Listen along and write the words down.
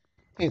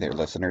Hey there,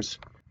 listeners.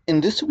 In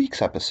this week's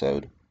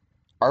episode,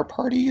 our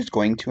party is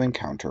going to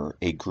encounter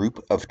a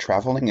group of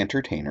traveling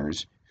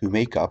entertainers who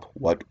make up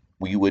what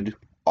we would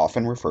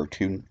often refer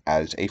to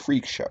as a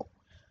freak show.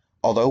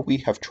 Although we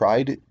have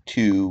tried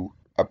to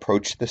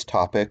approach this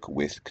topic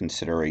with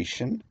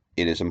consideration,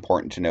 it is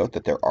important to note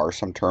that there are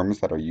some terms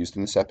that are used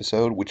in this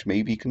episode which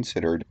may be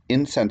considered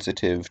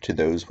insensitive to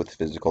those with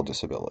physical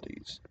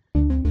disabilities.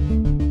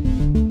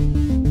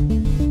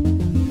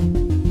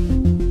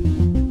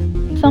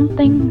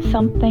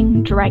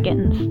 Something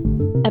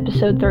Dragons,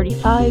 Episode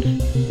 35,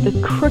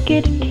 The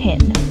Crooked Kin.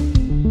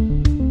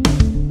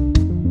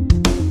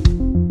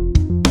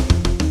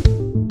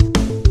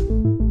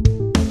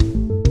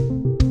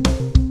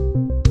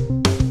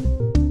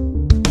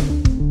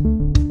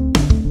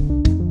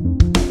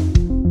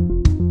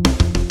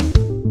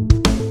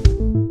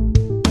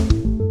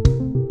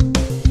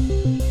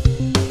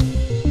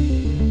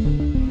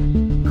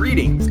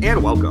 Greetings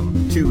and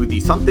welcome to the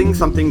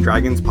Something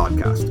Dragons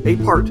podcast,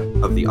 a part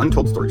of the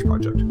Untold Stories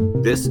Project.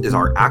 This is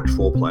our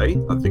actual play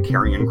of the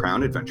Carrion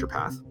Crown Adventure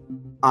Path.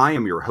 I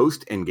am your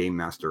host and game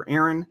master,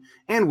 Aaron,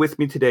 and with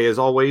me today, as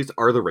always,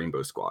 are the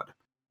Rainbow Squad.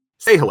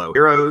 Say hello,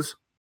 heroes.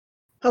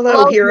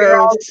 Hello,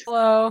 heroes.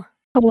 Hello.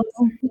 Hello.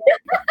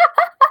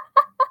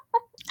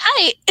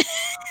 Hi.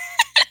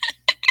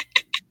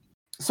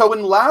 So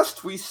when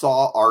last we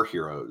saw our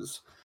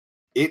heroes,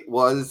 it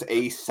was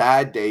a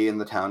sad day in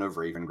the town of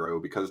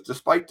Ravengrow because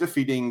despite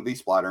defeating the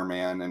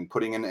Splatterman and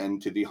putting an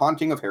end to the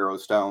haunting of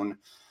Harrowstone,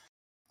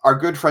 our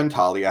good friend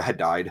Talia had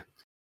died.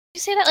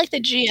 You say that like the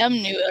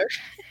GM knew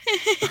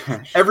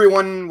her.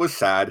 Everyone was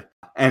sad,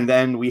 and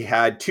then we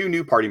had two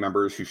new party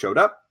members who showed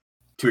up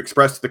to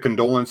express the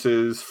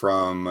condolences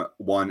from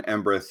one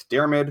Embrith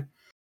Dermid.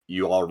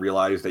 You all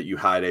realized that you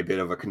had a bit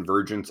of a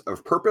convergence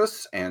of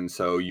purpose, and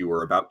so you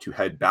were about to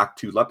head back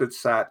to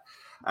Lepidsat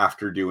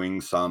after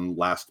doing some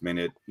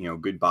last-minute,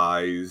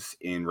 goodbyes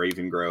in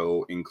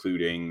Ravengrow,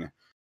 including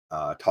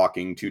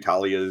talking to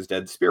Talia's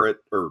spirit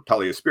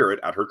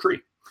at her tree.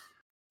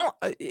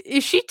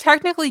 Is she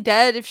technically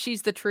dead if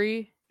she's the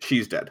tree?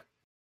 She's dead.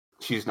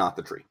 She's not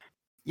the tree.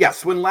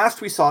 Yes, when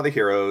last we saw the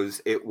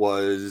heroes, it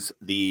was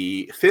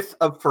the 5th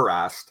of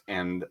Farast,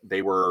 and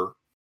they were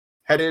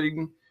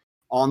heading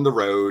on the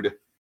road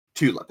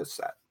to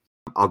Lepidsat.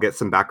 I'll get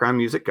some background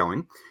music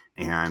going.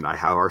 And I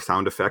have our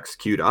sound effects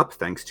queued up,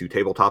 thanks to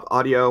Tabletop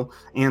Audio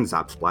and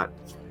Zapsplat.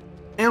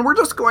 And we're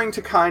just going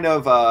to kind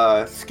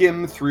of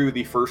skim through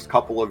the first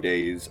couple of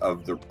days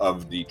of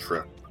the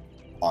trip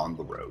on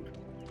the road.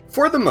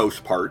 For the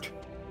most part,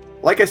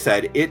 like I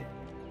said,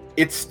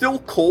 it's still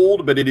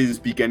cold, but it is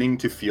beginning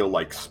to feel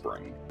like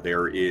spring.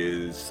 There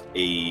is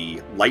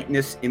a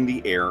lightness in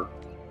the air.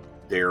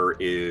 There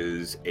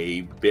is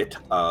a bit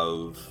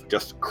of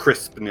just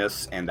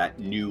crispness and that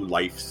new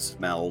life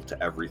smell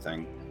to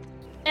everything.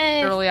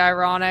 Really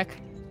ironic.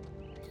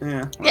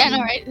 Yeah, no,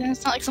 right?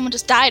 It's not like someone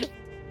just died.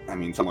 I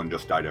mean, someone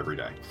just died every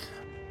day.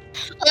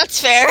 Well, that's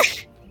fair.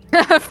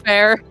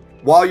 Fair.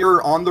 While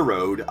you're on the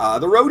road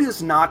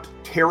is not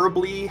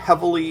terribly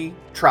heavily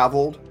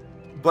traveled,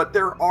 but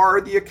there are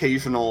the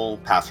occasional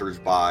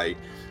passers-by,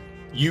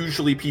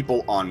 usually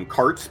people on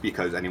carts,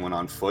 because anyone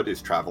on foot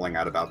is traveling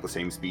at about the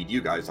same speed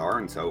you guys are,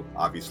 and so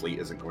obviously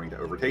isn't going to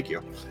overtake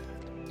you.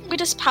 We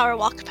just power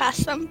walk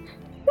past them.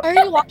 Why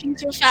are you walking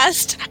so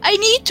fast? I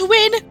need to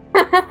win!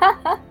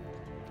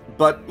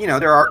 But,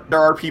 there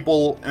are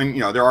people, and,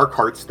 there are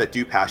carts that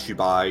do pass you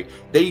by.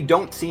 They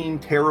don't seem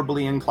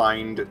terribly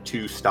inclined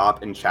to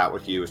stop and chat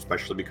with you,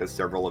 especially because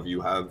several of you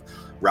have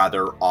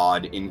rather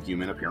odd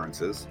inhuman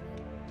appearances.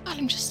 God,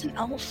 I'm just an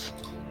elf.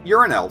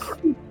 You're an elf,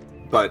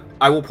 but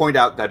I will point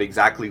out that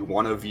exactly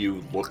one of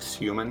you looks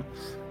human.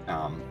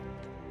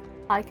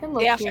 I can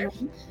look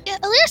human. Yeah,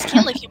 Aliris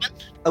can look human.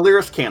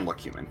 Aliris can look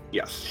human,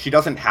 yes. She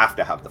doesn't have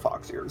to have the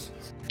fox ears.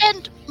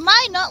 And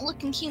my not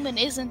looking human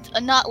isn't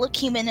a not look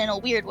human in a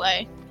weird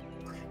way.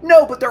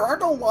 No, but there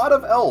aren't a lot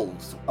of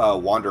elves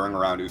wandering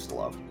around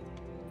Ustalov.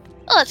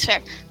 Oh, that's fair.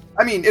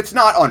 I mean, it's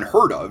not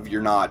unheard of.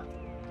 You're not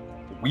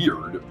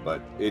weird, but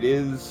it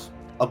is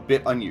a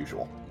bit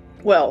unusual.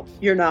 Well,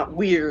 you're not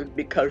weird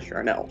because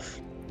you're an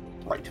elf.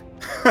 Right.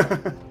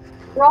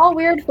 We're all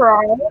weird for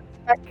our own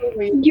respective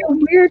reasons. You're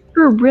weird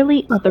for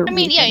really other I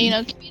mean,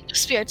 reasons. Community of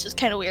Spirits is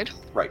kind of weird.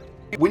 Right.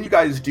 When you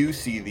guys do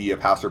see the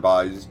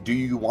passerbys, do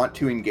you want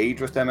to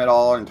engage with them at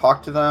all and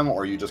talk to them,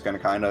 or are you just going to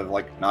kind of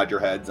nod your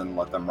heads and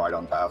let them ride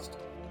on past?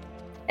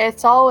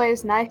 It's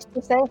always nice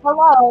to say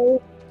hello.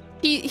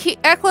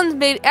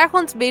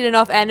 Eklund's made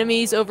enough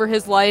enemies over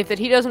his life that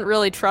he doesn't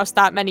really trust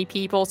that many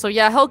people. So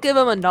yeah, he'll give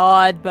him a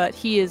nod, but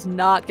he is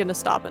not going to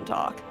stop and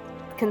talk.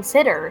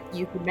 Consider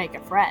you could make a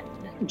friend.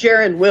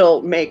 Jaren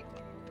will make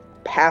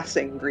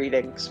passing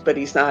greetings, but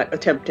he's not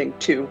attempting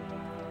to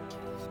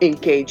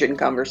engage in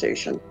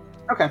conversation.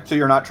 Okay, so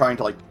you're not trying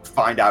to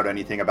find out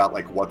anything about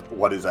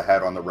what is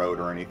ahead on the road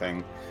or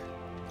anything.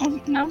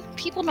 No,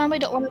 people normally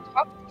don't want to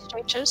talk to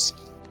strangers.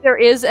 If there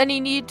is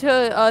any need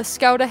to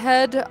scout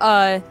ahead,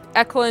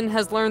 Eklund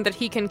has learned that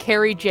he can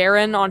carry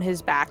Jaren on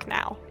his back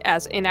now,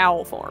 as in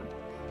owl form.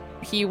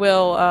 he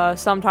will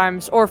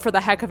sometimes, or for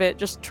the heck of it,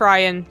 just try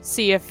and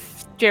see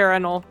if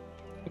Jaren will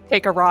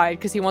take a ride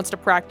because he wants to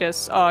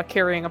practice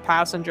carrying a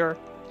passenger.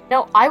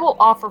 No, I will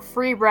offer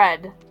free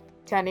bread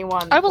to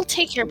anyone. I will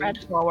take your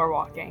bread. While we're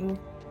walking.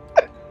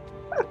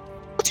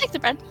 I'll take the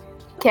bread.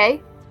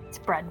 Okay, it's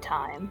bread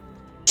time.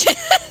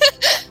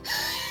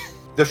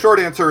 The short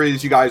answer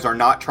is you guys are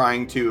not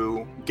trying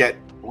to get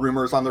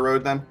rumors on the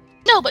road then?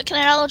 No, but can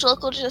I knowledge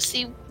local to just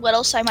see what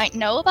else I might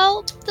know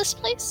about this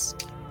place?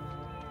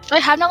 Do I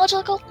have knowledge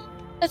local?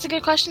 That's a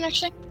good question,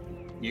 actually.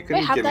 You Do I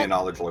can have give me a that?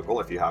 knowledge local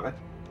if you have it.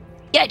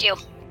 Yeah, I do.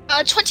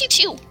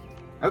 22.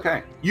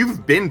 Okay.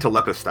 You've been to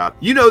Lepidstadt.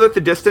 You know that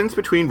the distance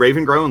between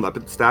Ravengrow and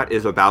Lepidstadt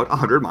is about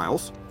 100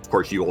 miles. Of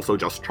course, you also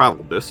just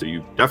traveled this, so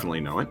you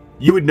definitely know it.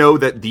 You would know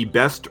that the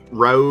best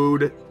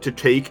road to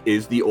take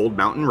is the Old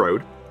Mountain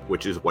Road,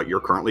 which is what you're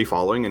currently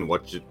following and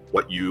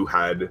what you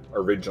had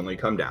originally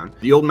come down.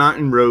 The Old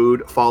Mountain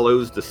Road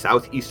follows the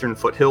southeastern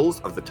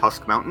foothills of the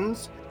Tusk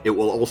Mountains. It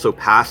will also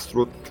pass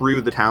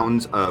through the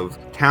towns of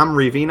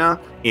Tamrivina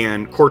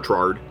and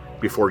Kortrard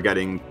before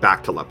getting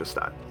back to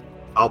Lepidstadt.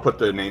 I'll put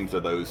the names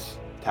of those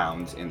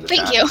towns in the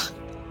chat. Thank you.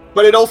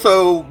 But it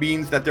also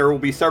means that there will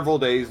be several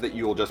days that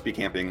you will just be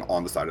camping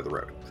on the side of the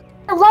road.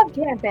 I love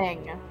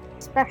camping,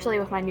 especially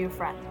with my new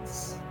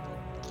friends.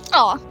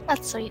 Aw,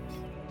 that's sweet.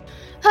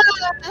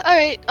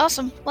 Alright,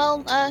 awesome.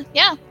 Well,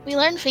 yeah, we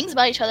learned things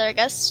about each other, I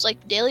guess,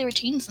 like daily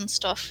routines and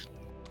stuff.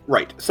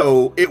 Right.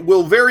 So it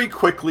will very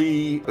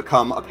quickly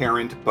become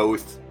apparent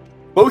both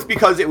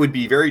because it would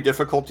be very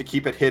difficult to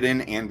keep it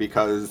hidden and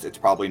because it's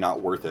probably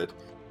not worth it.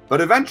 But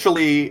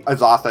eventually,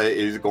 Azatha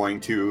is going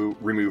to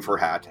remove her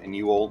hat, and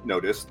you will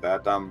notice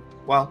that,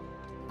 well,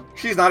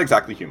 she's not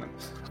exactly human.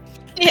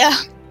 Yeah.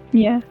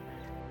 Yeah.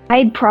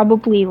 I'd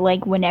probably,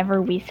 like,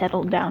 whenever we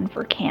settled down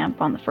for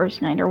camp on the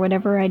first night or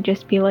whatever, I'd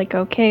just be like,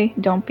 okay,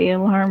 don't be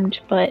alarmed,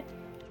 but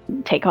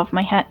take off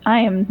my hat. I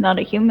am not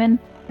a human.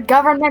 The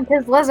government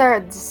is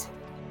lizards.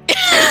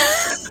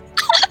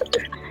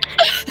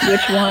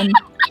 Which one?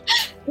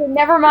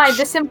 Never mind,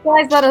 this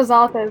implies that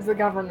Azatha is the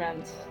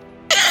government.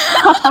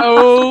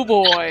 Oh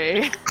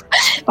boy.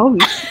 Oh,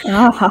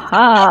 ah, ha,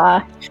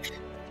 ha.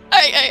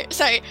 Alright,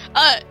 sorry.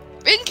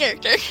 In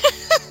character.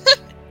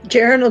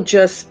 Jaren will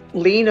just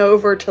lean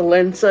over to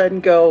Linsa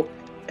and go,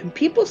 and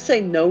people say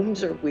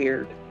gnomes are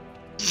weird.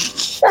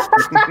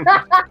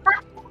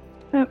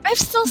 I've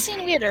still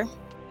seen weirder.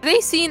 Have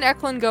they seen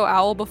Eklund go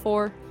owl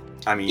before?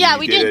 I mean, Yeah, you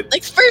we did. it.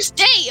 Like, first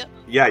day.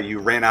 Yeah, you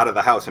ran out of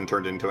the house and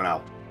turned into an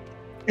owl.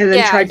 And then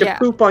Yeah, tried to yeah.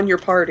 poop on your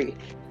party.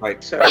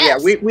 Right. So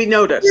Yes. yeah, we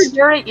noticed.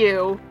 You're at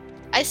you.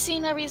 I see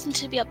no reason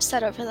to be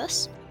upset over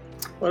this.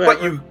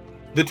 Whatever. But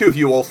the two of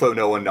you also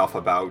know enough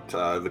about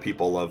the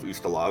people of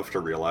Ustalav to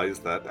realize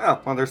that,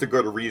 there's a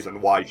good reason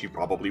why she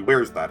probably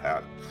wears that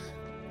hat.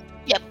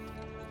 Yep.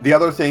 The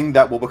other thing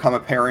that will become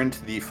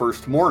apparent the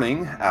first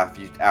morning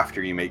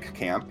after you make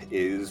camp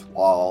is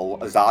while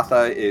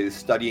Azatha is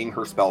studying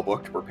her spell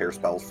book to prepare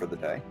spells for the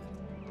day.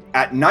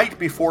 At night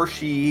before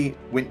she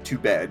went to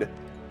bed,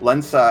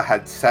 Lensa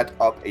had set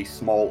up a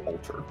small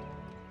altar.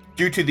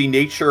 Due to the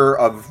nature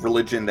of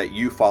religion that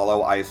you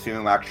follow, I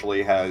assume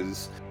actually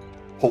has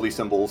holy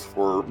symbols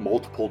for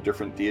multiple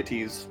different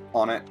deities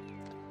on it.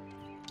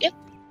 Yep.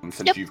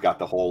 Since Yep. you've got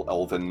the whole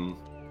elven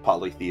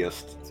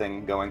polytheist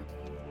thing going.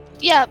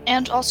 Yeah,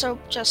 and also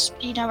just,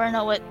 you never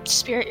know what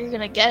spirit you're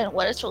gonna get and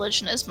what its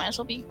religion is. Might as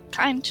well be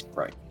kind.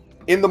 Right.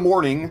 In the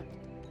morning,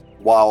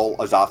 while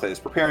Azatha is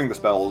preparing the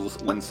spells,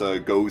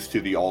 Linsa goes to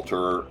the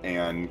altar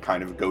and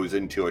kind of goes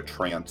into a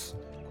trance.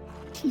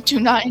 Do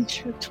not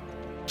intrude.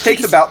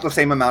 Takes Please. about the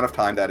same amount of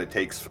time that it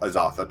takes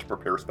Azatha to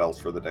prepare spells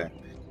for the day.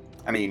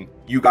 I mean,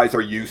 you guys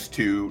are used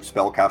to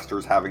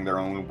spellcasters having their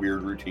own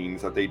weird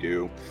routines that they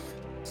do.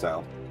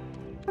 So,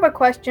 I have a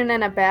question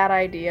and a bad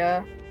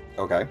idea.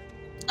 okay.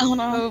 Oh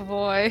no. Oh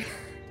boy.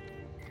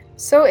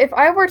 So if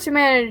I were to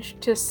manage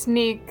to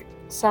sneak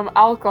some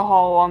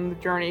alcohol on the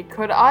journey,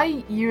 could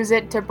I use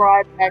it to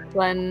bribe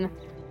Eklund,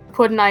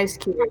 put an ice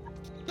cube,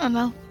 Oh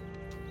no.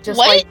 just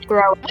What? like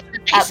throw it What's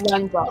the at ice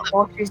cube? Lenza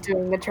while she's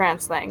doing the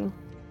trance thing?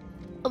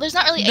 Well, there's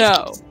not really ice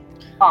No. cubes.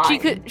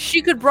 Fine.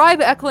 She could bribe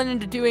Eklund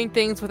into doing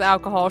things with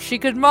alcohol. She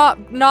could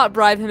not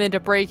bribe him into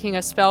breaking a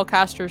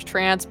spellcaster's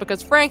trance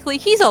because frankly,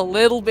 he's a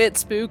little bit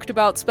spooked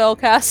about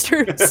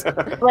spellcasters.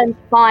 Then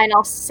fine,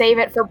 I'll save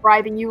it for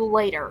bribing you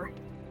later.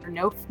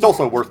 No. It's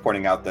also worth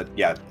pointing out that,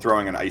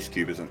 throwing an ice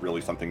cube isn't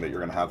really something that you're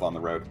going to have on the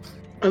road.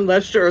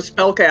 Unless you're a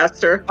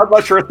spellcaster.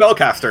 Unless you're a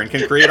spellcaster and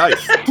can create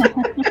ice.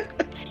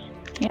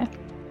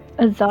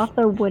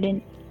 Azatha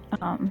wouldn't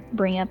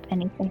bring up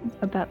anything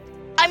about.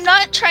 I'm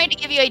not trying to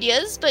give you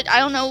ideas, but I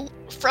don't know.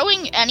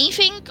 Throwing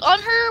anything on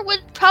her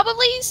would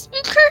probably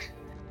spook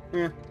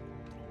her.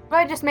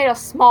 I just made a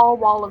small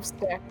wall of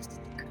sticks.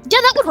 Yeah,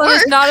 that would Eklund is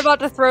work. not about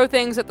to throw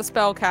things at the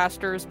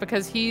spellcasters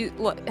because he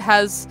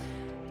has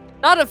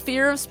not a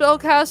fear of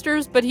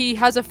spellcasters, but he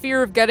has a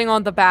fear of getting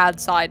on the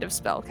bad side of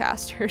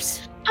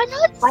spellcasters. I'm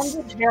not. I'm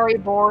just very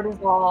bored is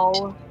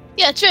all.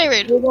 Yeah, it's very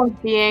rude. Everyone's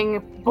being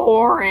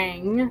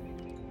boring.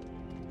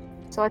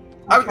 So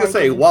I was gonna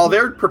say, while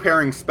they're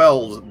preparing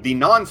spells, the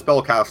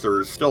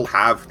non-spellcasters still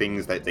have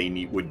things that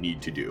they would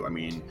need to do. I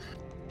mean,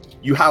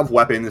 you have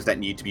weapons that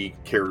need to be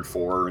cared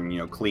for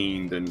and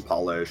cleaned and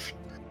polished.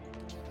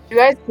 You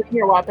guys clean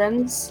your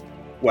weapons?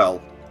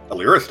 Well,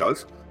 Aliris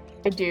does.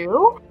 I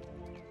do.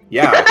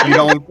 Yeah, you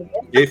don't.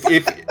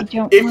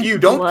 If you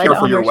don't blood care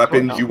for on your her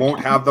weapons, sword you all the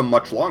won't time. have them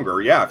much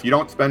longer. Yeah, if you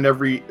don't spend a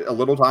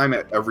little time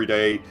every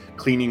day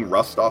cleaning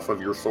rust off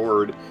of your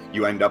sword,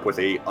 you end up with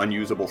a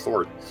unusable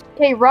sword.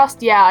 Okay,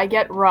 rust, yeah, I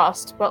get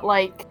rust, but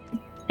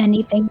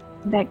Anything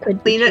that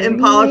could Clean it and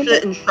polish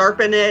deteriorate it and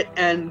sharpen it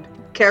and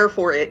care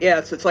for it.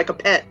 Yes, it's like a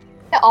pet.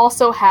 I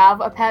also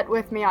have a pet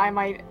with me, I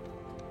might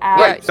add.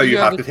 Right, so you you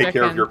have have to to take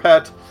care of check in. your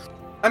pet.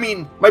 I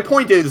mean, my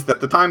point is that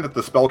the time that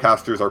the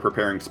spellcasters are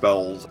preparing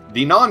spells,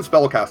 the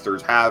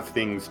non-spellcasters have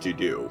things to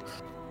do.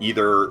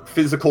 Either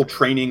physical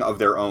training of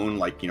their own,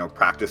 like,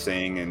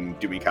 practicing and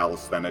doing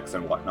calisthenics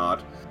and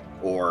whatnot,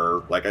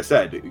 or, like I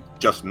said,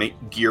 just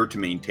gear to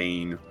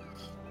maintain.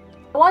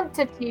 I want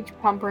to teach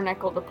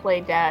Pumpernickel to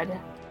play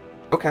dead,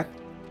 Okay.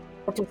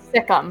 or to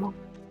sick him.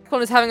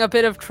 Declan is having a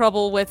bit of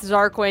trouble with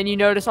Zarquin, you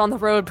notice on the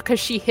road, because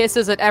she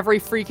hisses at every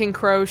freaking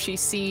crow she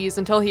sees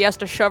until he has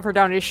to shove her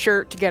down his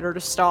shirt to get her to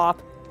stop.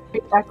 Hey,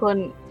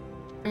 Declan,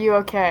 are you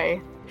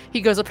okay? He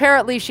goes,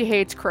 apparently she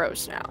hates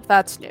crows now.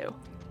 That's new.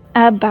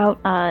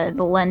 about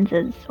the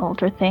lenses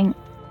alter thing.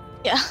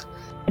 Yeah.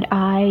 Could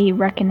I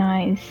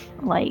recognize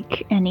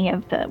any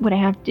of the?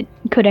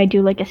 Could I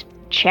do a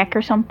check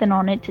or something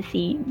on it to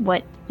see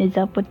what is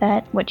up with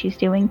that? What she's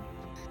doing?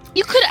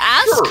 You could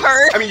ask Sure.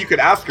 her. I mean, you could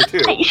ask her too.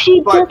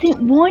 She but-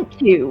 doesn't want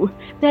to.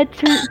 That's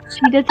her.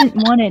 She doesn't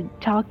want to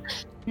talk.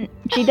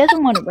 She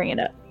doesn't want to bring it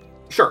up.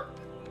 Sure.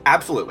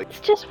 Absolutely. It's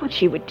just what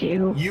she would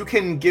do. You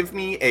can give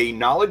me a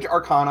knowledge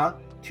arcana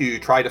to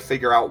try to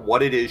figure out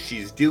what it is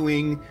she's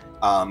doing.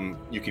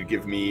 You could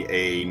give me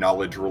a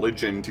knowledge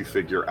religion to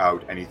figure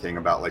out anything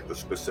about the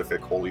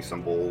specific holy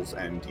symbols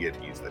and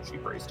deities that she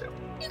prays to.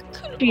 You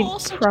could She'd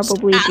also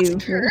probably just do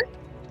ask her.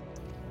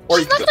 Or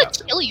She's you not could gonna ask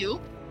her. kill you.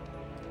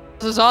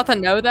 Does Zotha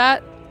know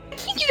that? I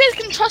think you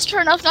guys can trust her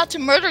enough not to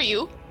murder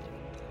you.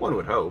 One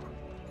would hope.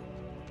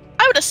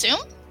 I would assume.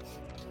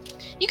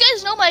 You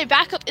guys know my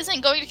backup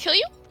isn't going to kill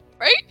you,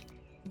 right?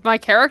 My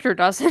character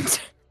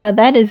doesn't.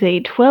 That is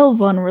a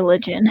 12 on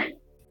religion.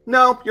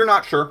 No, you're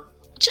not sure.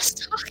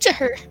 Just talk to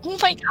her. Oh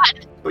my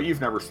god. But you've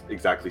never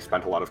exactly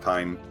spent a lot of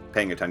time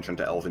paying attention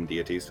to elven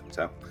deities,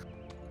 so.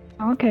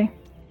 Okay.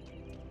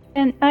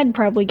 And I'd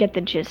probably get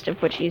the gist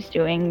of what she's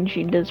doing.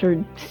 She does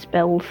her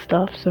spell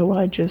stuff, so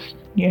I just.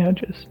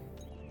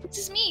 This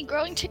is me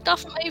growing ticked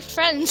off at my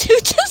friends who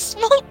just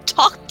won't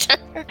talk to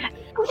her.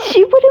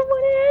 She wouldn't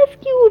want to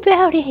ask you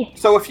about it.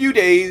 So a few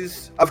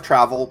days of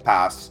travel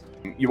pass.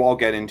 You all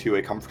get into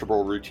a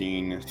comfortable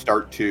routine,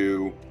 start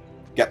to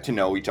get to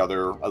know each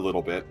other a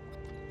little bit.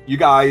 You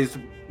guys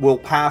will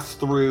pass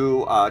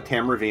through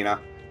Tamravina.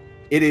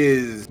 It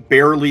is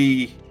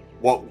barely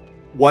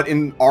what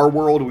in our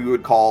world we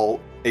would call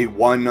a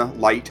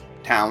one-light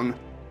town,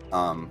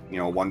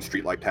 one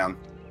street-light town.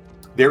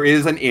 There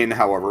is an inn,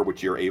 however,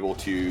 which you're able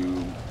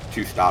to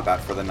stop at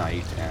for the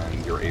night,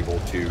 and you're able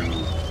to,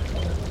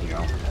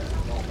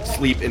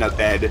 sleep in a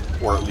bed,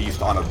 or at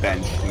least on a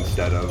bench,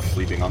 instead of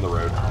sleeping on the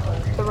road.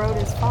 The road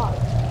is fog.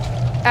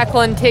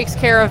 Eklund takes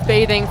care of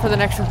bathing for the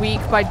next week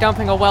by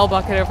dumping a well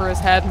bucket over his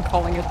head and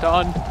calling it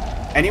done.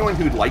 Anyone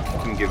who'd like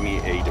can give me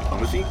a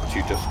diplomacy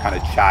to just kind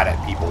of chat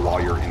at people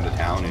while you're in the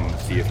town and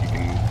see if you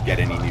can get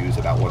any news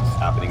about what's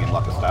happening in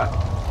Lepidstadt.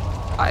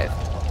 5.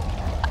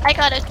 I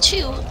got a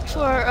 2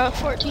 for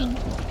 14.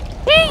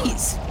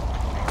 Jeez!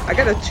 I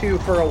got a 2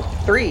 for a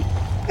 3.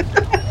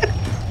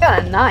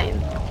 Got a 9.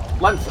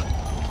 Lensa,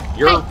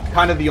 you're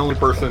kind of the only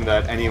person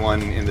that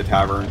anyone in the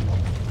tavern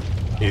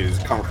is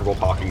comfortable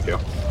talking to.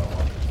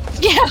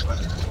 Yeah.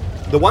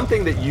 The one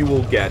thing that you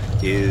will get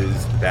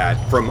is that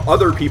from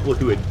other people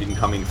who had been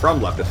coming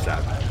from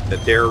Lepidstadt,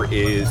 that there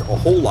is a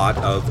whole lot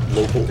of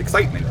local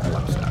excitement in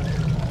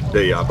Lepidstadt.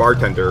 The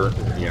bartender,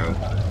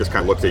 just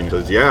kind of looks at you and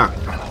says, "Yeah,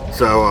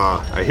 so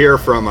I hear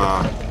from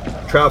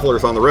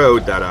travelers on the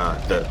road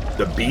that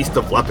the beast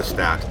of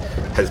Lepidstadt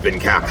has been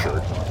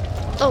captured."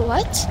 The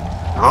what?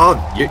 Oh,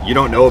 you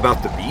don't know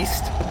about the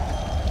beast?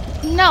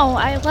 No,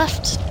 I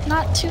left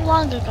not too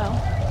long ago.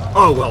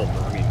 Oh, well,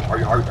 I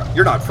mean,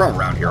 you're not from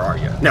around here, are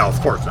you? No, of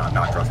course not.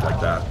 Not dressed like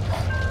that.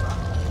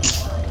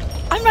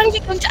 I'm not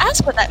even going to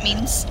ask what that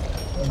means.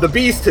 The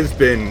beast has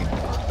been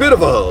a bit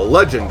of a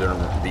legend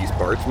in these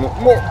parts,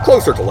 more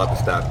closer to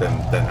Lepidstadt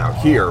than out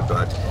here,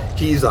 but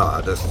he's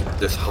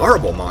this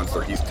horrible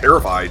monster. He's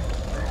terrorized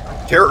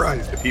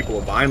the people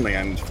of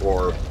Vineland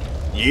for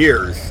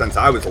years, since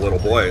I was a little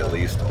boy at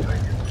least.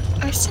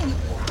 I see.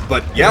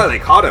 But yeah, they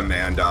caught him,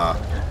 and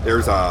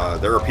there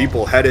are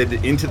people headed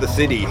into the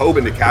city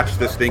hoping to catch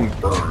this thing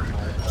burned.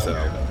 So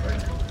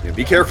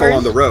be careful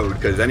on the road,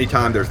 because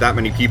anytime there's that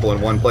many people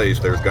in one place,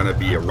 there's gonna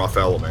be a rough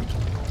element.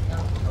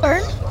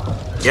 Burn?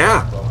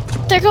 Yeah.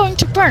 They're going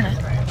to burn it.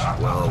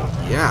 Well,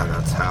 yeah,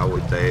 that's how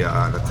they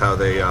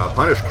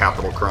punish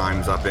capital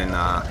crimes up in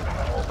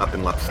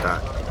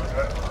Lepidstadt.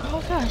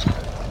 Oh god.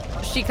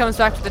 she comes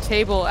back to the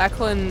table,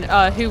 Eklund,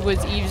 who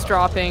was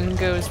eavesdropping,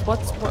 goes,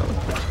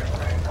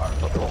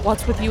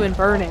 What's with you and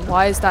burning?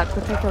 Why is that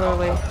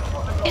particularly?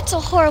 It's a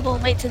horrible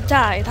way to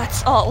die,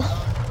 that's all.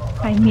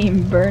 I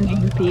mean,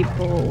 burning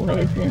people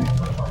isn't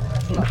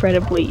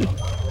incredibly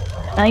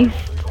nice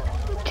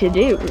to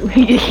do.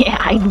 Yeah,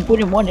 I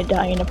wouldn't want to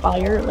die in a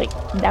fire. Like,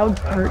 that would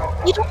hurt.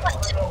 You don't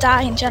want to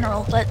die in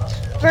general, but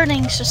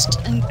burning's just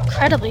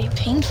incredibly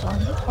painful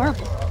and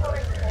horrible.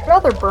 I'd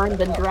rather burn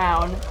than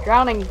drown.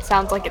 Drowning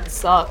sounds like it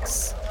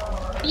sucks.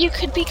 You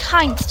could be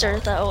kinder,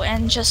 though,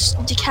 and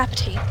just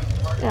decapitate.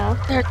 Yeah.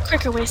 There are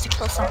quicker ways to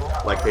kill someone.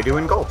 Like they do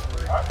in Gold.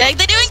 Like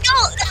they do in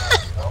Gold!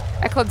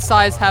 Eklund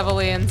sighs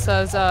heavily and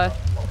says,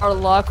 our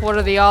luck, what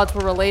are the odds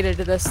we're related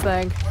to this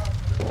thing?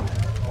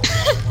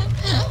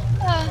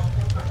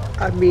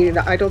 I mean,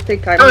 I don't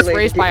think I'm I was related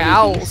raised to by any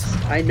owls.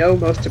 beasts. I know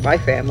most of my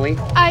family.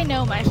 I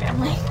know my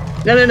family.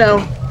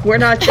 No. We're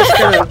not just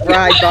gonna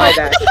ride by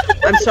that.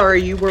 I'm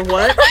sorry, you were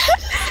what?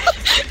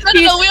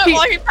 No, we were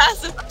walking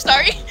past it. I'm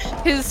sorry.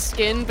 His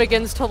skin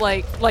begins to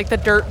like the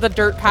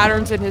dirt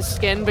patterns in his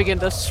skin begin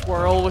to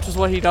swirl, which is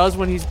what he does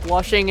when he's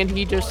blushing, and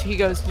he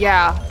goes,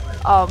 yeah,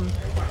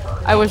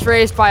 I was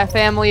raised by a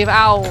family of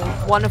owls,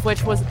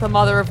 the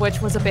mother of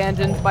which was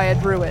abandoned by a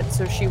druid,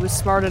 so she was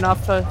smart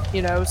enough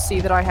to,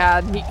 see that I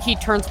had. He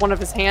turns one of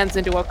his hands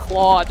into a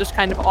claw, just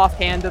kind of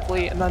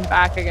offhandedly, and then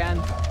back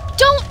again.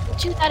 Don't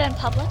do that in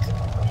public.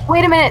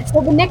 Wait a minute,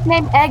 so the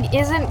nickname Egg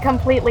isn't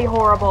completely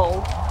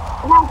horrible.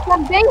 That's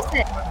some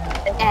basic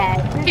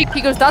Egg.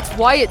 He goes, that's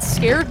why it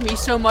scared me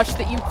so much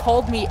that you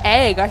called me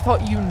Egg. I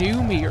thought you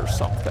knew me or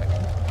something.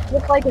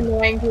 Look like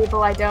annoying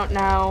people I don't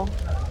know.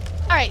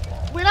 Alright,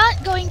 we're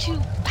not going to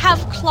have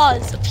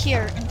claws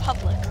appear in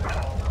public.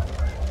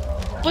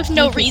 With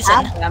no You can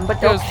reason. have them, but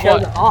He don't goes, show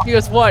them off. He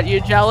goes, what, you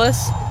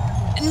jealous?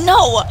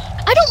 No!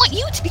 I don't want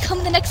you to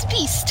become the next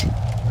beast.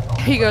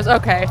 He goes,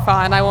 okay,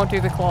 fine, I won't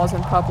do the claws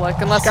in public,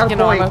 unless, Got a I'm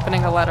point.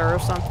 opening a letter or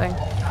something.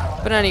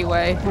 But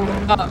anyway,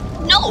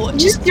 No,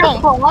 just Use your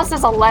don't. claws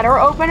as a letter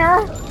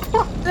opener?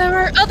 There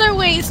are other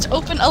ways to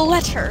open a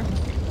letter.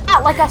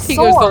 Not like a he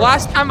sword. goes, the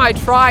last time I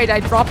tried, I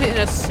dropped it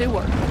in a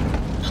sewer.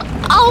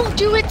 I'll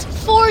do it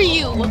for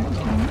you. You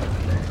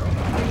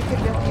could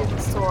just use a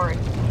sword.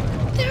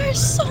 There are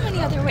so many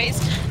other ways.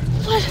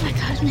 What have I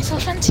gotten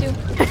myself into?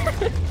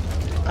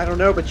 I don't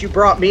know, but you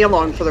brought me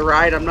along for the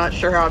ride. I'm not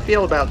sure how I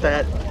feel about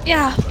that.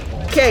 Yeah.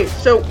 Okay,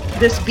 so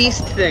this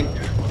beast thing.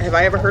 Have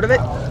I ever heard of it?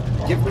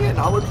 Give me a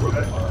knowledge roll.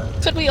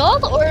 Could we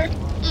all, or?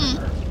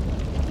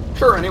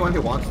 Sure, anyone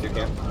who wants to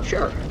can.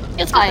 Sure.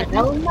 It's I fine.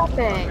 know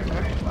nothing.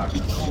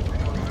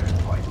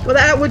 Well,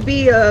 that would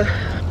be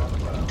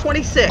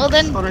 26 Well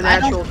then, on a I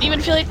natural. don't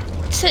even feel like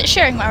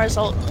sharing my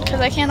result, because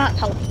I cannot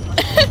help.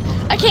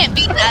 I can't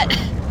beat that.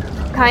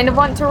 Kind of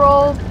want to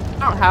roll.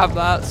 I don't have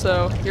that,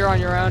 so you're on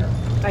your own.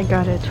 I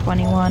got a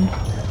 21.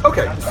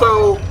 Okay,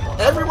 so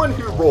everyone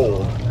who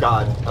rolled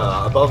got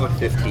above a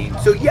 15.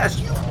 So yes,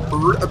 you've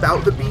heard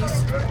about the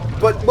beast,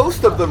 but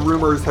most of the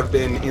rumors have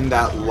been in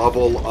that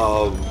level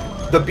of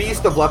the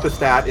beast of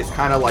Lepidstadt is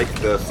kind of like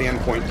the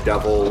Sandpoint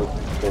Devil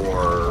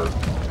or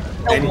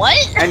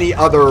any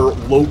other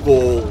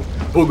local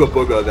booga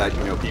booga that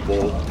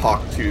people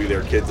talk to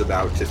their kids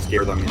about to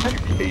scare them into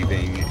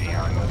behaving.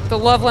 And The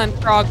Loveland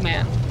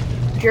Frogman.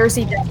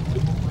 Jersey Devil.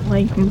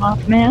 Like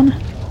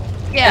Mothman?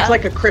 Yeah. It's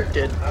like a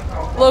cryptid.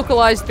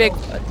 Localized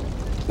Bigfoot.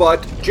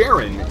 But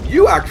Jaren,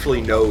 you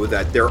actually know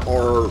that there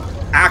are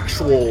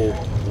actual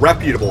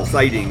reputable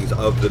sightings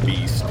of the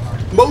beast,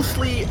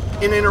 mostly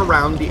in and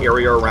around the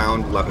area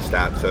around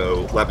Lepidstadt.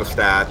 So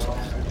Lepidstadt,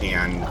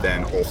 and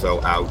then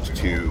also out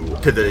to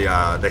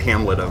the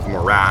hamlet of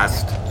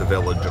Morast, the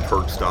village of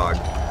Hertzstag,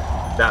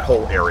 that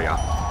whole area.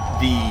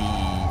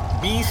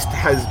 The beast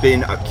has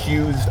been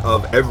accused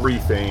of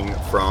everything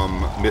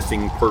from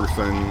missing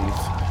persons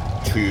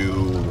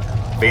to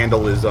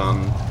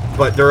vandalism,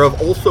 but there have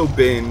also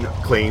been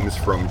claims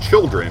from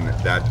children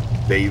that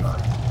they've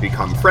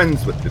become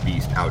friends with the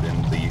beast out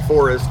in the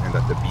forest, and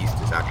that the beast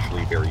is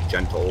actually very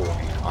gentle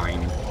and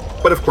kind.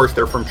 But of course,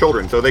 they're from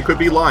children, so they could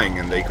be lying,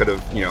 and they could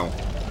have,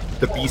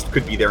 the beast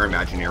could be their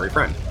imaginary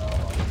friend.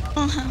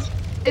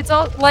 It's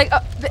all like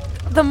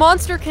the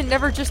monster can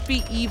never just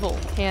be evil,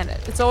 can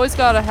it? It's always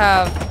got to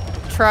have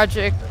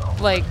tragic,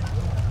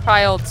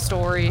 child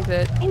story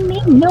that. I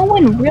mean, no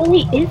one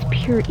really is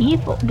pure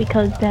evil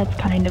because that's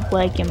kind of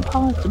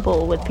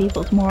impossible with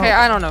people's moral Okay,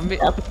 I don't know.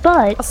 stuff.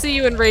 But I'll see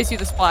you and raise you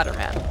the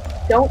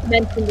Splatterman. Don't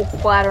mention the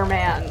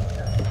Splatterman.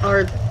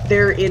 Are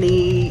there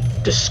any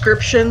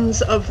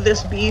descriptions of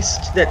this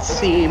beast that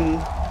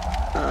seem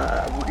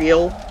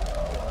real?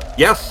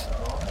 Yes,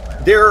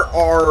 there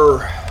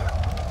are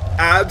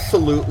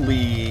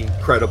absolutely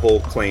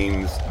credible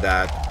claims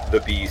that the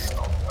beast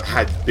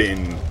had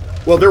been.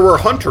 Well, there were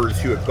hunters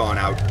who had gone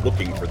out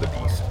looking for the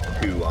beast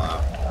who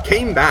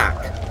came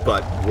back,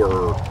 but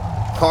were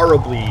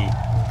horribly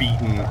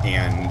beaten,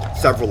 and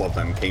several of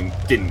them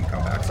didn't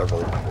come back.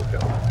 Several of them were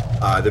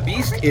killed. The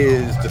beast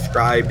is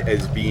described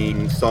as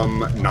being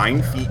some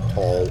 9 feet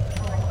tall,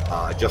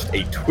 just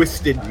a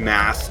twisted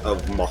mass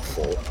of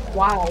muscle.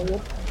 Wow.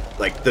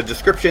 Like, the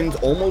descriptions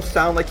almost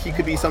sound like he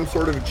could be some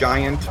sort of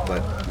giant,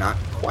 but not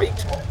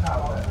quite.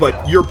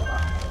 But you're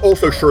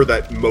also sure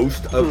that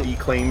most of the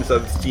claims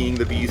of seeing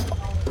the beast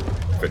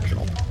are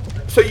fictional.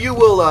 So you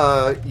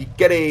will you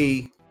get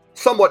a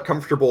somewhat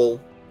comfortable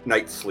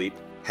night's sleep,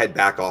 head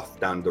back off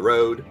down the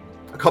road.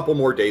 A couple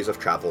more days of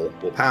travel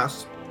will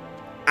pass.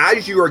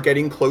 As you are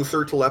getting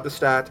closer to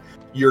Lepidstadt,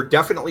 you're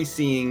definitely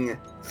seeing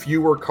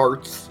fewer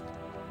carts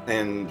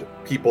and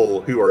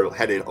people who are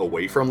headed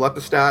away from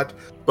Lepidstadt,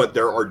 but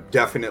there are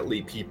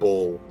definitely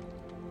people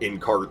in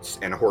carts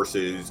and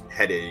horses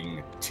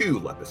heading to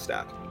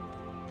Lepidstadt.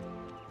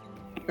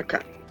 Okay.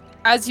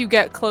 As you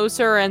get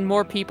closer and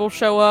more people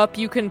show up,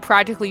 you can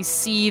practically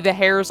see the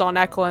hairs on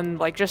Eklund,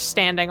 like, just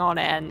standing on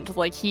end.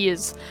 Like, he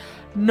is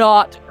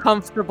not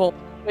comfortable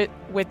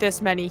with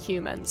this many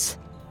humans.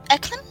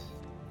 Eklund,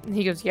 And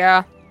he goes,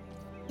 yeah.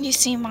 you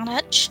seem on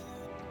edge.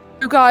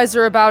 You guys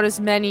are about as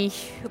many,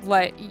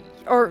 like,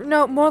 or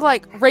no, more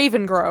like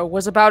Ravengrow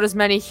was about as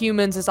many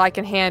humans as I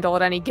can handle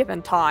at any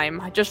given time.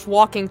 Just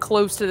walking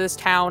close to this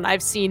town,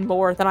 I've seen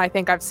more than I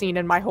think I've seen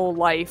in my whole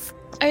life.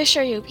 I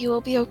assure you, you will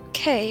be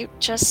okay.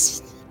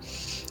 Just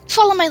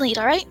follow my lead,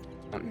 alright?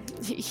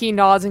 He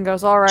nods and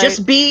goes, all right.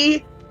 Just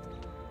be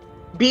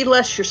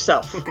less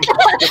yourself.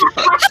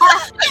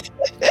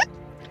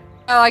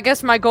 I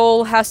guess my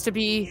goal has to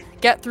be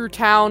get through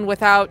town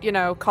without,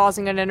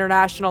 causing an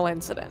international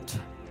incident.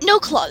 No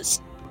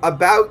claws.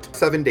 About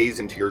 7 days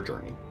into your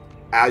journey,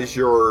 as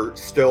you're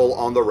still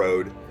on the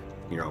road,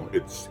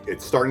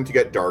 it's starting to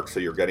get dark, so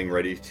you're getting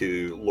ready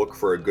to look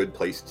for a good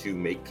place to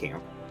make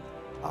camp.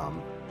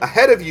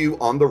 Ahead of you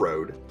on the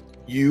road,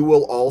 you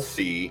will all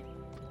see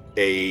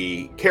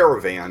a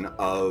caravan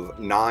of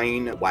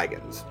 9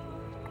 wagons.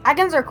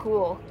 Wagons are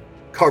cool.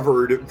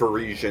 Covered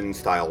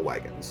Varisian-style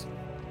wagons.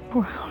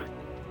 Wow.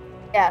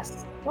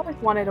 Yes. I always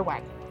wanted a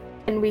wagon.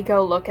 Can we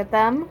go look at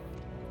them?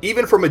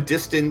 Even from a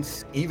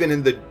distance, even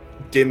in the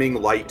dimming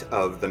light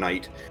of the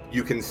night,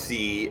 you can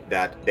see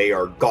that they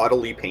are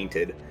gaudily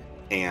painted,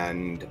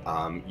 and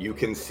you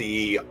can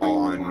see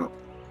on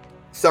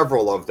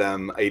several of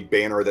them a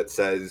banner that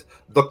says,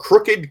 "The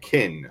Crooked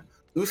Kin,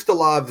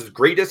 Ustalov's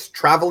greatest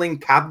traveling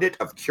cabinet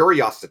of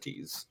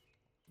curiosities."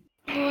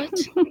 What?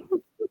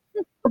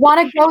 I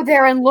want to go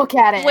there and look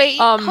at it. Wait,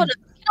 hold on. Can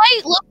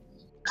I look?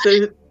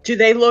 So do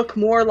they look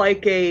more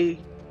like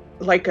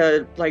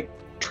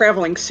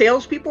traveling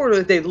salespeople, or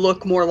do they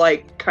look more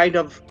like kind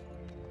of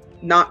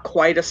not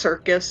quite a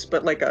circus,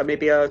 but like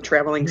maybe a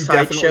traveling You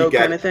sideshow definitely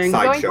kind of thing?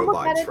 Sideshow Going to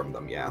look at vibes it? from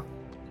them, yeah.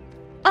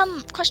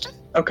 Question?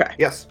 Okay.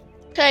 Yes,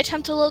 Could I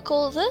attempt to look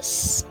all of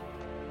this?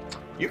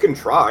 you can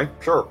try,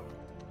 sure.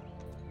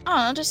 I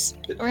don't know, just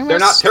They're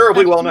not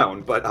terribly well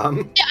known, but Yeah,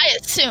 I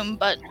assume,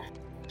 but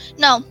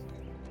no.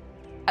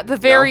 At the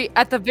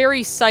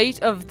very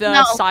sight of the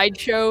No.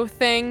 sideshow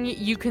thing,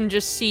 you can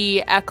just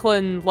see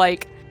Eklund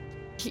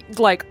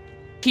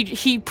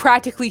he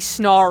practically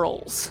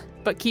snarls,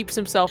 but keeps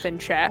himself in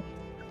check.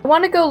 I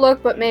want to go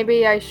look, but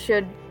maybe I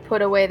should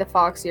put away the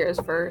fox ears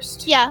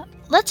first. Yeah,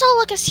 let's all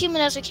look as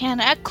human as we can.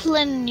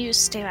 Eklund, you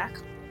stay back.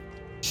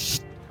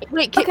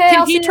 Wait, Okay, can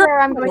I'll he see turn where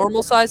I'm into a going.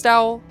 normal-sized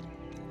owl?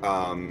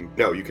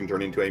 No, you can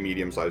turn into a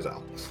medium-sized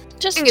owl.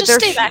 Just Dang it,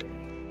 there's stay back.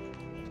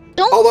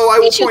 Don't Although I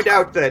be will too- point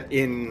out that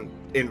in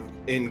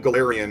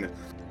Galarian,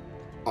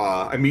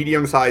 a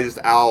medium-sized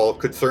owl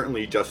could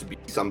certainly just be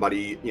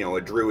somebody,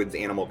 a druid's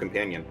animal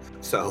companion.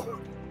 So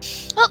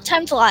Well,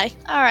 time to lie.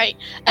 Alright.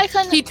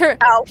 Eklund,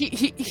 Ow.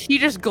 He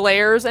just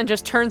glares and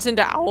just turns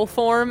into owl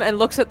form and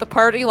looks at the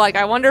party like,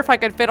 I wonder if I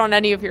could fit on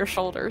any of your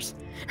shoulders.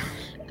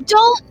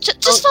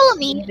 just follow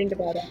me, Think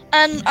about it.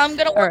 and I'm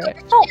gonna work Alright.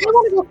 over Oh, here. you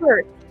want to go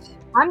first?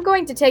 I'm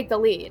going to take the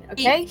lead,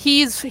 okay?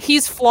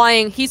 He's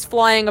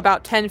flying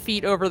about 10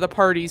 feet over the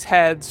party's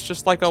heads,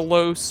 just like a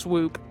low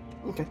swoop.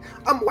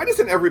 why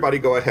doesn't everybody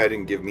go ahead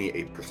and give me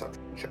a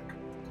perception check?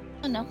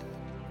 Oh no.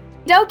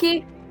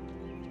 Doki.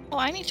 Oh,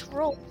 I need to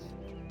roll.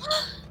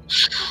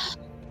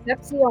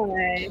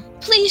 Nepsione.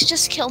 Please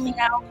just kill me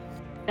now.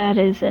 That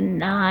is a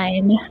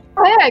 9.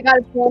 Oh yeah, I got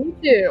a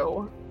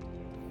 22.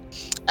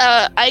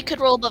 I could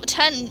roll above a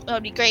 10. That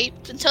would be great.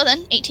 Until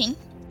then, 18.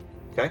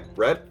 Okay,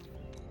 Red?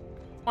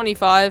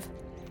 25.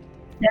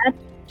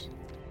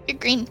 You're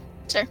green,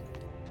 sir.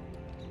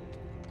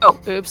 Oh,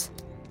 oops.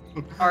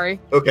 Sorry.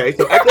 Okay,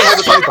 so Eklund has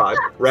a 25.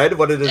 Red,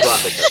 what did his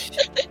last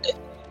hit?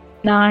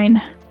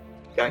 9.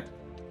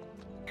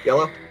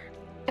 Yellow?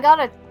 I got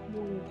a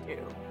 22,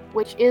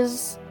 which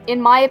is, in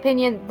my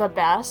opinion, the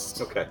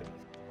best. Okay.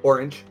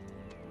 Orange?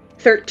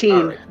 13,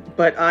 All right.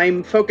 but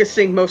I'm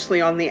focusing mostly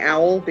on the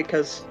owl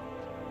because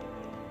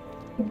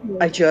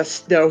I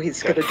just know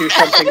he's going to do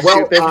something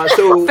Well, stupid.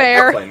 so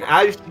Fair. Eklund,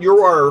 as you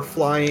are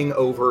flying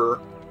over,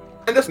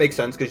 and this makes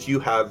sense because you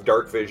have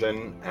dark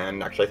vision,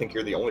 and actually I think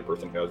you're the only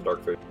person who has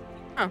dark vision.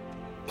 Huh.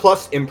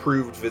 Plus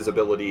improved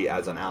visibility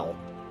as an owl.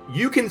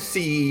 You can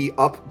see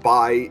up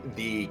by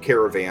the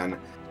caravan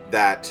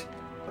that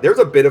there's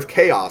a bit of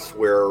chaos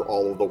where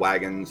all of the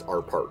wagons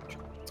are parked.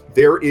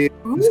 There is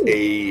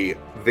a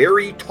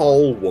very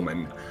tall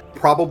woman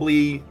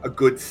probably a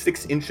good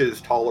 6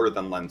 inches taller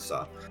than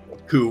Lensa,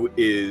 who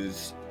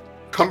is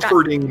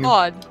comforting.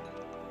 God.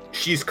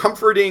 She's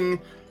comforting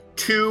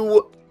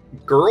 2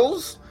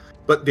 girls,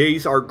 but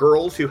these are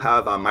girls who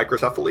have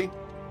microcephaly.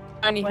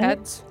 Tiny What?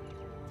 heads.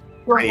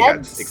 Tiny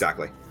heads,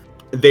 exactly.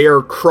 They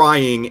are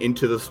crying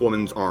into this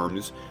woman's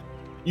arms.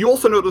 You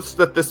also notice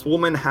that this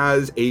woman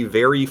has a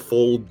very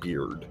full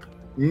beard.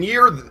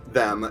 Near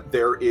them,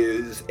 there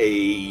is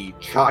a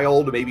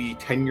child, maybe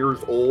 10 years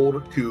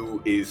old,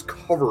 who is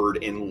covered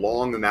in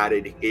long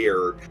matted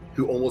hair,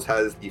 who almost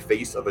has the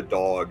face of a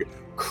dog,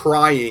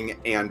 crying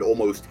and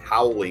almost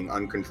howling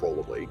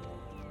uncontrollably.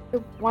 I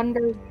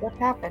wonder what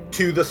happened.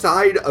 To the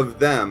side of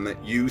them,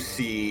 you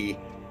see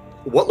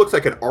what looks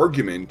like an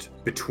argument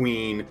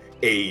between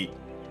a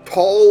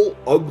tall,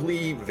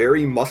 ugly,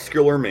 very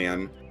muscular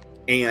man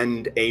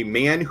and a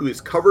man who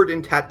is covered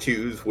in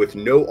tattoos with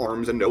no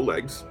arms and no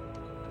legs.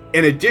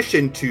 In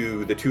addition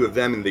to the two of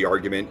them in the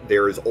argument,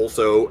 there is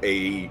also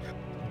a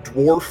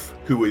dwarf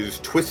who is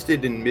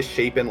twisted and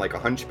misshapen like a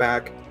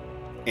hunchback,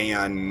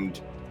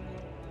 and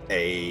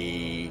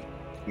a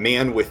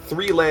man with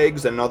 3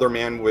 legs, and 2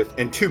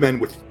 men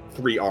with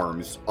 3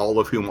 arms, all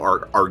of whom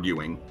are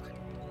arguing.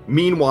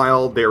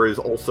 Meanwhile, there is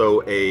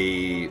also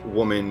a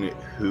woman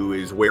who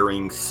is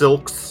wearing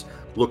silks,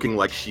 looking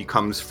like she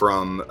comes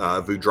from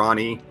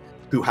Vudrani,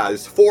 who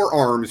has 4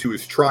 arms, who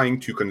is trying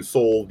to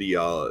console the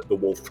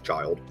wolf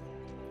child.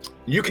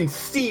 You can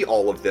see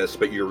all of this,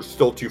 but you're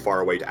still too far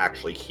away to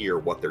actually hear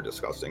what they're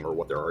discussing or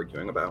what they're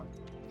arguing about.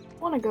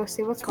 I want to go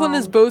see what's Eklund going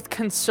is on. both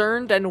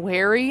concerned and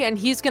wary, and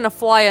he's gonna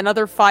fly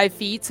another 5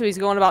 feet, so he's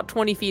going about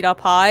 20 feet up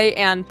high,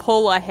 and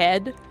pull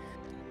ahead.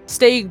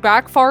 Staying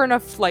back far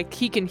enough, like,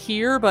 he can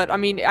hear, but, I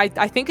mean, I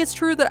think it's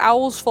true that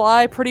owls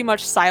fly pretty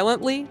much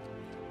silently.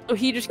 So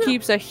he just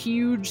keeps a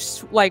huge,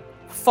 like,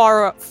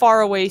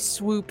 far away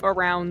swoop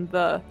around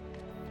the...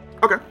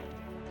 Okay.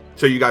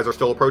 So you guys are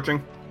still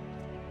approaching?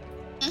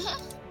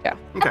 Mhm. Yeah.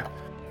 Okay.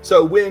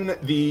 So when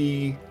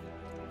the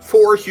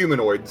 4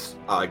 humanoids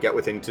get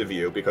within to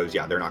view, because,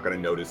 yeah, they're not going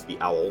to notice the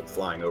owl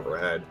flying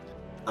overhead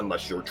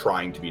unless you're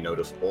trying to be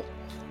noticeable.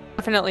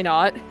 Definitely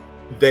not.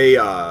 They,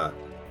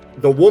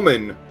 the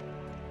woman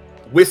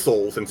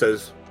whistles and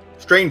says,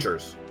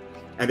 "Strangers,"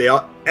 and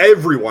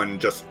everyone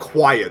just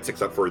quiets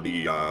except for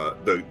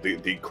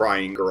the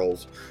crying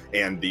girls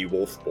and the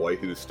wolf boy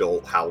who's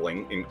still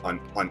howling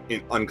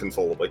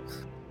unconsolably,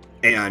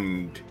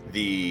 and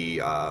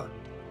the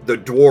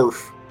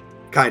dwarf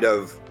kind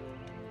of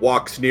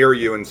walks near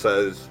you and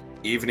says,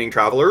 "Evening,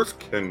 travelers.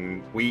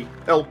 Can we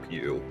help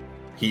you?"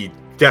 He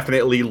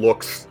definitely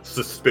looks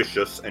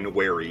suspicious and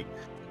wary,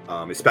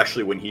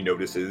 especially when he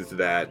notices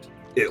that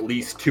at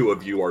least 2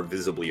 of you are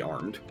visibly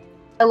armed.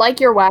 I like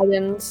your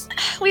wagons.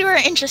 We were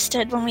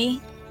interested when we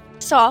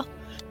saw.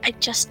 I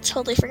just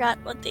totally forgot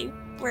what they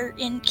were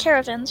in.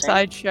 Caravans,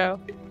 right? Sideshow.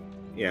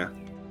 Yeah.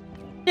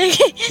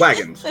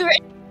 Wagons. We were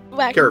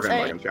wagons, Caravan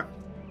right? wagons, yeah.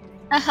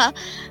 Uh-huh.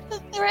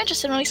 We were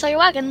interested when we saw your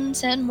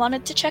wagons and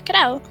wanted to check it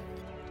out.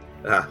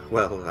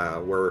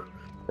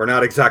 We're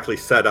not exactly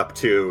set up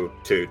to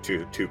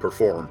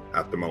perform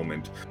at the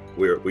moment.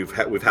 We've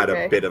had a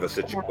Okay. bit of a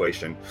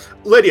situation.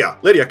 Lydia,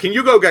 can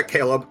you go get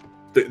Caleb?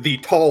 The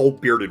tall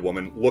bearded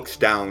woman looks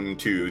down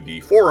to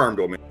the 4-armed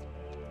woman.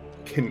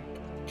 Can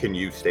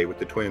you stay with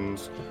the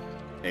twins?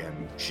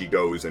 And she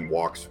goes and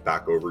walks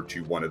back over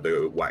to one of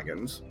the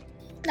wagons.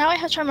 Now I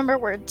have to remember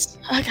words.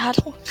 Oh god.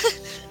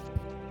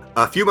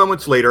 A few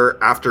moments later,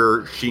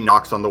 after she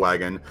knocks on the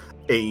wagon,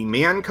 a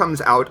man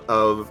comes out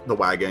of the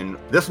wagon.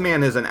 This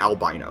man is an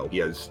albino. He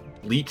has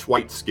bleached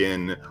white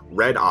skin,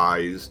 red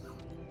eyes,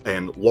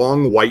 and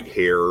long white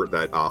hair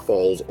that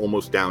falls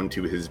almost down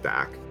to his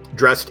back,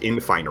 dressed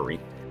in finery.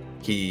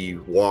 He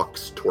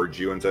walks towards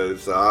you and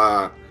says,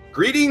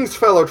 "Greetings,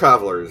 fellow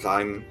travelers.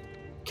 I'm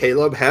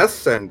Caleb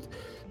Hess, and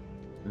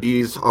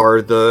these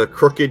are the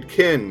Crooked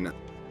Kin.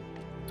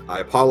 I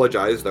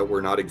apologize that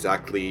we're not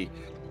exactly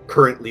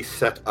currently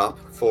set up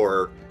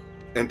for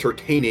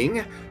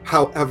entertaining.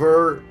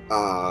 However,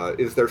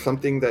 is there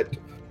something that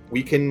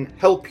we can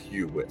help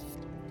you with?"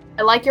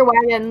 I like your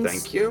wagons.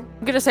 Thank you.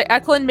 I'm gonna say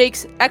Eklund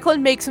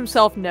makes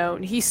himself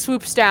known. He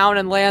swoops down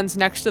and lands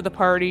next to the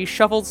party,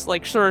 shuffles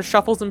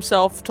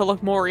himself to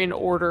look more in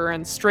order,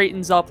 and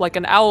straightens up like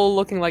an owl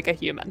looking like a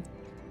human.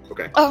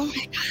 Okay. Oh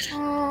my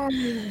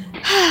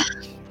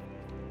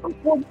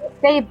god.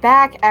 Stay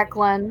back,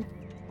 Eklund.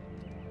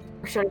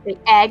 Or should I say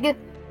egg?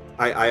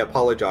 I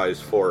apologize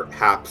for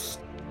Hap's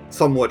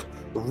somewhat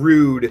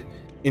rude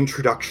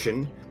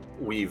introduction.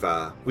 We've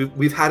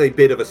had a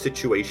bit of a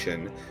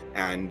situation,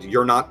 and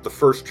you're not the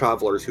first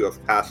travelers who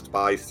have passed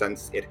by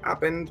since it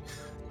happened,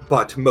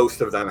 but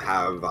most of them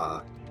have,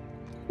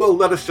 well,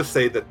 let us just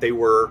say that they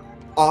were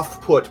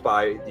off-put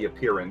by the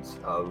appearance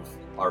of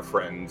our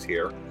friends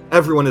here.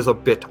 Everyone is a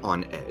bit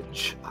on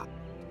edge.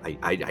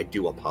 I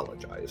do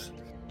apologize.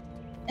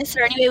 Is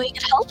there any way we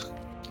could help?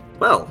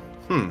 Well,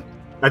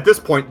 at this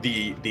point,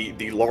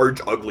 the large,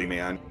 ugly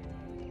man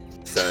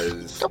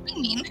says... Don't be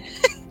mean.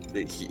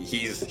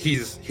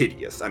 He's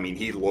hideous. I mean,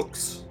 he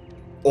looks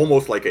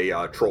almost like a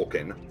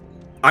trollkin.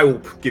 I will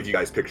give you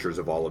guys pictures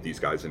of all of these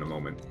guys in a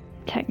moment.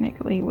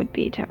 Technically would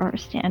be to our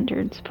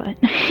standards, but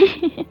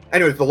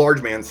Anyways, the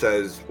large man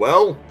says,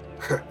 well,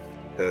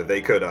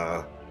 they could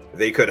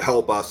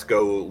help us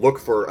go look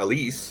for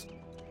Elise.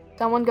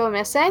 Someone go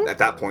missing? At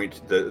that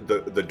point, the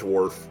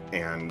dwarf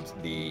and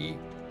the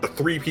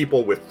three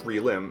people with 3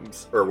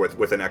 limbs, or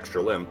with an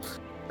extra limb,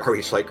 are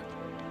each like,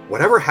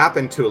 whatever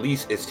happened to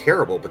Elise is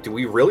terrible, but do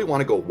we really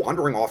want to go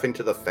wandering off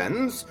into the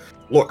fens?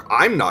 Look,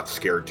 I'm not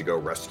scared to go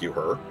rescue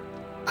her.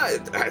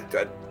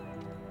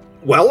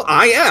 Well,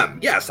 I am.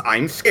 Yes,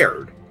 I'm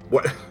scared.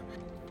 What?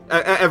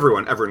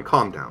 Everyone,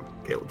 calm down,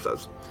 Caleb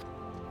says.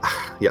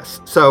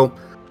 Yes. So,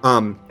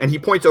 and he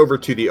points over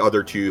to the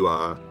other two,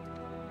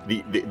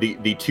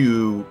 the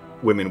 2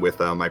 women with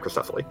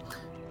microcephaly.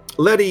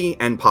 Letty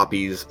and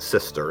Poppy's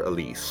sister,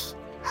 Elise,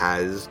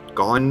 has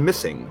gone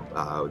missing.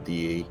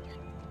 The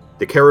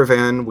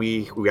caravan,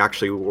 we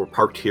actually were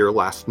parked here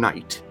last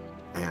night,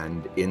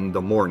 and in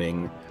the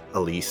morning,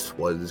 Elise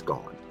was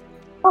gone.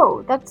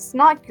 Oh, that's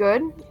not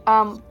good.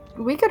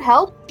 We could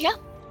help. Yeah.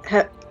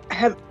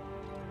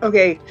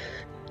 Okay.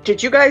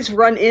 Did you guys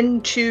run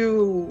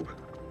into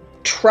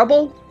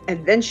trouble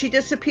and then she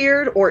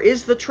disappeared, or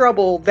is the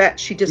trouble that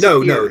she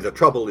disappeared? No, the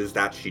trouble is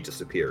that she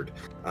disappeared.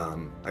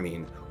 I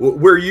mean,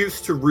 we're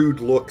used to rude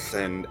looks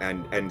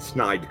and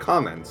snide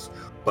comments,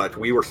 but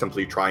we were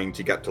simply trying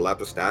to get to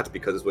Lepistat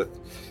because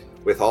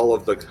with all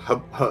of the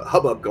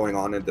hubbub going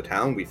on in the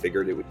town, we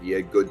figured it would be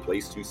a good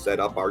place to set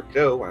up our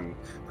show and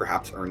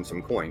perhaps earn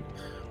some coin.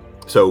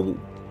 So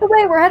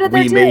Wait, we're headed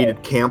there we too.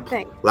 made camp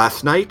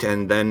last night,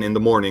 and then in the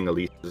morning,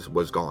 Elise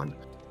was gone.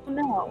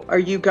 No. Are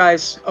you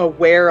guys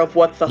aware of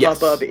what the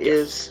hubbub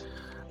is?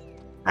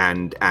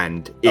 And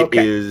it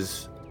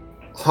is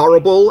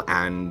horrible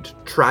and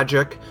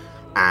tragic,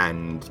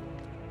 and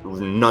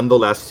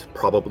nonetheless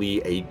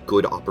probably a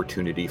good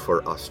opportunity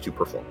for us to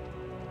perform.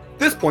 At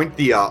this point,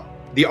 the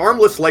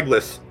armless,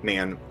 legless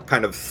man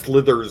kind of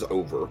slithers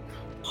over.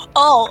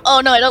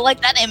 Oh no, I don't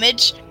like that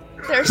image.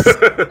 There's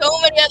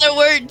so many other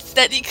words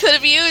that he could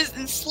have used,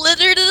 and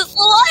slithered is the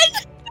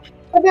one.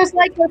 Slithers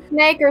like a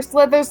snake or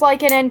slithers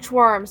like an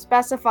inchworm?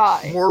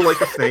 Specify. More like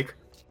a snake.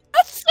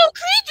 That's so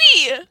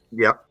creepy.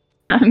 Yep.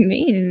 I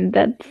mean,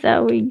 that's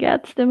how he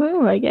gets to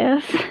move, I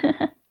guess.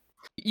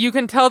 You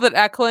can tell that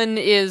Eklund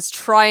is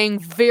trying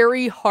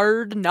very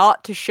hard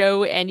not to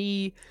show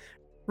any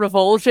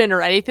revulsion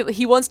or anything.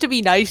 He wants to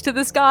be nice to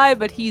this guy,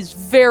 but he's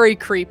very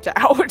creeped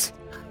out.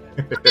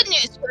 Good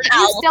news for He's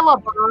now. still a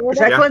bird. Is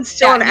Eklund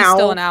still an he's owl?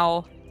 still an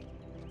owl.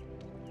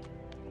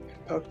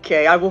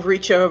 Okay, I will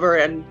reach over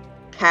and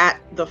pat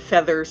the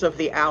feathers of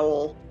the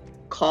owl.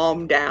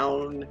 Calm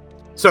down.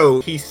 So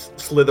he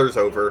slithers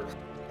over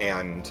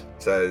and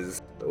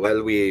says,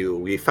 well,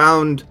 we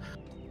found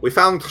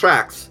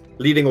tracks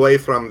leading away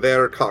from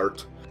their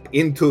cart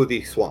into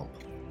the swamp.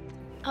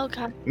 Oh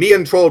god. Me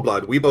and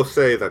Trollblood, we both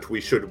say that we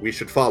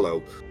should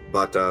follow,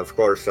 but of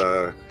course,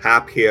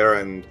 Hap here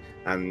and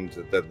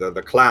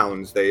the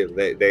clowns, they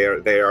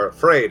are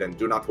afraid and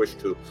do not wish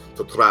to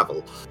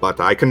travel.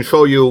 But I can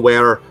show you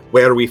where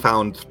we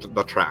found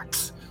the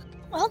tracks.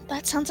 Well,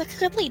 that sounds like a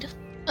good lead.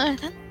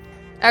 Then.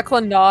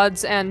 Eklund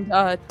nods and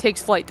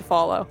takes flight to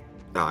follow.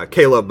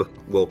 Caleb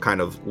will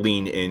kind of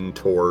lean in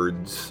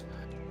towards,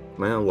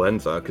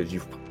 Lenza, because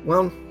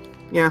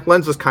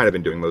Lenza's kind of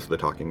been doing most of the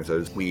talking.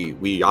 Says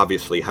we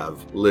obviously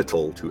have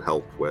little to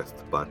help with,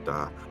 but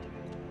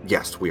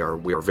yes, we are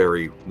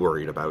very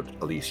worried about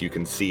Elise. You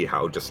can see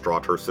how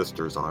distraught her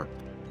sisters are.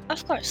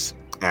 Of course.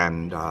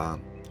 And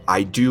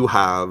I do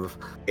have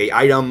a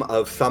item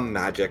of some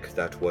magic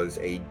that was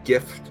a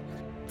gift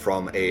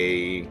from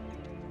a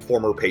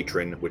former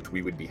patron, which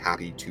we would be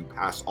happy to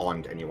pass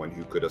on to anyone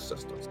who could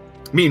assist us.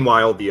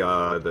 Meanwhile, the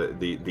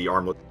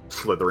armlet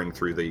slithering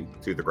through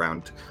the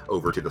ground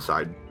over to the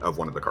side of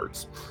one of the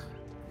carts.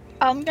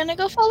 I'm gonna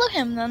go follow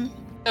him then.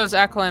 Goes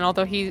Eklund,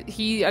 although he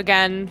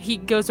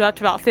goes up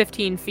to about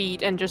 15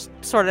 feet and just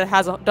sort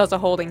of does a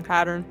holding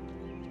pattern.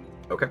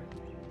 Okay.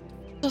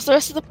 Does the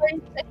rest of the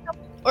party pick up,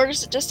 or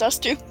is it just us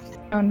two?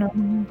 Oh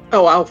no.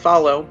 Oh, I'll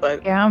follow,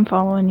 but Yeah, I'm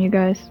following you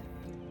guys.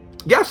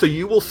 Yeah, so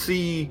you will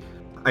see,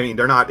 I mean,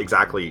 they're not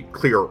exactly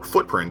clear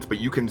footprints, but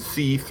you can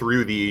see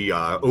through the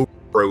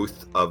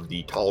overgrowth of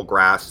the tall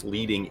grass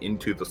leading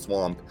into the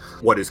swamp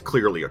what is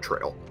clearly a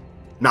trail.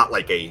 Not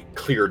like a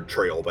cleared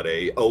trail, but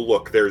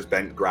look, there's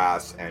bent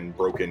grass and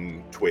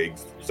broken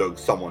twigs, so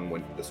someone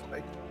went this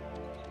way.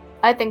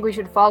 I think we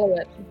should follow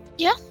it.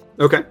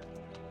 Okay.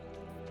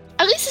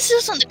 At least this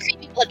isn't the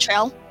creepy blood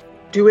trail.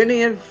 do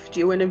any of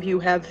you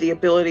have the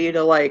ability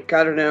to, like,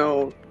 I don't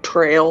know,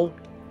 trail?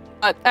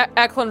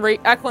 Eklund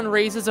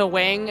raises a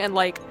wing and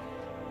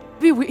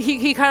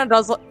he kind of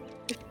does.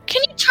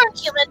 Can you turn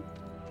human?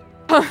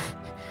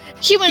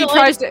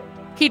 Humanoid.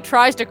 He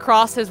tries to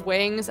cross his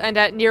wings, and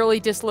at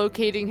nearly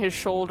dislocating his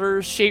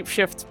shoulders,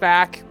 shapeshifts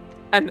back,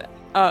 and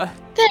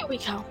There we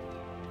go.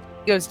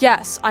 he goes,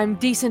 "Yes, I'm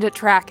decent at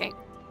tracking."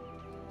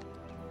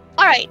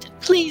 All right,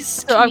 please.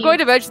 So I'm going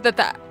to mention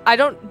that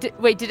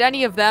wait, did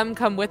any of them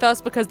come with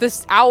us? Because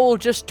this owl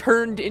just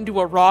turned into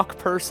a rock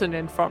person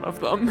in front of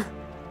them.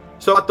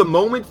 So at the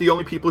moment, the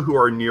only people who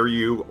are near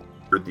you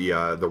are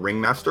the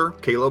ringmaster,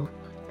 Caleb,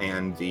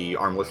 and the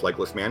armless,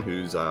 legless man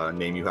whose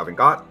name you haven't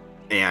got.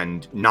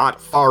 And not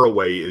far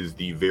away is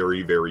the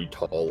very, very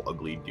tall,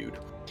 ugly dude.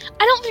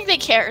 I don't think they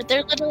care.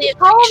 They're literally a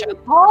freak show.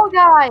 Tall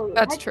guy.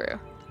 That's true.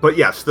 But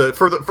yes,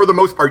 for the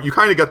most part, you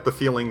kind of get the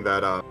feeling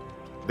that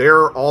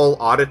they're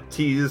all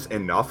oddities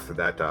enough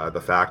that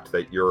the fact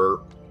that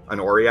you're an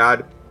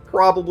Oread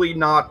probably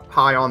not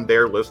high on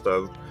their list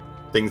of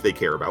things they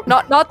care about.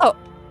 Not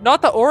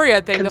the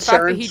Oread thing. The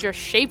fact that he Concerns. just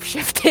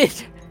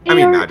shapeshifted. I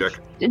mean, They are magic.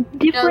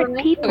 different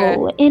Yeah,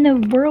 people in a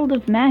world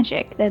of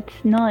magic. That's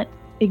not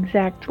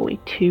exactly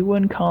too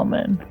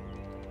uncommon.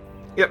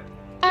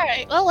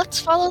 Alright, well, let's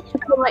follow.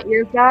 Pull my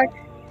ears back.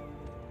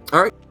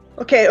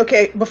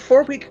 Okay.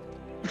 Before we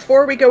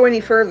go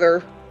any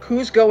further,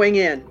 who's going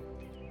in?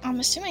 I'm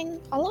assuming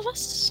all of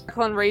us?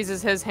 Eklund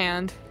raises his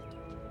hand.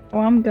 Oh,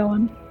 I'm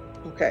going.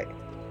 Okay.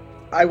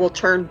 I will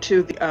turn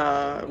to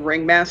the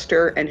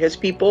ringmaster and his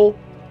people.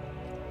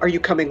 Are you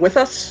coming with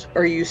us,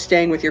 or are you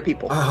staying with your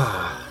people?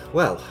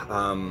 Caleb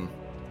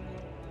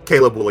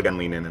will again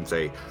lean in and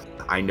say,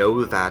 I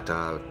know that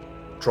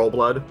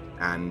Trollblood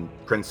and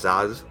Prince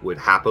Zaz would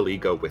happily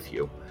go with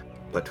you,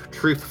 but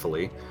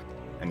truthfully,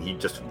 and he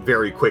just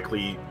very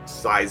quickly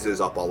sizes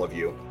up all of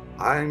you,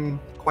 I'm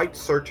quite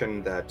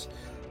certain that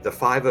the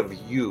 5 of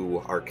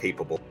you are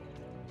capable,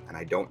 and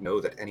I don't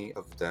know that any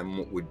of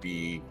them would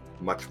be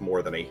much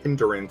more than a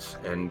hindrance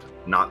and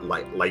not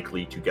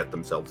likely to get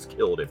themselves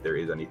killed if there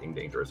is anything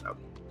dangerous out.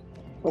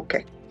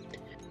 Okay.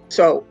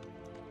 So,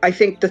 I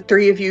think the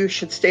 3 of you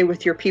should stay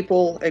with your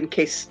people in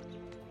case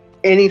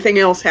anything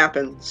else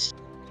happens.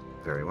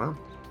 Very well.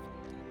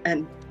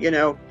 And,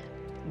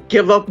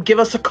 give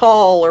us a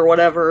call or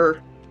whatever.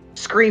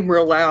 Scream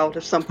real loud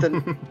if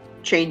something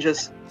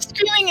changes.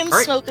 Screaming and All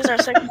right. smoke is our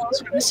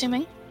signals, I'm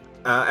assuming.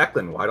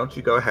 Eklund, why don't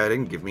you go ahead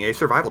and give me a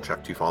survival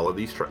check to follow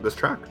this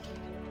track?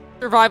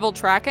 Survival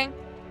tracking.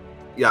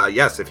 Yeah,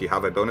 yes, if you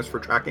have a bonus for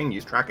tracking,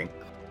 use tracking.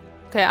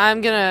 Okay,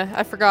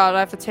 I forgot. I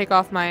have to take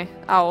off my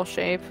owl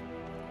shape.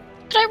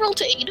 Could I roll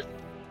to aid?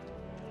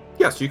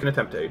 Yes, you can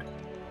attempt to aid.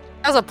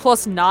 It has a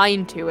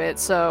 +9 to it,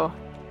 so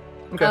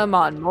Okay. come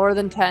on, more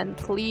than 10,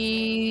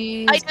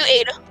 please. I do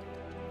aid.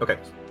 Okay.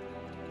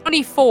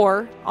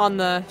 24 on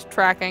the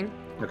tracking.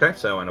 Okay,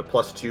 so and a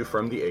 +2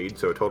 from the aid,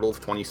 so a total of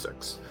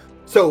 26.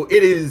 So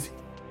it is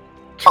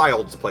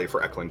child's play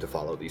for Eklund to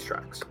follow these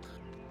tracks.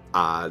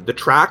 The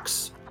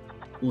tracks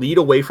lead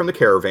away from the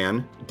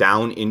caravan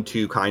down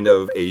into kind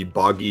of a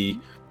boggy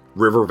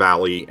river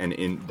valley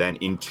and then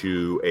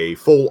into a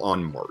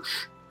full-on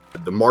marsh.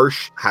 The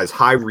marsh has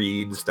high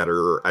reeds that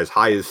are as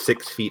high as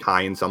 6 feet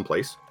high in some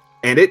place,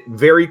 and it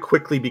very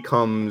quickly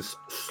becomes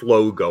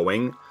slow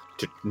going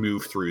to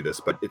move through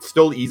this, but it's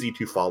still easy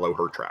to follow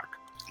her track.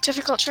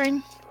 Difficult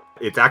terrain.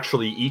 It's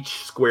actually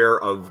each square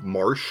of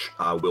marsh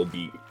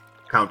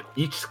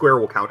each square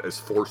will count as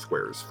 4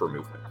 squares for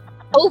movement.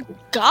 Oh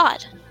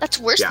god, that's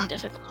worse Yeah. than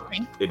difficult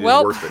terrain. It is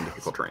Well- worse than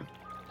difficult terrain.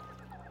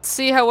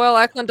 See how well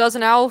Eklund does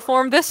in owl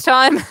form this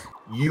time.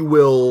 You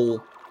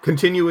will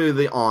continue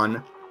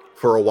on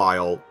for a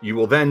while. You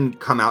will then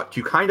come out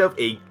to kind of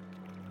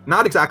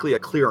not exactly a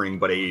clearing,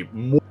 but a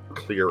more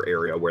clear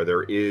area where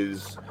there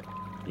is,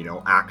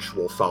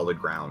 actual solid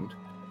ground.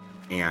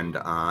 And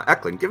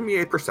Eklund, give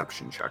me a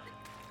perception check.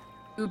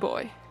 Ooh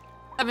boy.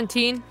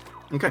 17.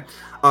 Okay.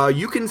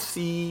 You can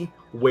see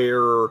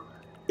where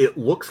it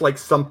looks like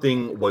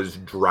something was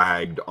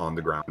dragged on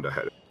the ground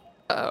ahead.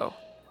 Oh.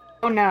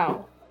 Oh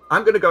no.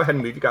 I'm going to go ahead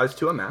and move you guys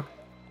to a map.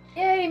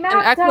 Yay, Can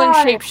map Eklund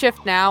time!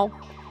 shapeshift now?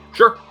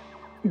 Sure.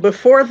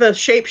 Before the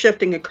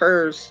shape-shifting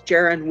occurs,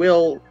 Jaren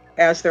will,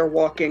 as they're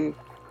walking,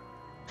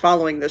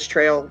 following this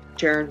trail,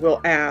 Jaren will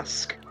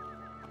ask,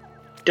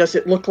 does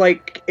it look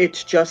like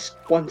it's just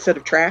one set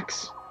of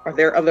tracks? Are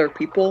there other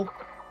people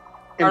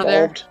Are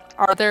there? involved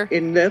Are there?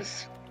 in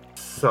this?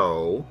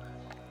 So,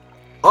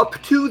 up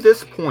to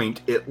this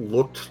point, it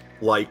looked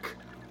like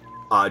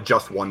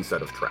just one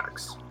set of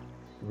tracks.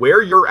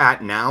 Where you're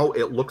at now,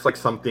 it looks like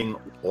something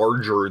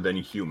larger than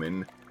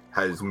human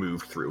has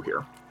moved through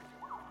here.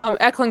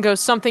 Eklund goes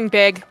something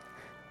big,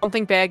 and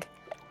then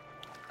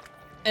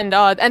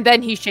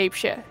he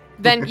shapeshift.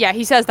 Then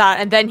he says that,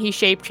 and then he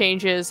shape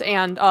changes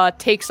and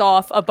takes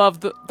off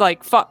above the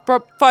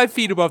 5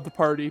 feet above the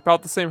party,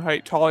 about the same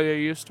height Talia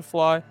used to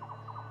fly.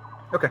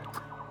 Okay.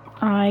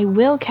 I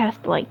will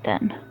cast light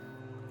then.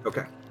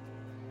 Okay.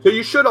 So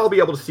you should all be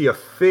able to see a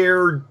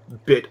fair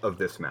bit of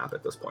this map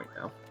at this point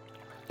now.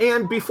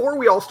 And before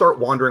we all start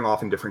wandering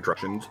off in different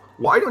directions,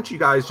 why don't you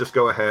guys just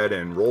go ahead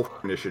and roll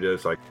for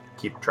initiative so I can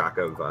keep track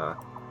of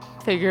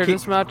Figured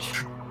as much.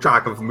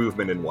 track of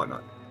movement and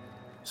whatnot.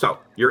 So,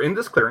 you're in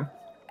this clearing.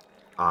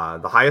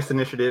 The highest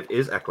initiative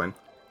is Eklund.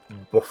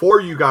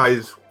 Before we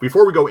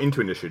go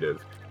into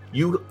initiative,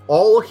 you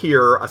all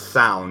hear a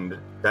sound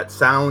that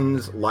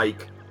sounds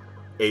like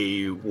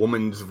a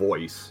woman's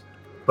voice,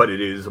 but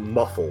it is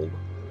muffled,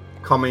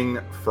 coming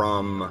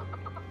from,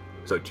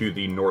 to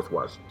the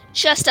northwest.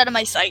 Just out of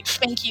my sight.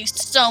 Thank you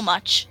so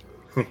much.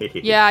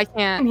 Yeah, I I'm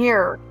can't.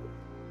 here.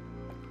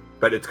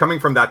 But it's coming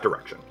from that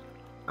direction.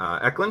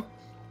 Eklund,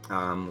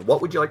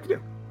 what would you like to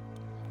do?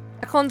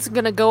 Eklund's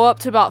gonna go up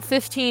to about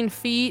 15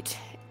 feet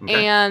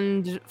Okay.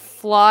 and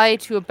fly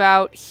to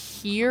about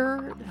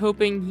here,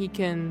 hoping he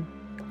can...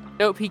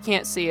 Nope, he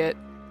can't see it.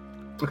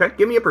 Okay,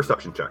 give me a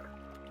perception check.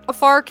 How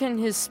far can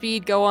his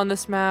speed go on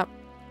this map?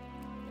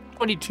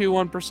 22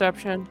 on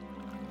perception.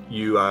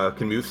 You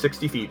can move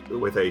 60 feet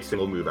with a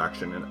single move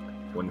action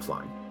when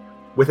flying.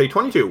 With a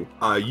 22,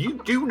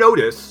 you do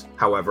notice,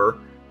 however,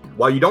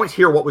 while you don't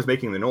hear what was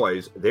making the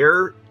noise,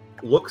 there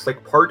looks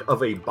like part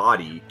of a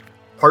body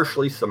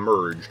partially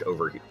submerged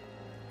over here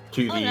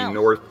to the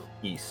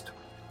northeast.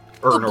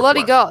 Or Oh, bloody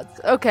northwest.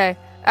 gods. Okay.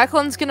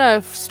 Eklund's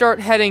gonna start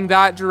heading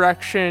that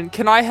direction.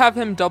 Can I have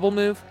him double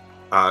move?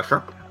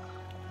 Sure.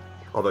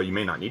 Although you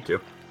may not need to.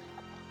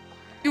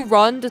 You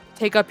run to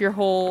take up your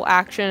whole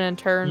action and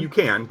turn. You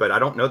can, but I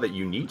don't know that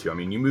you need to. I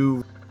mean, you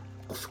move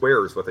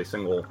squares with a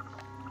single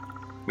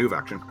move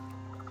action.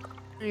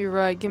 You're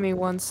right. Give me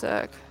 1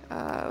 sec.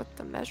 With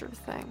the measure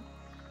thing.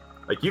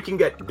 Like, you can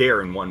get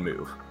there in one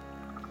move.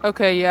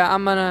 Okay, yeah,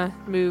 I'm gonna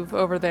move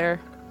over there.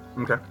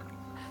 Okay.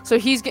 So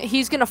he's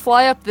gonna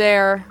fly up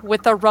there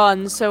with a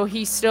run. So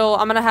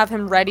I'm gonna have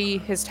him ready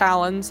his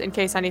talons in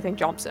case anything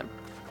jumps him.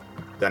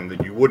 Then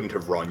you wouldn't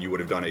have run. You would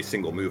have done a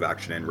single move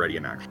action and ready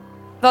an action.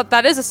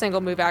 That is a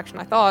single move action.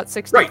 I thought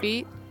 60 Right.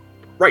 feet.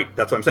 Right,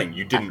 that's what I'm saying.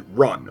 You didn't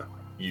run.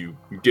 You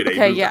did a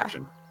Okay, move yeah.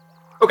 action.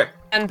 Okay.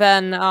 And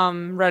then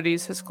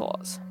readies his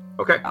claws.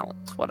 Okay.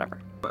 Balance, whatever.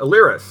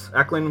 Illyris,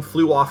 Eklund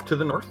flew off to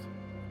the north.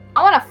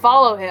 I want to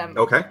follow him.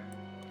 Okay.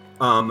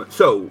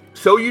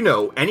 So you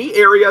know, any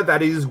area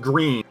that is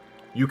green,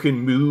 you can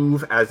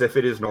move as if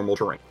it is normal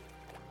terrain.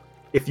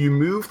 If you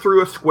move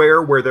through a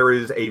square where there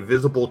is a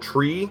visible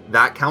tree,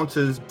 that counts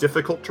as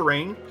difficult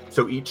terrain,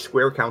 so each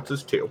square counts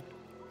as 2.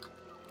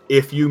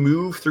 If you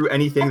move through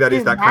anything that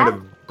is that kind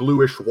of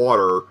bluish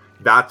water,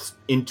 that's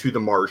into the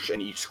marsh,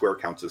 and each square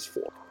counts as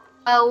 4.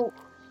 Well,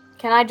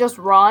 can I just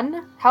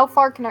run?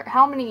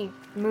 How many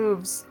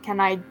moves can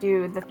I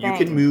do the thing? You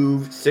can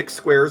move 6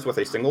 squares with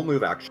a single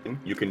move action.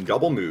 You can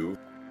double move.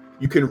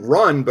 You can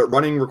run, but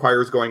running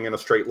requires going in a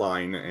straight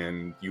line,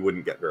 and you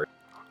wouldn't get very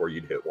far before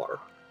you'd hit water.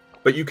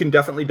 But you can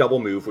definitely double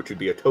move, which would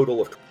be a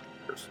total of 12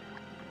 squares.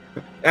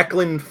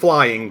 Eklund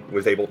flying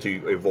was able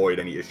to avoid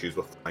any issues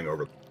with flying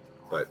over.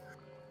 But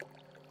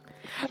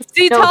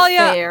See, No Talia,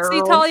 fair.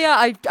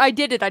 I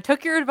did it. I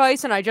took your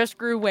advice and I just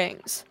grew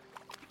wings.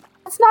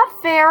 That's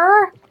not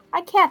fair.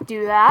 I can't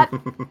do that.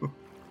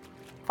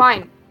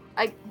 Fine.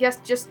 I guess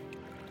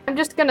I'm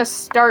just gonna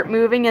start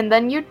moving and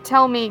then you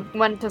tell me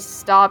when to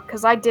stop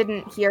because I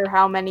didn't hear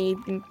how many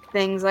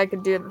things I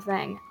could do the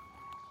thing.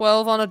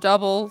 12 on a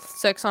double,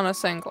 6 on a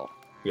single.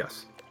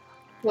 yes.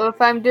 So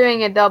if I'm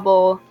doing a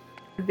double,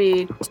 it'd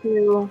be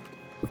 2,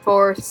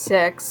 4,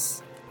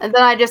 6. And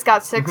then I just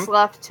got 6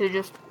 left to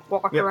just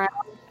walk Yep. around.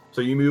 So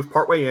you move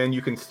partway in.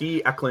 You can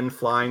see Eklund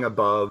flying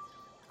above.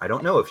 I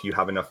don't know if you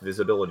have enough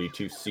visibility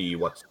to see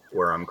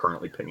where I'm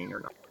currently pinging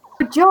or not.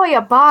 Enjoy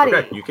a body.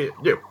 Okay, you can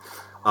do.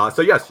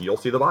 So yes, you'll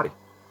see the body.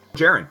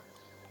 Jaren.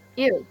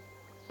 Ew.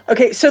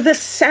 Okay, so this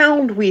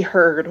sound we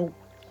heard,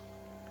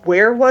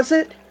 where was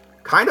it?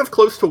 Kind of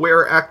close to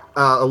where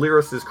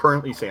Illyris is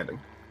currently standing.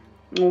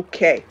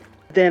 Okay,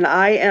 then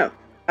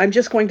I'm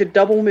just going to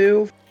double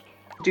move,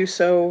 do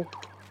so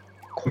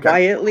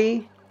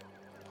quietly.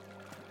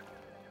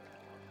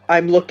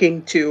 I'm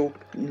looking to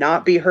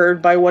not be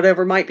heard by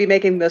whatever might be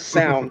making this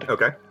sound,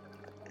 Okay.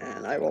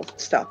 and I will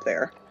stop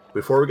there.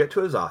 Before we get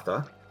to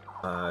Azatha,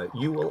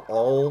 you will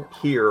all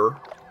hear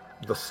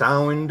the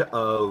sound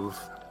of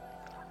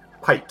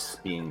pipes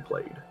being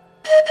played.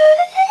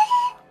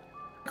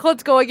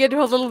 Clint's going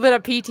into a little bit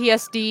of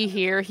PTSD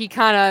here. He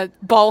kind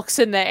of bulks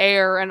in the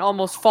air and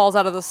almost falls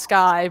out of the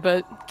sky,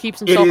 but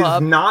keeps It himself is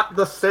up. not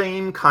the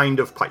same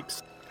kind of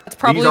pipes. That's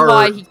probably these are-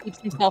 why he keeps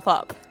himself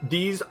up.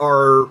 These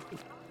are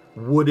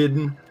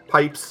wooden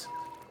pipes,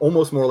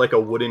 almost more like a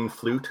wooden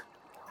flute.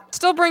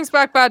 Still brings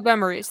back bad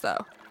memories,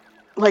 though.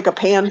 Like a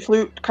pan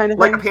flute kind of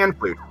Like a thing? pan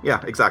flute. Yeah,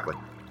 exactly.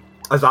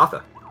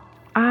 Azatha.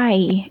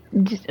 I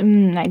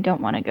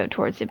don't want to go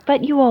towards it,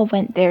 but you all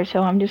went there,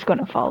 so I'm just going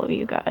to follow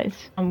you guys.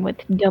 I'm with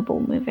double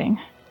moving.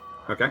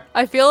 Okay.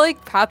 I feel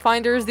like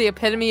Pathfinder is the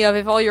epitome of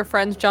if all your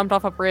friends jumped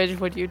off a bridge,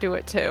 would you do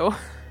it too?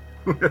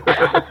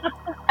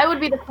 I would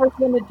be the first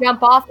one to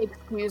jump off,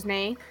 excuse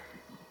me.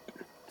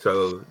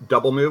 So,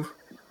 double move.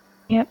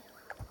 Yep.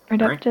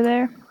 Right Alright. up to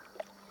there.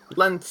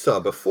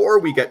 Lensa, before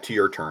we get to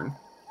your turn,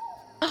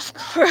 Of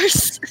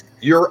course.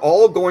 you're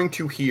all going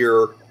to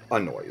hear a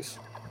noise.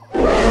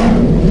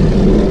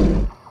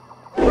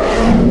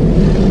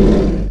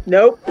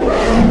 Nope.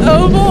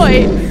 Oh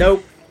boy!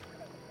 Nope.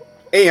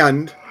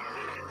 And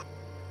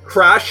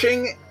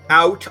crashing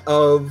out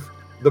of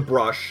the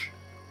brush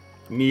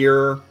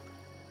near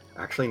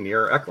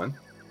Eklund,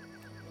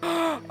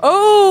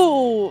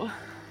 Oh!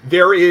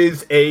 there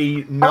is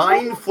a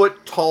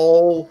 9-foot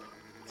tall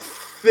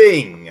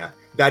thing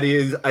that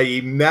is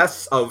a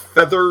mess of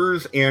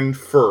feathers and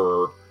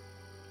fur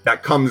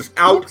that comes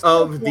out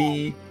of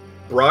the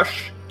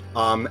brush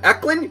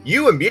Eklund,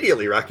 you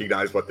immediately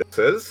recognize what this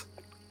is.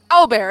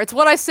 Owlbear, it's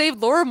what I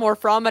saved Lorimor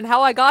from and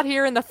how I got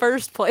here in the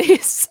first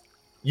place.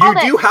 You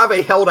do have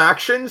a held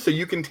action, so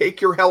you can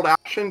take your held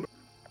action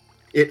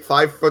at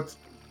 5 foot.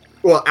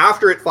 Well,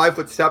 after it 5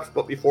 foot steps,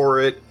 but before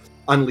it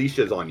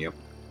unleashes on you.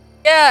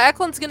 Yeah,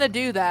 Eklund's gonna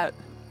do that.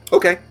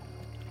 Okay.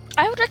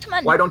 I would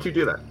recommend. Why don't you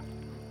do that?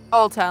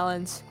 All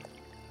talons.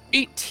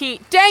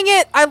 18. Dang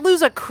it! I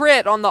lose a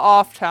crit on the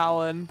off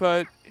talon,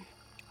 but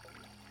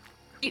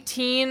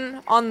 18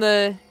 on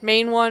the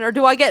main one, or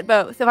do I get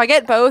both? If I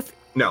get both,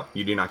 No,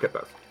 you do not get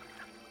both.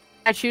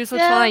 I choose which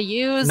Yeah. one I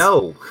use.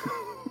 No.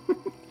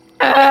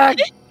 I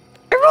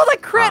rolled a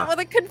crit with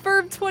a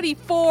confirmed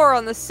 24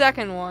 on the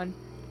second one.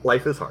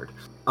 Life is hard.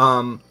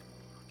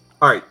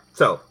 Alright,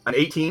 so an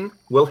 18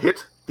 will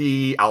hit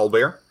the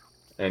owlbear,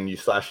 and you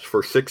slashed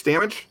for 6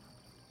 damage.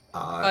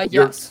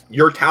 Yes.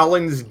 Your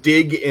talons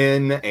dig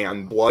in,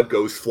 and blood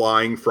goes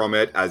flying from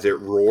it as it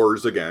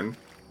roars again.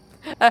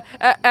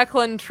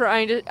 Eklund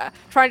trying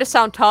to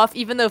sound tough,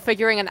 even though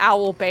figuring an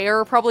owl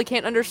bear probably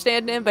can't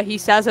understand him, but he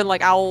says in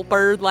like owl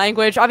bird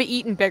language, "I've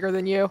eaten bigger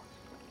than you."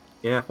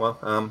 Yeah,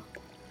 well,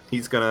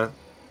 he's gonna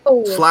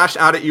Oh. slash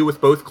out at you with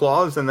both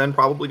claws, and then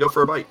probably go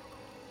for a bite.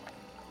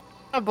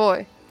 Oh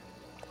boy.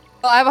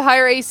 Well, I have a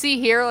higher AC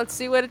here. Let's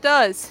see what it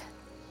does.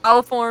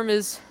 Owl form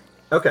is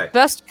Okay.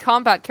 best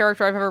combat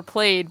character I've ever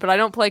played, but I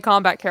don't play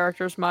combat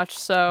characters much,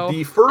 so...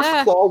 The first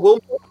claw will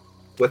miss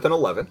with an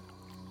 11.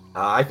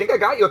 I think I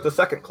got you at the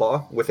second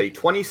claw with a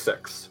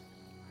 26.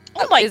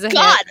 Oh my Is a hit.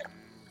 god!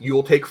 You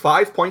will take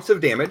 5 points of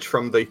damage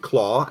from the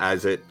claw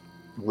as it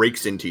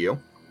rakes into you.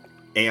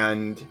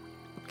 And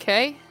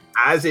Okay.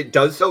 as it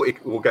does so,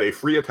 it will get a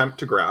free attempt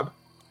to grab.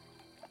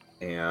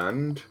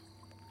 And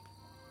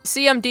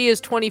CMD is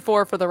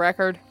 24 for the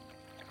record.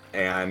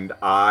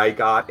 I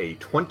got a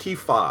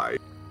 25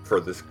 for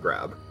this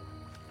grab.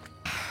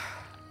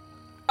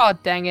 Oh,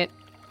 dang it.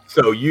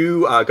 So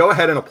you go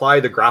ahead and apply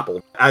the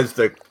grapple as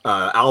the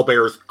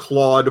owlbear's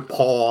clawed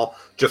paw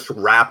just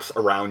wraps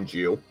around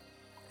you.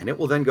 And it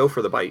will then go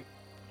for the bite.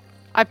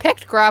 I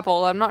picked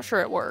grapple. I'm not sure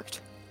it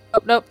worked. Oh,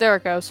 nope, there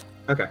it goes.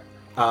 Okay.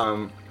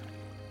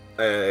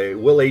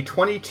 Will a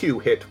 22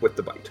 hit with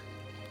the bite?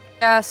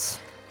 Yes.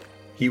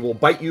 He will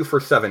bite you for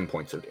 7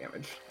 points of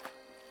damage.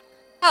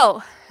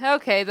 Oh,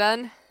 okay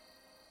then.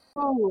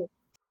 Oh.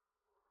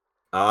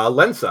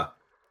 Lensa.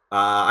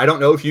 I don't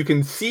know if you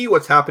can see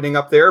what's happening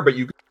up there, but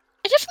you...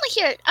 I definitely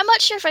hear it. I'm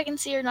not sure if I can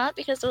see or not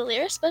because of the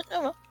lyrics, but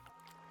oh well.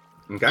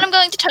 Okay. And I'm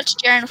going to touch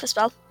Jaren with a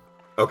spell.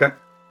 Okay.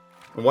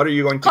 And what are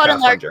you going to Caught a cast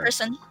on large Jaren?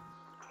 person.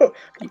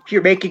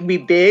 You're making me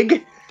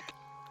big?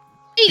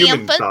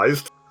 Medium, but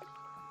Human-sized.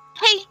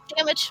 hey,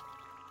 damage.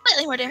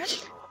 Slightly more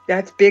damage.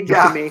 That's big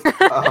Yeah. for me.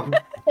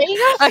 There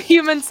you go. A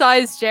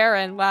human-sized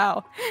Jaren,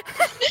 wow.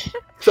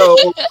 So,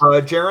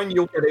 Jaren,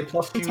 you'll get a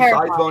 +2 size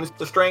Terrifying. bonus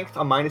to strength,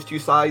 a -2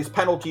 size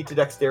penalty to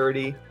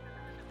dexterity.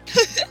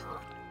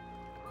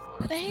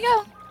 There you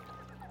go.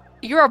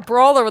 You're a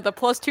brawler with a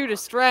 +2 to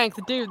strength.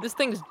 Dude, this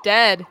thing's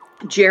dead.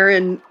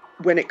 Jaren,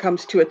 when it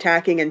comes to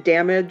attacking and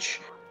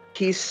damage,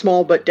 he's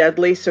small but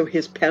deadly, so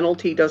his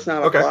penalty does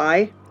not Okay.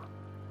 apply.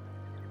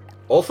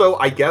 Also,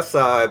 I guess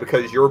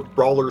because your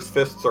brawler's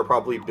fists are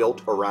probably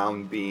built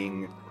around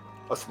being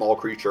a small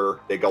creature,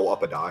 they go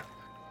up a die.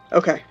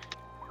 Okay.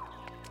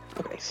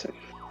 Okay, so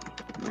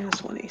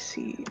 -1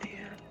 AC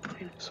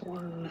and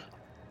 -1.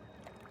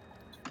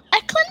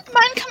 Eklund,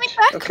 mind coming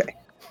back? Okay.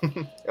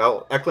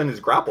 Oh, Eklund is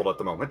grappled at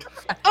the moment.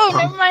 Oh,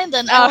 never mind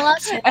then. I will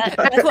not say that.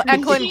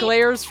 Eklund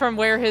glares from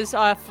where his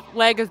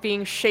leg is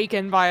being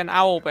shaken by an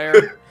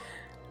owlbear.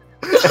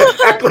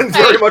 Eklund's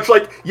very much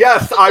like,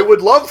 yes, I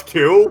would love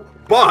to,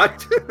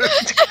 but...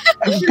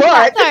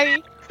 But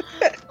Sorry.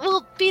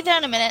 We'll be there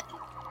in a minute.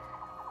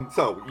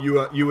 So,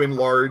 you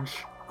enlarge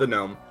the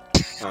gnome.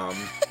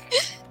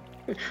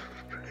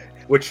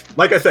 Which,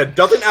 like I said,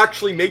 doesn't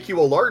actually make you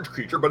a large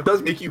creature, but it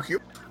does make you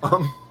human.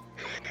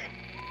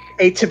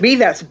 hey, to me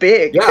that's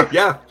big.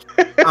 Yeah.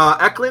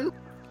 Eklund,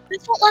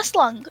 This won't last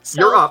long,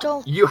 so you're up.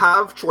 don't. You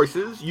have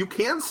choices. You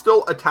can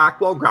still attack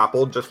while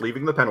grappled, just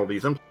leaving the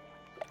penalties in.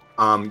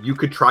 You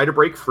could try to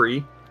break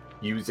free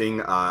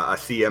using a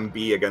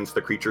CMB against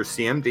the creature's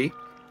CMD.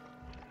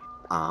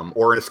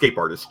 Or an escape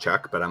artist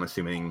check, but I'm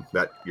assuming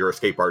that your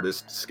escape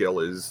artist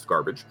skill is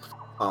garbage.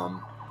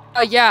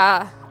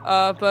 Yeah,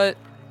 but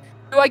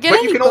do I get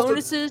But you any can also-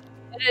 bonuses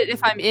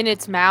if I'm in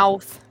its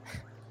mouth?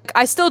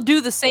 I still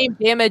do the same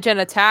damage and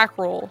attack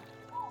roll.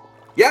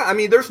 Yeah, I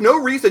mean, there's no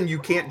reason you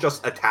can't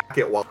just attack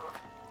it while...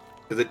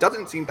 Because it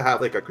doesn't seem to have,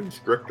 like, a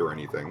constrict or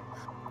anything.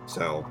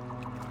 So,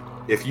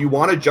 if you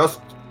want to just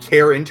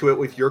tear into it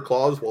with your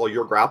claws while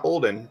you're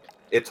grappled and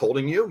it's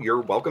holding you, you're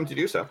welcome to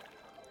do so.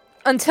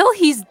 Until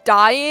he's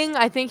dying,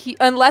 I think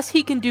unless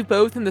he can do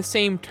both in the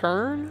same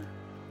turn.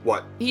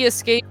 What? He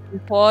escaped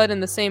and clawed in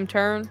the same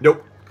turn.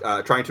 Nope.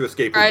 Trying to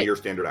escape would Right. be your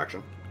standard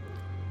action.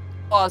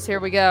 Pause, here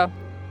we go.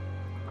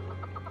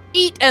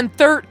 8 and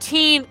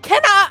 13.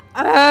 Can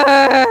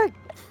I?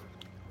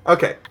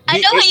 Okay. I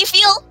the know how eight- you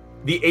feel.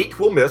 The 8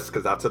 will miss,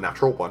 because that's a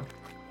natural 1.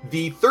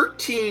 The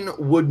 13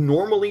 would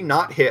normally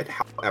not hit,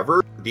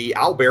 however, the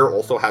owlbear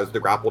also has the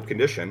grappled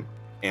condition,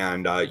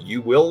 and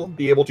you will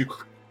be able to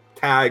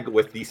tag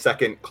with the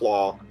second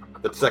claw,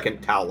 the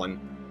second talon.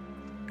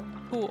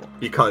 Cool.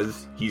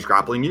 Because he's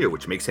grappling you,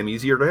 which makes him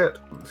easier to hit.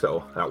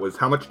 So that was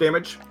how much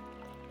damage?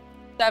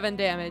 7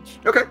 damage.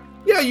 Okay.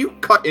 Yeah, you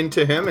cut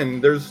into him,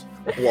 and there's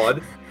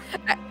blood.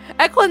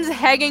 Eklund's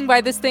hanging by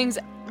this thing's,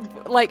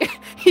 like,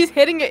 he's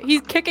hitting it,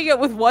 he's kicking it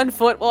with one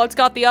foot while it's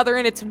got the other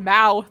in its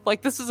mouth.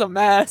 Like, this is a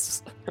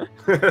mess.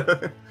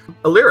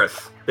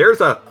 Illyris,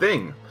 there's a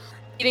thing.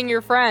 Eating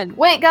your friend.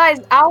 Wait, guys,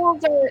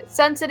 owls are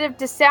sensitive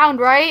to sound,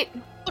 right?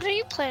 What are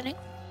you planning?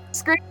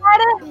 Scream at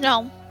it?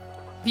 No.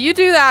 If you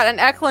do that and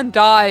Eklund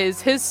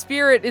dies, his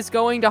spirit is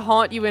going to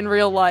haunt you in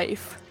real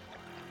life.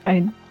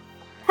 I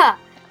Huh.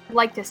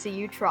 Like to see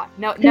you try.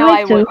 No, tried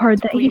I so would. hard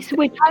that he Please.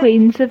 switched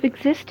planes of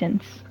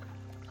existence.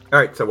 All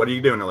right, so what are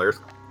you doing, Illyris?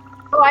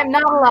 Oh, I'm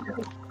not allowed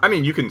to. I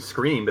mean, you can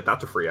scream, but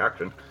that's a free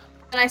action.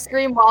 Can I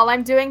scream while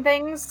I'm doing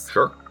things?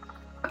 Sure.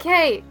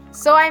 Okay,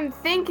 so I'm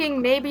thinking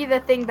maybe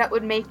the thing that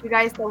would make you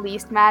guys the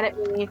least mad at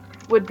me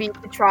would be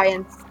to try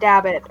and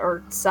stab it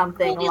or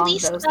something Well, at along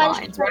least those try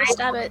lines, to right?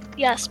 stab it.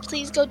 Yes,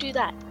 please go do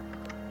that.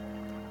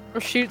 Or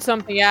shoot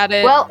something at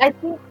it. Well, I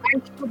think I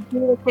should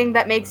do the thing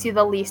that makes you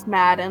the least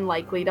mad and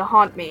likely to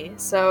haunt me.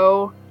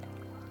 So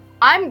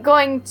I'm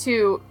going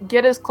to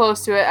get as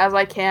close to it as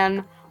I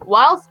can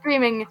while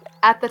screaming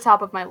at the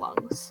top of my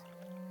lungs.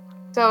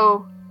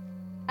 So,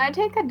 can I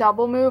take a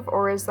double move,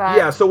 or is that...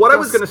 Yeah, so what I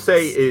was just- going to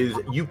say is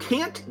you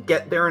can't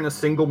get there in a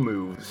single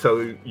move,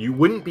 so you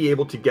wouldn't be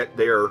able to get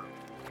there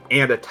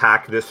and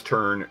attack this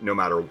turn no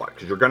matter what,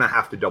 because you're going to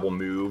have to double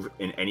move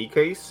in any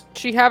case.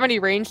 Does she have any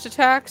ranged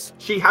attacks?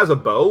 She has a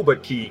bow,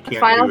 but she That's can't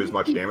fine, I'll do as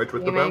much keep damage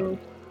with the bow. screaming.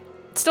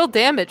 It's still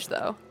damage,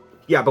 though.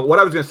 Yeah, but what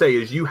I was going to say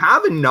is you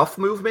have enough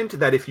movement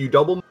that if you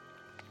double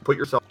put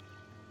yourself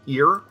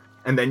here,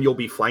 and then you'll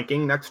be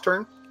flanking next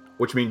turn,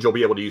 which means you'll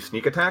be able to use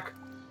sneak attack.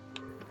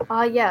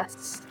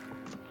 Yes.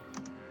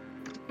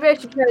 Maybe I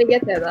should try to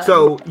get there, though.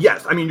 So,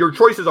 yes, I mean, your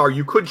choices are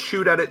you could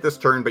shoot at it this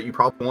turn, but you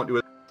probably won't do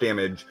as much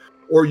damage,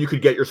 or you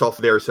could get yourself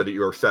there so that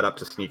you're set up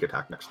to sneak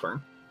attack next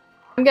turn.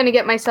 I'm gonna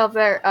get myself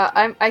there.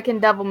 I can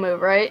double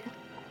move, right?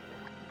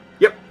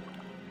 Yep.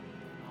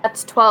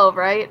 That's 12,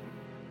 right?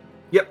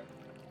 Yep.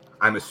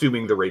 I'm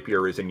assuming the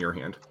rapier is in your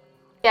hand.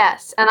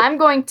 Yes, and I'm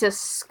going to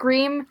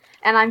scream,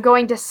 and I'm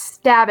going to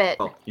stab it,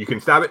 Well, you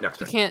can stab it next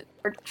You turn. can't.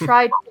 or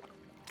try to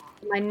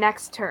my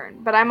next turn.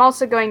 But I'm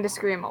also going to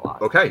scream a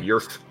lot. Okay, you're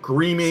See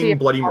screaming if-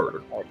 bloody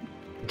murder.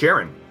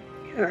 Jaren.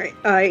 All right,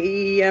 I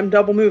am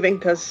double moving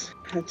because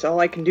that's all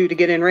I can do to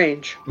get in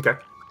range. Okay.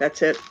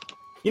 That's it.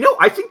 You know,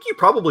 I think you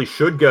probably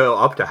should go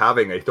up to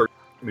having a 30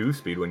 move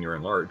speed when you're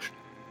enlarged.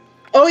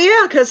 Oh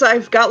yeah, because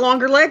I've got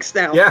longer legs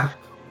now. Yeah.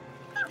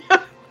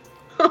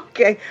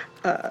 Okay.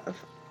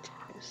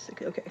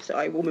 Okay, so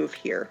I will move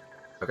here.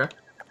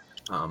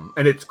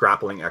 And it's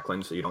grappling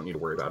Eklund, so you don't need to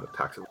worry about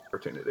attacks of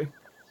opportunity.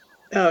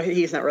 Oh,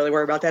 he's not really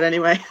worried about that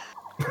anyway.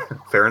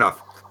 Fair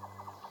enough.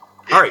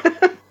 All right.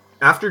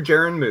 After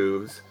Jaren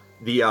moves,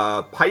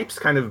 the pipes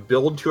kind of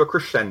build to a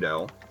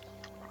crescendo,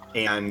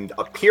 and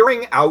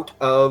appearing out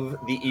of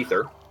the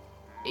ether,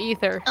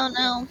 Ether. Oh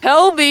no.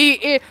 Tell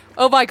me.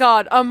 Oh my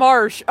god. A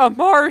marsh. A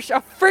marsh.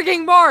 A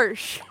frigging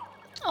marsh.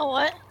 Oh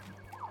what?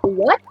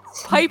 What?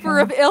 Piper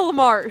of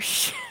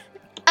Ilmarsh.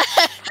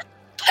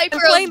 Piper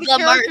playing of the the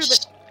character Marsh.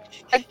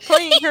 I'm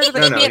playing here to the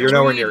no, can't you're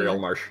nowhere read. near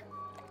Ilmarsh.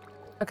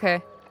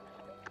 Okay.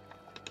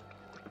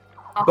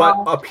 But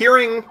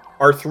appearing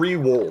are 3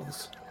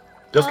 wolves.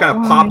 Just kind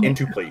of Oh. pop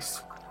into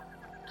place.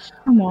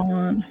 Come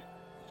on.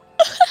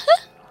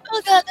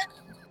 Oh god.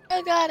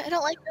 Oh god, I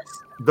don't like this.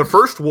 The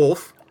first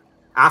wolf,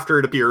 after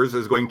it appears,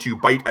 is going to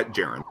bite at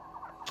Jaren.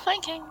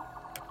 Flanking.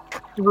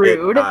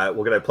 Rude.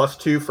 We'll get a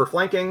 +2 for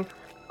flanking.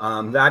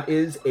 That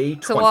is a 20.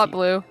 It's a lot,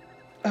 Blue.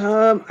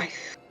 I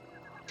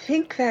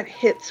think that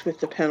hits with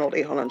the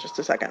penalty. Hold on just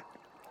a second.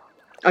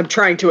 I'm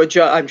trying to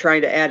adjust. I'm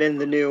trying to add in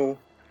the new.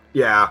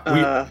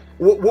 Yeah,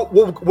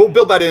 we'll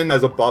build that in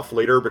as a buff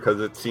later because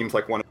it seems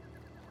like one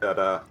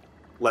that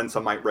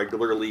Lensa might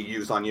regularly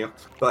use on you.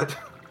 But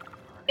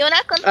You and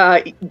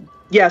Eklund?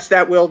 Yes,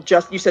 that will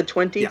just. You said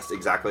 20. yes,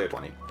 exactly a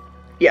 20.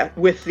 Yeah,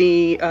 with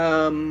the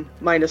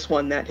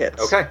 -1 that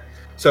hits. Okay,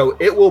 so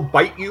it will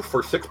bite you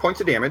for 6 points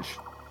of damage,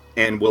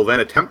 and will then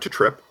attempt to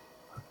trip.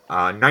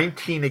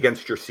 19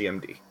 against your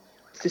CMD.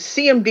 So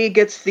CMD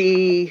gets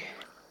the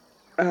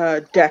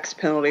Dex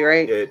penalty,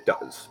 right? It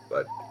does,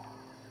 but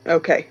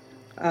Okay.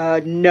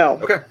 No.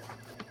 okay.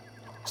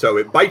 So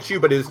it bites you,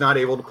 but is not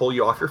able to pull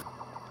you off your.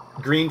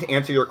 Green, to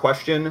answer your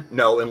question,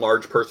 no,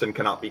 enlarged person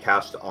cannot be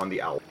cast on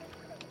the owl.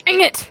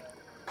 Dang it!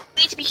 You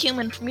need to be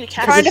human for me to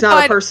Trying cast. It's to not a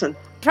find- person.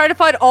 Try to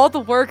find all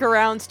the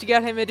workarounds to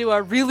get him into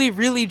a really,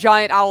 really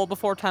giant owl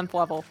before 10th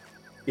level.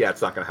 Yeah,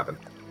 it's not going to happen.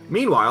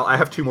 Meanwhile, I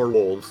have 2 more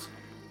wolves.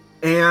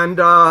 And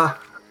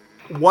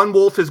one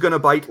wolf is going to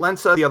bite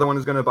Lensa, the other one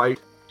is going to bite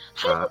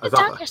How did Azatha. it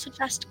down here so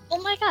fast?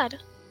 Oh my god.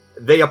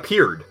 They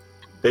appeared.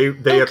 They Oh,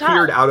 appeared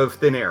God. out of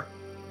thin air.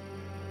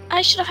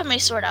 I should have had my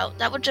sword out.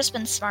 That would just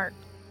been smart.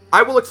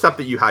 I will accept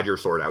that you had your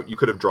sword out. You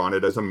could have drawn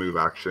it as a move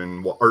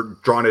action, or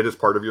drawn it as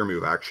part of your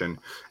move action,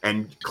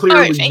 and clearly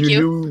Alright, thank you.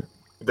 knew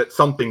that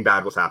something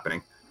bad was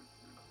happening.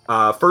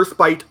 First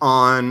bite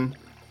on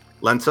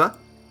Lensa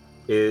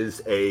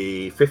is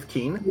a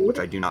 15, which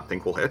I do not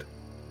think will hit.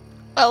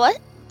 Oh, what?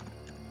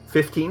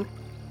 15.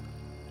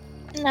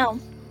 No.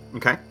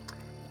 Okay.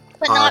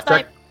 But not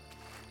by...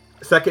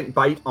 Second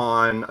bite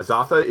on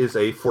Azatha is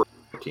a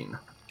 14.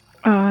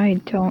 I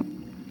don't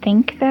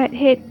think that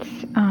hits.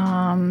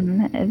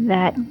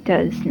 That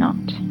does not.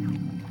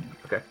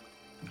 Okay.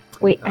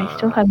 Wait, I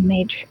still have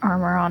mage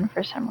armor on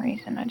for some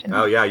reason. I didn't.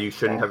 Oh yeah, you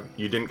shouldn't have.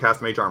 You didn't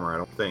cast mage armor, I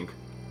don't think.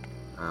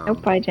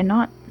 Nope, I did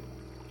not.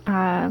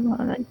 Well,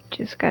 I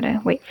just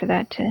gotta wait for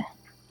that to.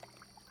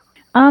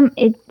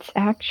 It's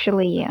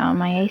actually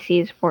my AC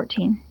is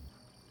 14.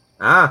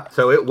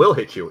 So it will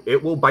hit you.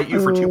 It will bite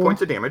you for 2 Ooh.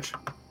 points of damage,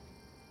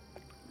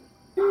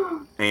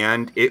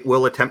 and it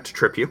will attempt to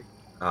trip you.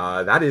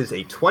 That is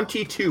a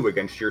 22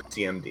 against your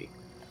CMD.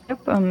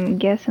 Yep, I'm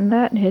guessing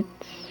that hits.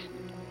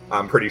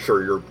 I'm pretty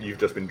sure you've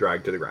just been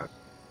dragged to the ground.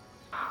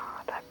 Oh,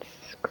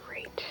 that's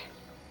great.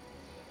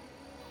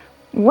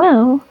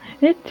 Well,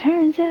 it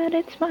turns out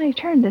it's my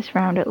turn this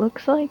round, it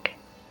looks like.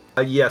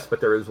 Yes,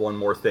 but there is one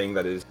more thing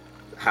that is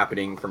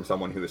happening from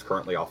someone who is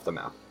currently off the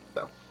map.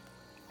 So,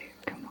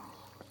 Come on.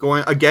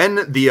 going again,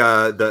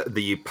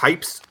 the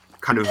pipes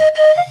kind of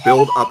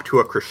build up to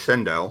a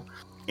crescendo,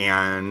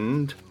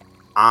 and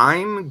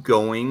I'm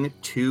going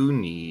to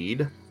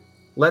need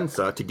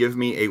Lensa to give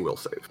me a will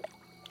save.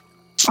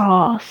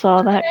 Oh,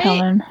 saw that Alright.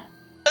 coming.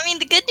 I mean,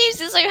 the good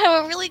news is I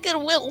have a really good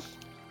will.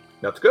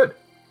 That's good.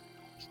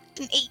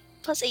 An 8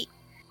 plus 8.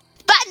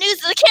 The bad news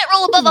is I can't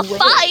roll above a Wait.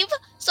 5,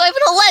 so I have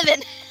an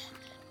 11.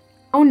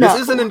 Oh no.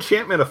 This is an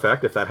enchantment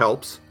effect, if that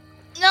helps.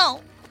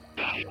 No,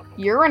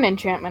 You're an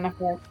enchantment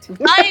effect.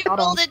 I Hold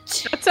on. rolled a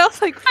 2. That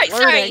sounds like Alright,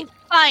 sorry. flirting.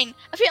 Fine.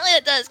 Apparently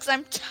that does, because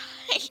I'm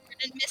tired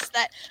and missed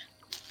that.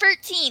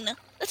 13.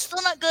 That's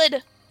still not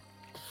good.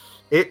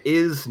 It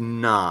is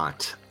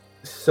not.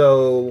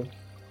 So,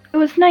 It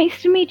was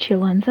nice to meet you,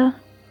 Lenza.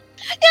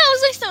 Yeah, it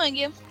was nice knowing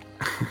you.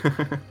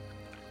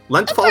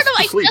 Lens That's falls part of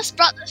to I sleep. just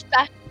brought this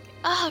back.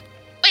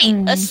 Wait,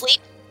 Hmm. asleep?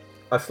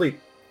 Asleep.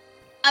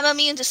 I'm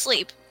immune to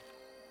sleep.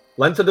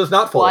 Lensa does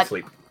not fall What?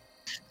 asleep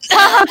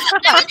I'm an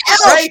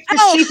elf. Right,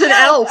 'cause she's an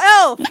elf.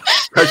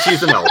 because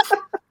she's an elf.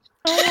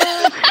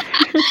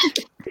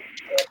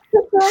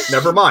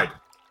 Never mind.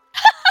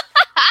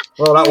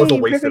 Well, that was a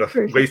Hey, wasted perfect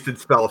person. wasted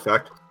spell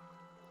effect.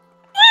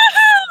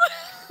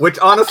 Which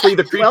honestly,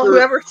 the creature Well,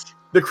 whoever.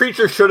 the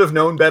creature should have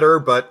known better,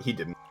 but he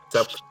didn't.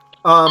 So,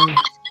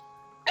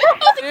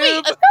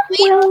 Wait, asleep?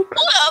 Well,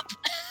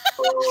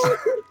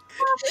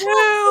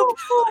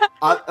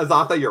 Up.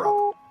 Azatha, you're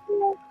up.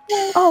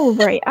 all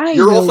right, I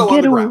You're will also on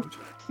get the a. ground.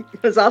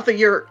 Azatha,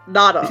 you're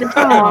not up.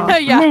 Oh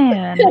Yeah.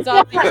 man.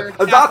 Azatha,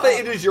 Azatha,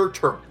 it is your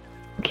turn.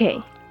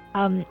 Okay.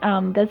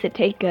 Does it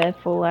take a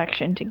full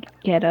action to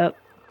get up?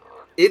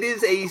 It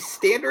is a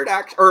standard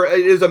action, or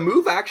it is a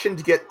move action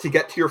to get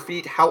to your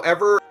feet.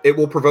 However, it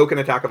will provoke an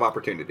attack of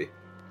opportunity.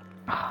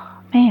 Oh,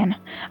 man,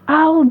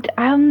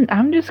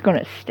 I'm just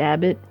gonna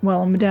stab it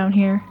while I'm down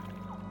here.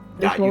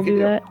 Yeah, Just you will can do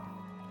do. that.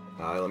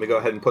 Let me go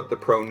ahead and put the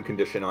prone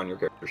condition on your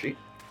character sheet.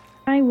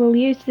 I will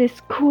use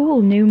this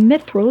cool new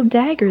mithril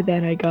dagger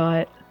that I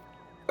got,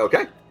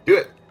 Okay, do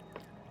it.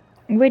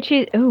 which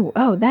is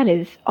that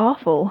is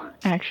awful.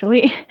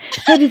 Actually,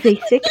 that is a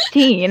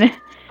 16.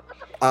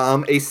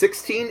 A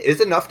 16 is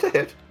enough to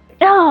hit.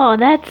 Oh,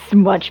 that's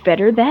much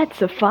better.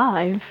 That's a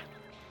 5.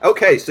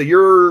 Okay, so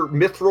your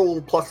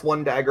mithril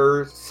 +1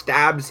 dagger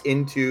stabs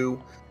into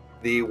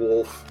the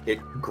wolf. It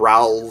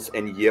growls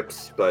and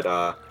yips,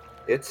 but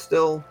it's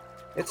still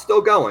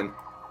going.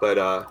 But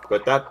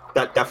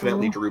that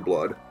definitely Ooh. drew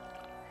blood.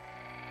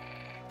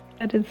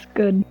 That is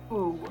good.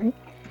 Ooh.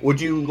 Would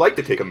you like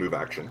to take a move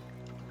action,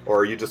 or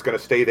are you just going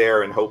to stay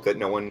there and hope that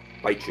no one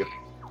bites you?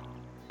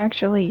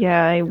 Actually,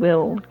 yeah, I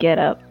will get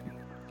up.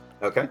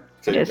 Okay, I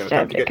so you're just going to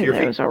attempt stabbed to it get to your because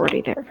I feet. was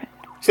already there.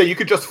 So you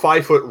could just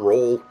 5-foot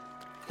roll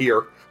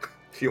here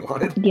if you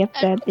wanted. Yep,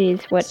 that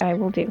is what I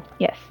will do.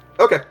 Yes.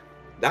 Okay,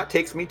 that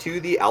takes me to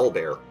the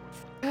owlbear,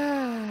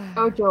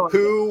 Oh joy.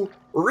 who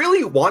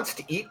really wants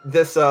to eat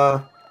this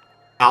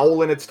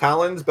owl in its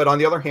talons, but on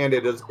the other hand,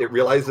 it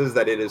realizes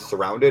that it is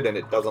surrounded and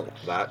it doesn't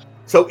like that.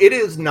 So it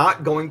is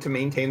not going to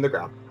maintain the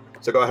grapple.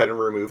 So go ahead and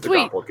remove the Sweet.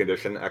 grapple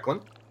condition,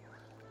 Eklund.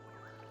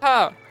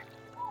 Oh.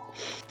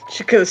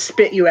 She could have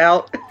spit you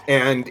out.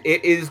 And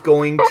it is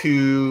going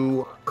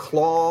to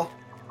claw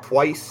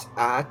twice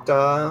at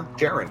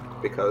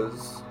Jaren,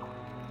 because...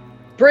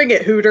 Bring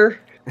it, Hooter.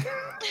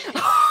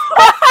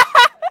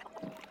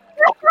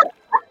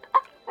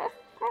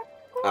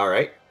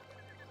 Alright.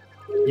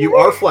 You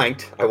are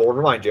flanked, I will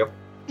remind you.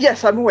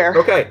 Yes, I'm aware.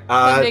 Okay,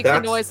 He makes a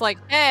that's... noise like,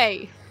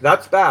 hey.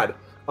 That's bad.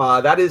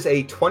 That is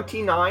a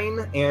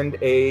 29 and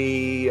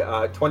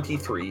a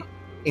 23,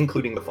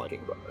 including the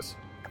flanking bonus.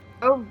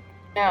 Oh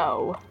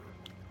no.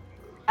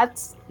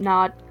 That's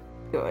not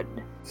good.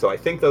 So I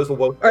think those will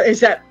both... Or is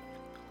that?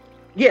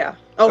 Yeah.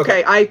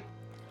 Okay.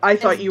 I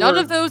thought And you none were.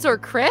 of those are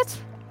crit?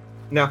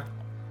 No.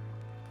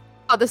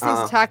 Oh, this thing's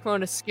attack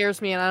bonus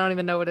scares me, and I don't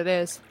even know what it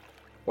is.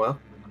 Well,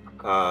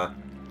 I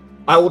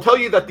will tell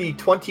you that the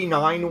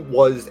 29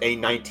 was a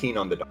 19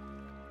 on the die.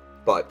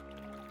 But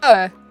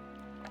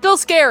Still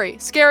scary.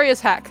 Scary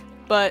as heck,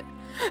 but...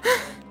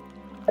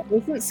 That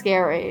isn't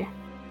scary.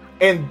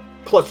 And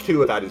plus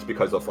 2 of that is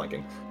because of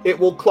flanking. It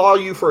will claw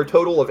you for a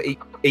total of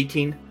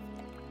 18.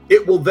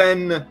 It will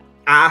then,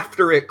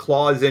 after it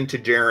claws into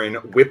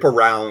Jaren, whip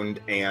around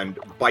and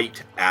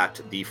bite at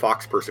the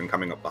fox person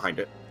coming up behind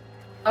it.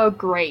 Oh,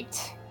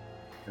 great.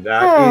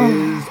 That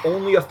is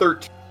only a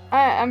 13.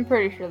 I'm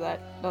pretty sure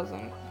that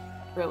doesn't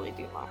really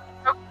do much.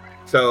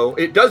 So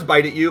it does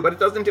bite at you, but it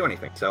doesn't do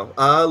anything. So,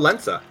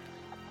 Lensa,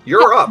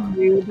 you're up.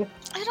 Rude.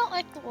 I don't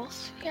like the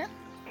wolf. Here.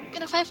 I'm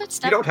gonna 5-foot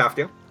step. You don't have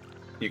to.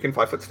 You can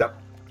 5-foot step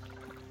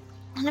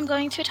And I'm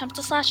going to attempt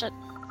to slash it.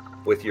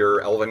 with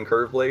your Elven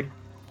Curve Blade.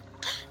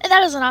 And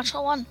that is a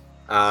natural 1.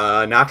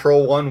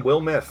 Natural 1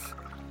 will miss.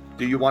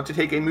 Do you want to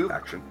take a move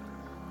action?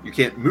 You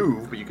can't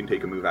move, but you can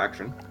take a move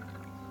action.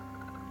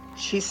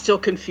 She's still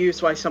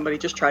confused why somebody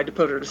just tried to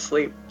put her to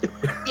sleep.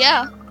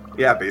 Yeah.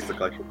 Yeah,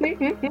 basically.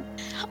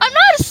 I'm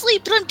not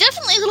asleep, but I'm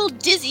definitely a little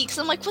dizzy because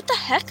I'm like, what the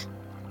heck?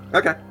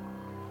 Okay.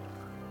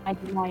 I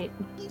might.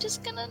 I'm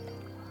just gonna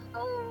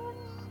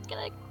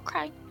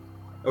cry.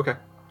 Okay.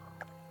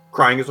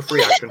 Crying is a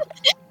free action.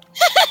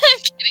 I'm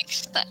kidding.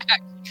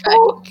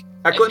 Crying.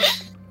 Eklund?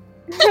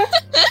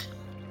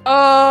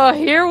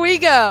 Here we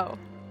go.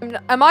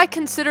 Am I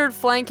considered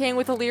flanking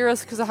with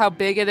Aliris because of how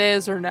big it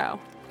is, or no?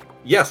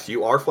 Yes,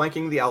 you are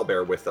flanking the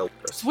owlbear with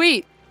Aliris.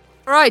 Sweet.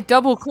 All right,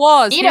 double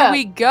claws. Ida. Here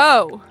we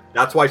go.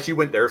 That's why she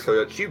went there, so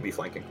that she'd be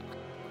flanking.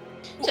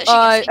 So she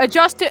can see.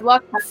 Adjusted,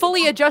 Luck.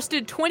 fully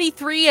adjusted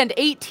 23 and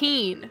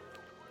 18.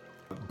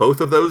 Both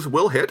of those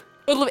will hit.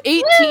 Total of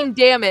 18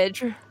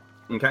 damage.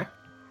 Okay.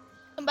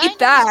 Combined, Eat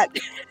that.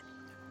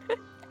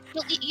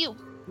 He'll eat you.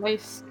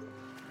 Nice.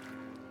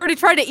 Already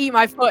tried to eat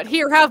my foot.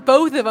 Here, have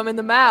both of them in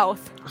the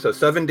mouth. So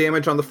 7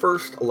 damage on the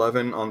first,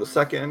 11 on the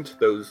second.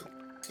 Those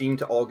seem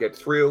to all get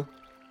through.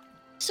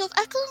 So if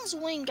Eklund's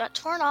wing got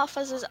torn off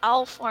as his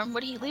owl form,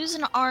 would he lose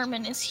an arm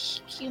in his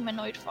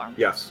humanoid form?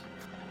 Yes.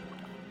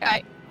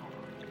 Right.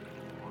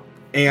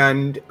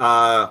 And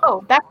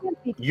Oh, that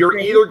can't be you're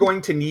great. either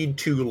going to need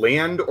to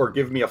land or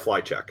give me a fly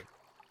check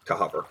to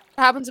hover.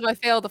 What happens if I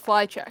fail the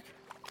fly check?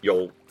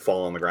 You'll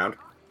fall on the ground.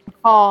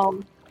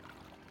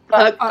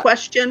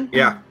 Question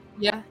Yeah.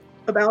 Yeah.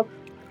 about,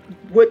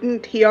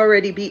 wouldn't he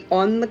already be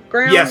on the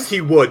ground? Yes, he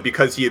would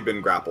because he had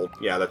been grappled.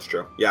 Yeah, that's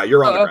true. Yeah,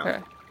 you're on the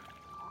ground. Okay.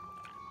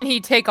 Did he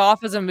take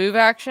off as a move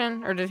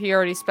action, or did he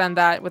already spend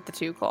that with the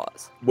 2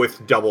 claws?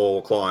 With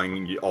double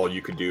clawing, all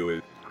you could do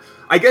is...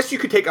 I guess you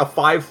could take a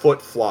 5-foot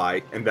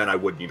fly, and then I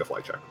would need a fly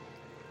check.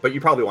 But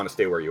you probably want to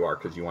stay where you are,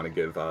 because you want to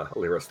give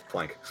Aliris the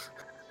flank.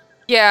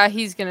 Yeah,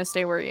 he's gonna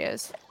stay where he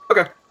is.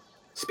 Okay.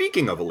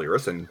 Speaking of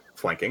Aliris and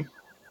flanking,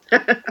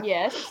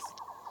 Yes.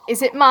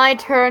 Is it my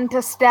turn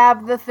to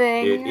stab the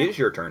thing? it is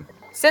your turn.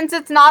 Since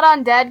it's not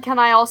undead, can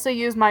I also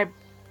use my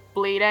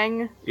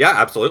bleeding? Yeah,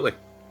 absolutely.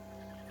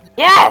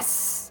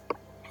 Yes!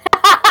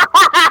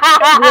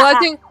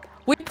 Realizing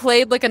we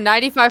played like a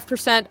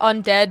 95%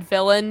 undead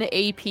villain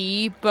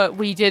AP, but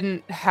we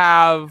didn't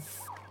have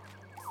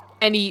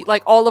any,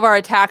 like, all of our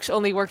attacks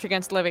only worked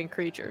against living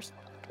creatures.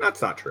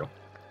 That's not true.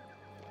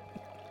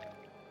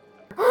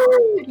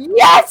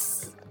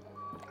 Yes!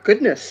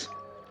 Goodness.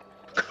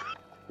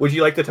 Would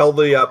you like to tell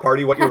the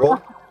party what you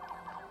rolled?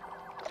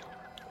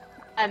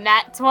 A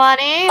nat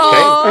 20.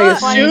 I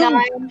assume.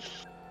 29.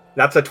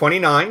 That's a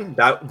 29.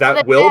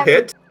 That will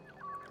hit.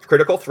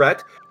 Critical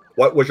threat.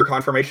 What was your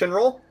confirmation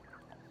roll?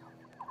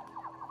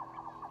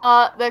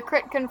 The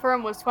crit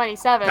confirm was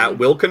 27. That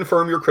will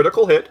confirm your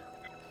critical hit.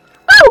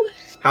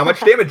 How much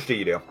damage do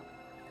you do?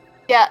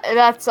 Yeah,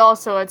 that's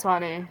also a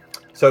 20.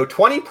 So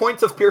 20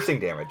 points of piercing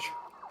damage.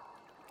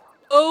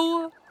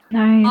 Oh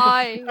Nice.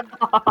 my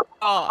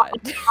god.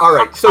 All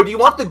right. So do you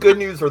want the good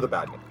news or the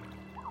bad news?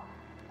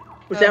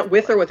 Was that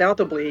with or without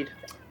the bleed?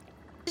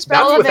 Just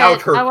That's Roll a without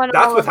bit. her. I wanna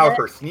That's roll a without bit.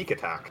 her sneak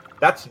attack.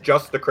 That's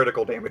just the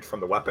critical damage from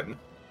the weapon.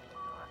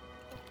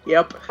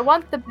 Yep. I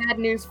want the bad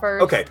news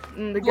first. Okay.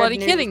 And the good Bloody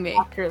news kidding me.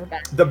 After the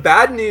bad. The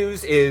bad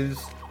news is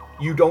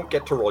you don't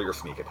get to roll your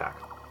sneak attack.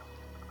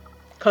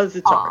 Because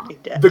it's Aw. already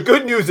dead. The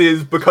good news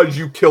is because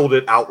you killed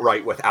it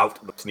outright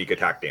without the sneak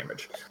attack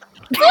damage.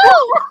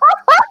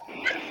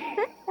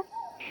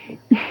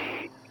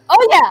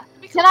 Oh yeah!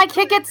 Can I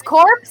kick its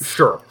corpse?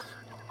 Sure.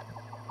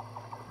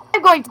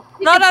 I'm going to kick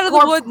We're not its out of the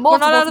corpse wood. We're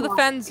multiple not out of the times.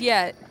 fens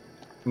yet.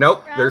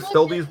 Nope. There's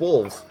still these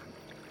wolves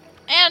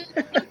And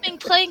been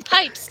playing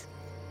pipes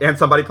and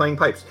somebody playing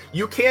pipes.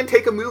 You can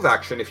take a move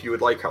action if you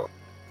would like, however.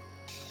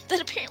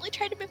 that apparently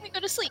tried to make me go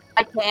to sleep.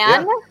 I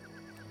can?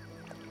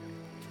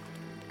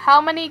 How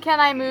many can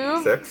I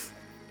move? 6.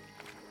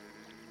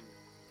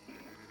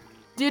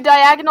 Do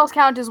diagonals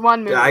count as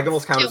one move?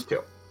 Diagonals count as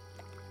 2.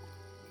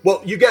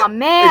 Well, you get. Oh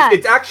man!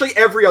 It's actually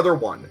every other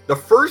one. The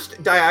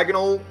first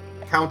diagonal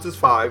counts as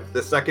 5.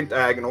 The second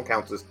diagonal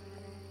counts as.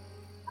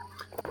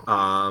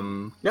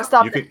 Yeah.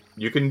 Stop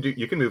You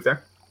can move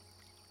there.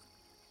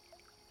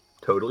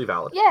 Totally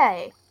valid.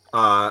 Yay!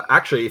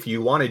 Actually, if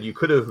you wanted, you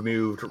could have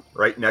moved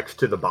right next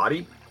to the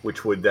body,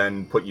 which would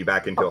then put you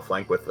back into a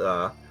flank with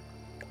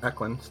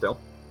Eklund still.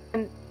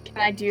 Can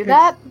I do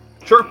that?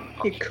 Sure.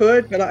 You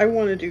could, but I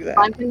want to do that.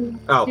 I'm gonna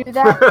Oh. do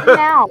that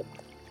now.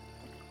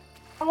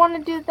 I want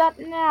to do that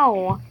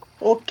now.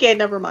 Okay,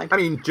 never mind. I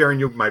mean, Jaren,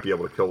 you might be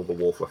able to kill the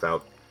wolf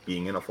without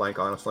being in a flank,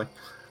 honestly.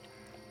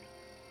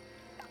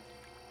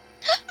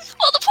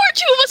 Well, the poor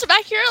two of us are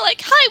back here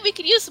like, hi, we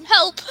could use some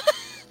help.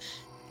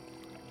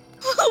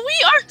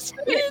 We aren't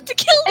suited to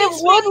kill I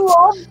these would things.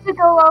 love to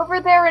go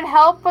over there and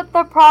help, but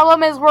the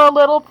problem is we're a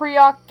little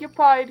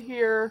preoccupied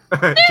here.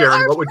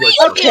 Jaren, what would you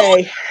like to do?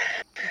 Okay.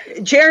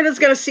 Jaren is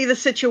going to see the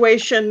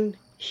situation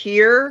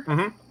here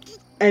Mhm.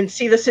 and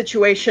see the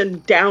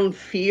situation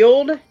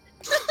downfield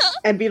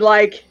and be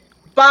like,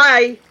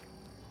 bye.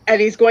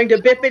 And he's going to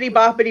bippity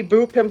boppity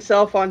boop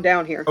himself on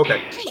down here.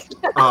 Okay.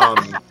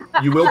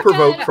 You will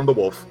provoke from the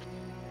wolf.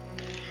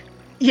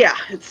 Yeah.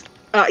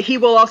 He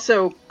will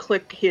also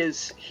click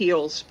his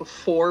heels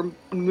before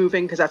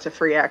moving because that's a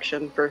free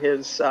action for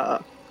his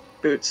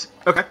boots.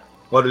 Okay.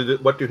 What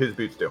do his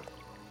boots do?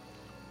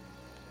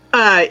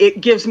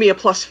 It gives me a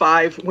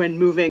 +5 when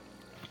moving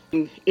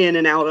in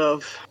and out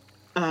of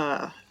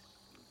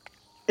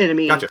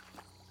enemy Gotcha.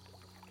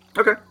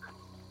 Okay.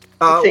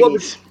 Well,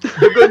 thingies.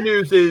 the good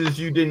news is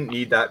you didn't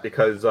need that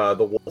because the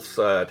wolf's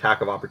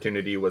attack of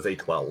opportunity was a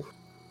 12.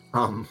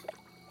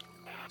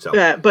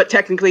 But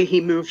technically, he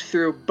moved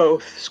through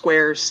both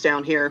squares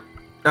down here.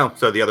 Oh,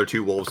 so the other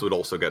two wolves would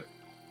also get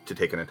to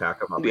take an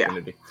attack of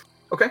opportunity.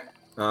 Yeah. Okay.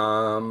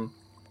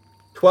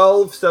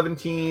 12,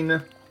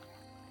 17,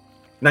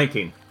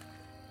 19.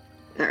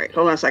 All right,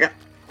 hold on a second.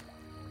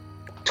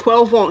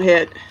 12 won't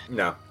hit.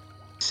 No.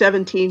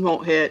 17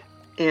 won't hit.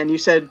 And you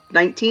said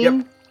 19?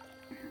 Yep.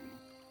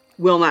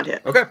 Will not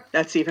hit. Okay.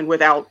 That's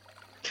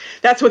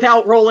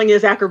without rolling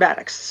his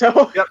acrobatics.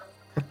 So. Yep.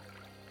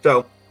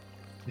 So,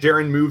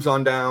 Jaren moves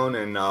on down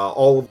and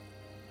all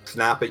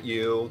snap at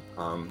you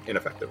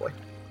ineffectively.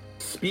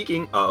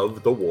 Speaking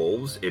of the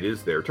wolves, it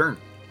is their turn.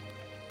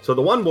 So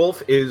the one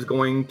wolf is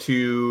going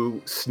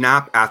to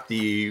snap at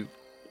the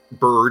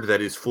bird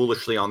that is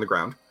foolishly on the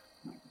ground.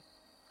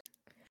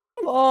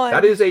 Come on.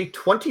 That is a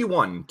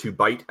 21 to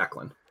bite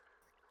Eklund.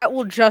 That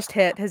will just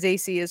hit. His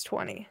AC is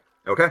 20.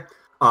 Okay.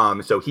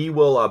 So he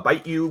will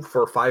bite you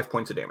for 5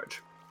 points of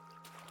damage.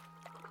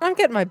 I'm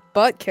getting my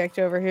butt kicked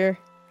over here.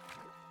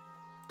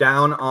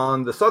 Down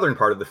on the southern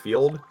part of the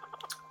field,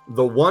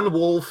 the one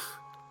wolf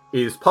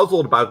is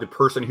puzzled about the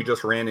person who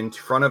just ran in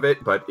front of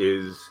it, but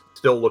is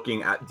still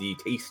looking at the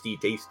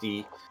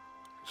tasty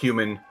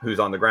human who's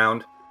on the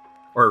ground.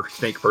 Or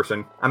snake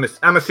person. I'm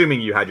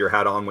assuming you had your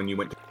hat on when you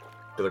went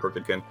to the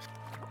Crooked Kin.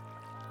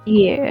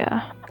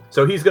 Yeah.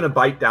 So he's going to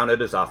bite down at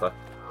Azatha.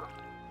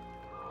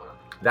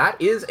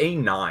 That is a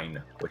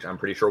 9, which I'm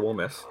pretty sure will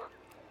miss.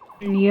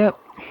 Yep.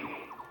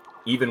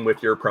 Even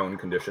with your prone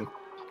condition.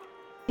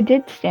 I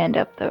did stand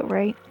up though,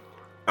 right?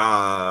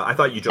 I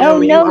thought you just...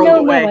 Oh, you no, rolled no,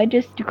 away. no. I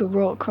just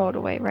crawled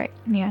away, right.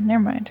 Yeah,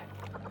 never mind.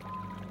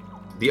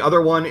 The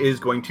other one is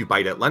going to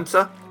bite at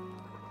Lensa.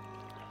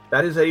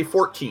 That is a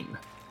 14.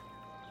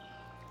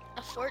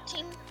 A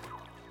 14?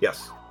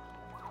 Yes.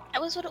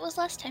 That was what it was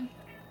last time.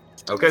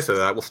 Okay, so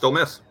that will still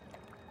miss.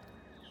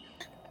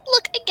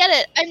 Look, I get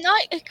it. I'm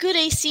not a good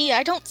AC.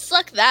 I don't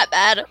suck that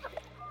bad.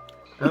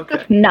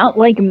 Okay. Not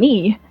like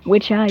me,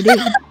 which I do.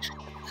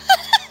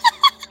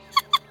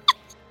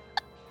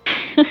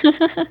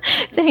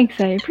 Thanks,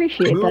 I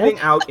appreciate Moving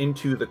that. out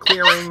into the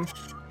clearing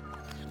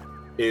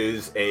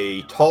is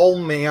a tall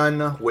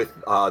man with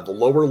the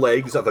lower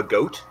legs of a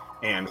goat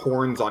and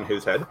horns on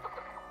his head,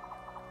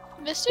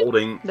 Mister?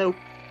 holding Nope.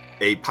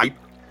 a pipe,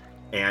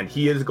 and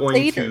he is going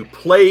Later. to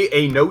play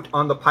a note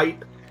on the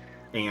pipe,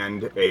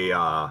 and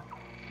a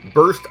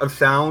burst of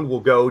sound will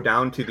go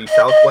down to the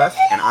southwest,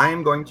 and I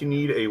am going to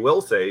need a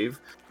will save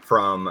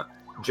from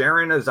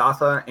Jaren,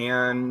 Azatha,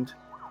 and...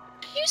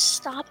 Can you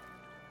stop?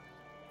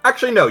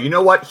 Actually, no, you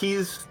know what?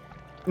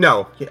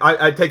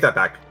 I take that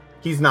back.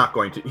 He's not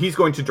going to. He's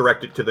going to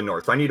direct it to the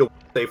north. So I need a will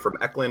save from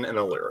Eklund and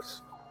Aliris.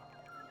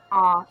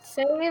 Aw,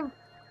 save.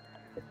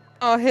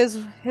 Oh, his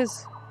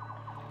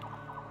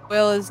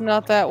will is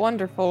not that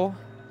wonderful.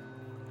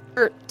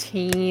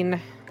 13.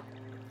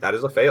 That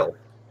is a fail.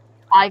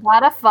 I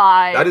got a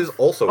 5. That is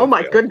also a Oh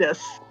my fail.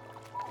 goodness.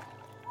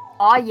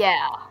 Aw,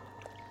 yeah.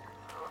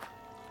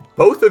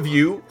 Both of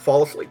you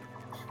fall asleep.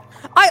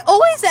 I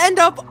always end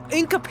up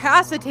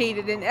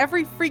incapacitated in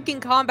every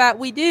freaking combat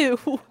we do.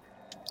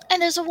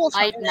 And there's a wolf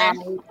I out there,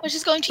 know. which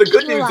is going to The eat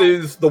good you news alive.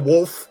 is the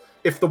wolf.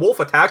 If the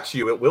wolf attacks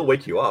you, it will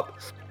wake you up.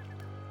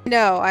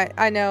 No,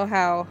 I know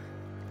how.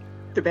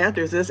 The bad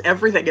news is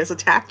everything has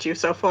attacked you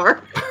so far.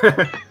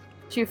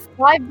 To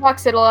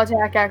 $5, it'll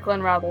attack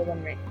Eklund rather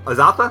than me.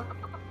 Azatha,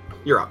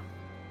 you're up.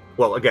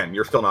 Well, again,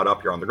 you're still not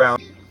up. You're on the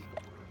ground.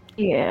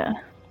 Yeah.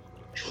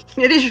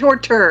 It is your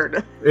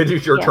turn. It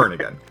is your Yeah. turn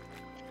again.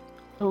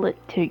 I'll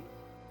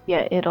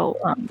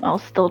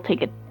still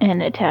take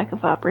an attack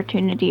of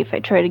opportunity if I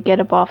try to get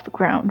up off the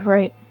ground,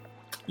 right?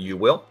 You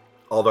will.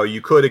 Although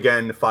you could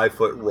again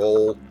 5-foot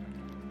roll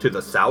to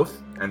the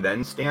south and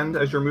then stand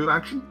as your move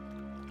action?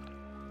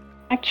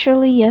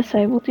 Actually, yes,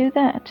 I will do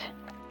that.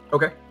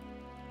 Okay.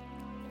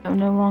 I'm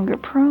no longer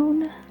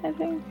prone, I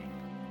think.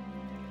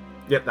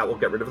 Yep, that will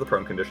get rid of the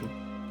prone condition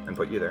and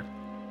put you there.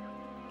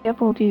 Yep,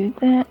 we'll do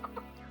that.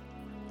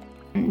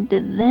 And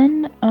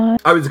then,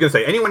 I was going to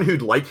say, anyone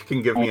who'd like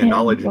can give me a I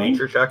knowledge am going-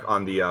 nature check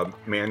on the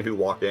man who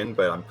walked in,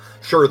 but I'm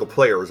sure the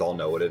players all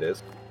know what it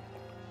is.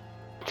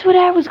 that's what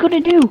I was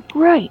gonna do.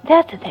 Right,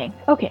 that's the thing.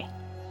 Okay.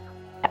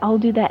 I'll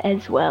do that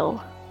as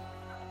well.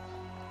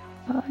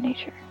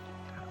 Nature.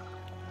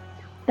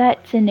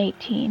 That's an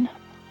 18.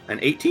 An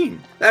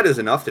 18. That is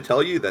enough to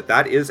tell you that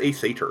that is a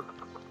satyr.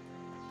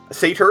 A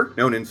satyr,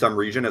 known in some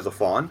region as a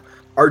faun,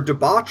 are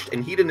debauched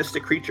and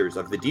hedonistic creatures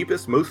of the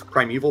deepest, most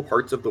primeval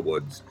parts of the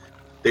woods.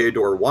 They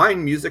adore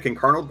wine, music, and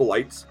carnal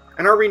delights,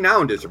 and are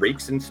renowned as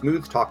rakes and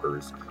smooth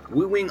talkers,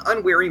 wooing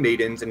unwary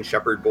maidens and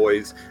shepherd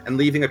boys, and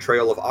leaving a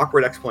trail of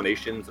awkward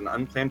explanations and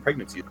unplanned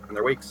pregnancies in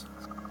their wakes.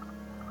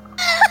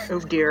 Oh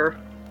dear.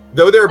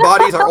 Though their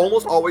bodies are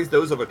almost always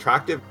those of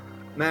attractive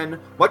men,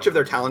 much of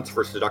their talents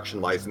for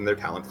seduction lies in their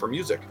talent for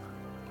music.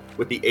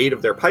 With the aid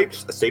of their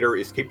pipes, a satyr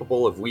is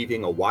capable of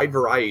weaving a wide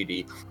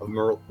variety of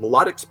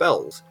melodic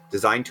spells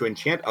designed to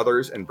enchant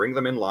others and bring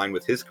them in line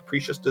with his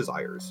capricious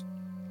desires.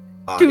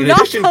 Do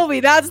not tell me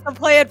that's the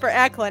plan for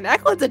Eklund.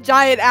 Eklund's a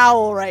giant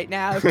owl right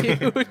now,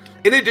 dude.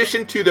 In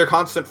addition to their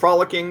constant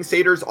frolicking,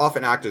 satyrs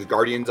often act as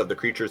guardians of the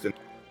creatures in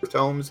their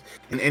homes,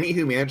 and any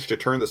who manage to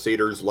turn the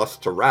satyr's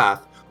lust to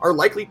wrath are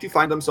likely to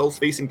find themselves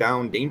facing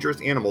down dangerous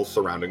animals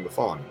surrounding the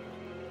faun.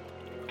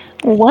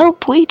 Well,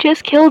 we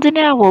just killed an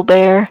owl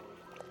bear.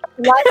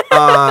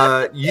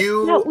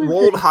 You That was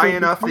rolled the high thing.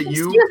 enough that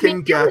you Excuse me, can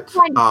you get were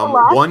trying to pull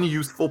us? one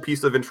useful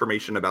piece of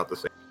information about the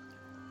satyr.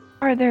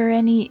 Are there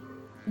any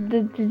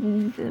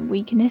the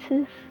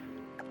weaknesses?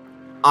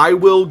 I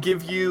will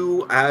give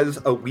you as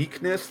a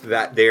weakness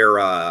that their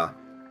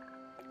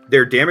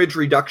damage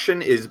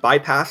reduction is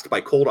bypassed by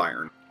cold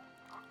iron.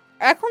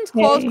 Eklund's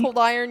claws Hey. cold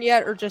iron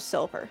yet, or just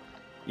silver?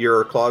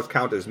 Your claws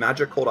count as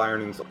magic, cold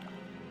iron, and silver.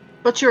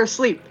 But you're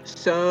asleep,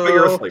 so... But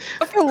you're asleep.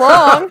 Not for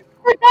long.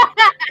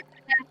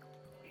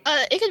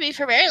 It could be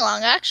for very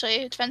long, actually.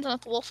 It depends on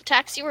if the wolf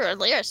attacks you or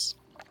Lyris.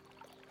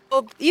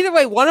 Well, either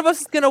way, one of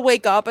us is gonna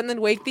wake up and then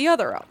wake the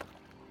other up.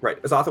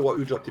 Right, Azatha, what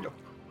would you like to do?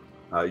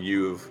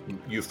 You've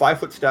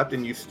 5-foot stepped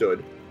and you've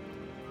stood,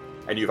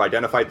 and you've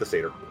identified the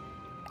satyr.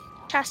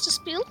 Cast a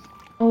spell?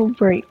 Oh,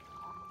 right.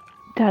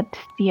 That's,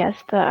 yes,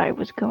 that I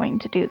was going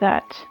to do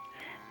that.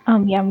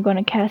 Yeah, I'm going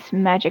to cast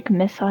Magic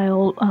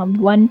Missile,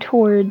 one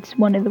towards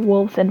one of the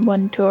wolves and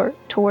one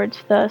towards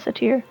the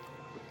satyr.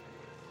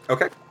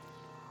 Okay,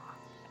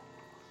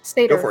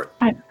 Satyr. go for it.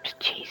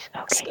 Jeez,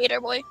 okay. Skater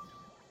boy.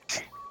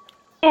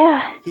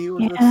 Yeah, He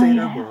was a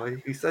satyr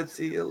boy. He said,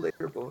 "See you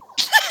later, boy."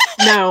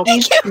 No.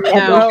 never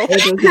No.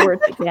 say those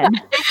words again.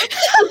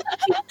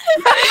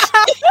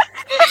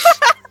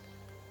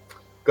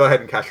 Go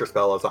ahead and cast your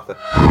spell, Azatha.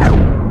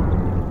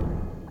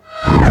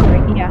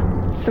 Right,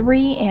 yeah,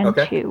 3 and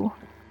Okay. 2.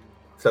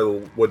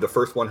 So, would the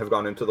first one have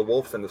gone into the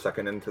wolf and the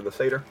second into the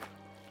satyr?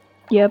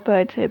 Yep,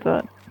 I'd say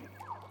that.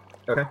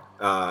 Okay.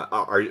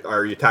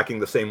 Are you attacking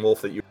the same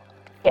wolf that you?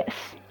 Yes.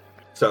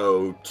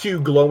 So 2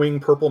 glowing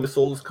purple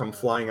missiles come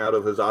flying out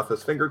of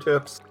Azatha's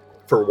fingertips.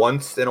 For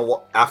once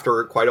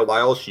after quite a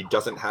while, she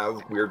doesn't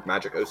have weird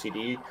magic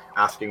OCD,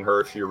 asking her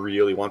if she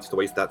really wants to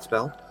waste that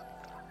spell.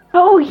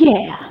 Oh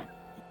yeah.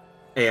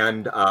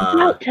 And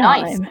About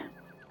nice. time.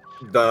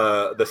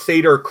 the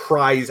satyr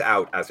cries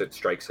out as it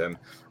strikes him,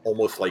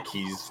 almost like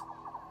he's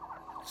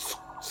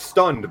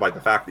stunned by the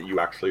fact that you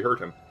actually hurt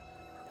him.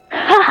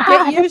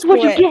 That's used what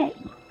to you it.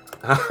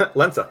 get.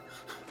 Lensa.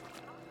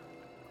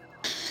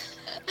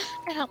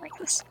 I don't like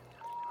this.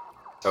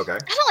 Okay. I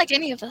don't like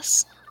any of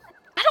this.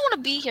 I don't want to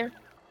be here.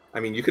 I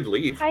mean, you could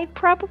leave. I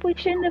probably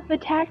shouldn't have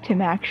attacked him,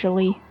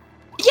 actually.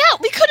 Yeah,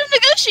 we could have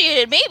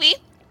negotiated, maybe.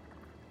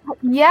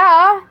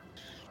 Yeah.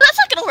 But that's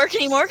not gonna work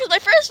anymore, because my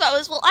first thought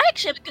was, well, I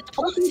actually have a good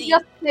Let me diplomacy.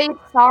 just say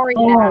sorry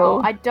Oh.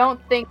 now. I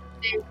don't think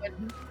they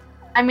would.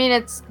 I mean,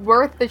 it's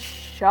worth a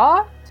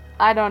shot.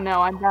 I don't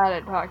know. I'm bad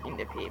at talking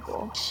to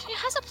people. She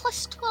has a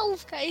plus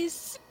 12,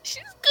 guys.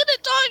 She's good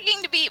at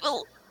talking to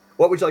people.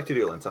 What would you like to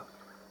do, Lensa?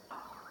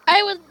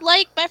 I would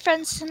like my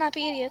friends to not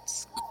be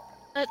idiots.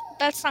 But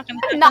that's not gonna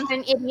I'm happen. not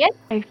an idiot.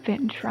 I've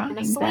been trying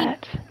Honestly.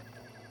 that.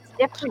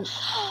 It's different.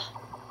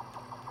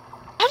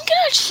 I'm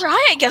gonna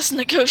try, I guess,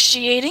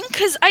 negotiating,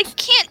 because I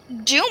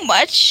can't do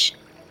much.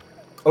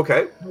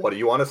 Okay. What do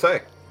you want to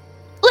say?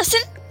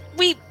 Listen,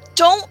 we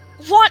don't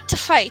want to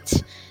fight.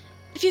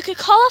 If you could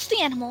call off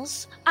the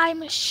animals,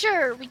 I'm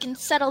sure we can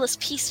settle this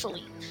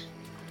peacefully.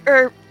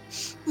 Or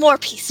more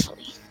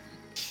peacefully.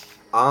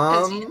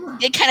 'Cause you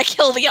did kind of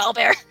kill the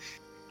owlbear.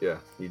 Yeah,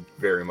 you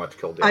very much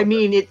killed the I elephant.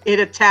 mean, it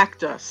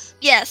attacked us.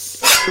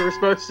 Yes. What we were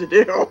supposed to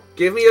do.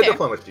 Give me a Fair.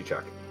 diplomacy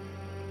check.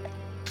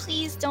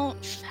 Please don't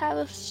have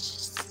a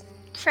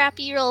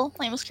crappy roll.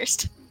 Mine was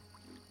cursed.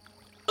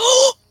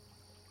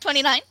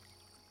 29.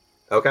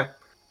 Okay.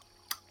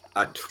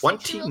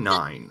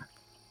 29.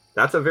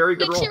 That's a very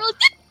good roll. Actually rolled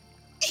good.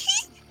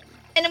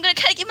 And I'm gonna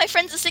kind of give my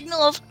friends a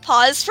signal of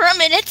pause for a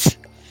minute.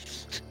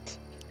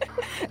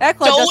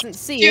 Ekla Don't doesn't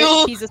see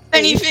do it. He's asleep.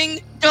 Anything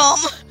dumb.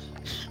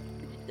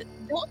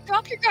 Don't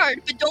drop your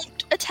guard, but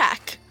don't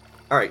attack.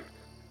 All right.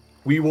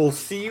 We will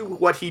see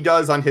what he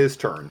does on his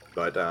turn,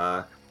 but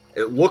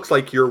it looks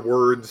like your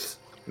words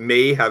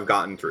may have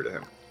gotten through to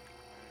him.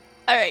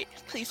 Alright,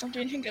 please don't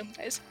do anything dumb,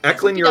 guys.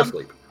 Eklund, you're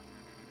asleep.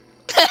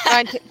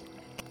 I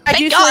Thank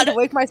do God. to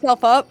wake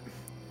myself up.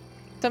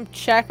 Some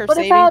check or What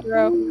saving about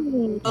throw.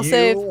 me? I'll You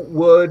save.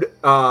 would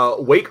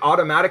wake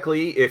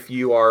automatically if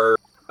you are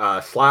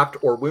slapped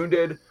or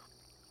wounded.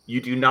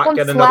 You do not Don't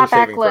get another slap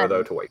saving throw, Eklund.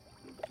 though, to wake.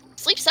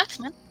 Sleep sucks,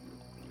 man.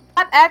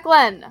 Not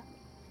Eklund.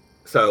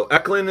 So,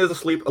 Eklund is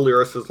asleep,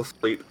 Aliris is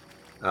asleep.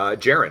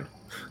 Jaren.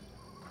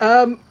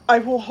 I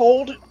will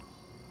hold.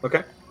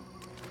 Okay.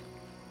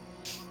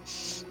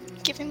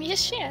 Giving me a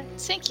share.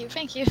 Thank you,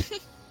 thank you.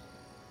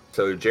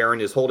 So,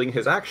 Jaren is holding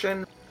his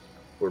action.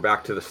 We're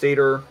back to the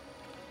satyr.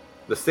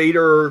 The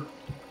satyr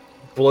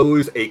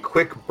blows a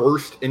quick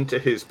burst into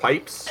his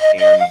pipes,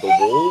 and the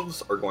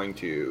wolves are going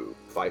to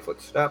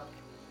 5-foot step,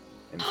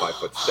 and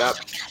 5-foot step,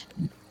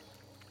 and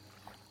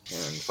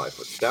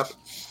 5-foot step.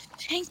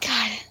 Thank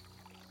God.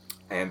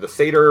 And the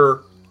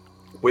satyr,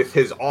 with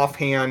his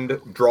offhand,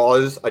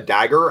 draws a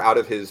dagger out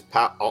of his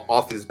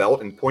off his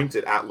belt and points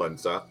it at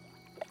Lensa,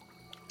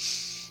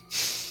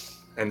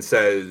 and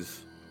says,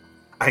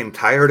 "I am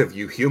tired of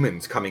you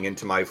humans coming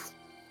into my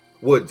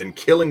woods and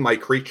killing my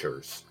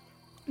creatures."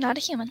 Not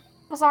a human.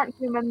 Those aren't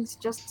humans,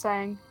 just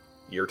saying.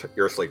 You're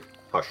asleep.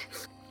 Hush.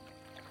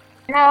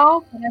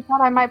 No, but I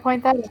thought I might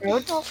point that out.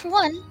 Well, for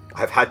one,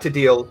 I've had to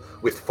deal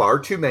with far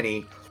too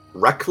many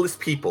reckless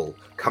people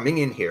coming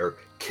in here,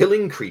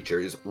 killing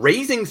creatures,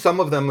 raising some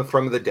of them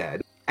from the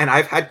dead, and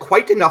I've had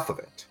quite enough of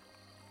it.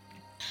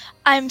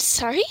 I'm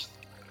sorry?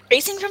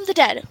 Raising from the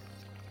dead.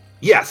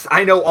 Yes,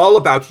 I know all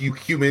about you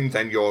humans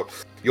and your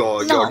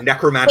No,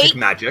 necromantic wait.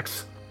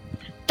 magics.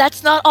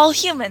 That's not all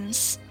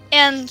humans.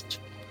 And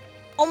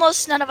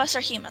almost none of us are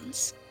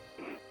humans.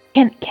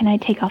 Can I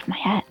take off my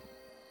hat?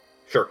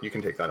 Sure, you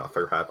can take that off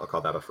your hat. I'll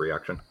call that a free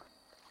action.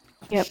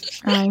 Yep,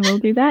 I will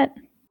do that.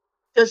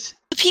 Does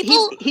The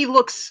people... he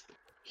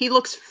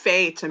looks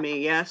fey to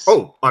me? Yes.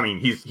 Oh, I mean,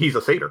 he's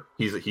a satyr.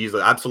 He's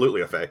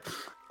absolutely a fae.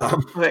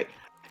 Okay.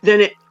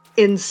 Then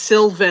in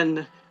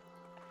Sylvan,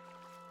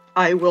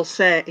 I will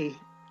say,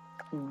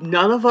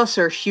 none of us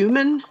are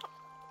human,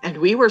 and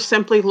we were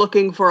simply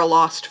looking for a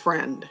lost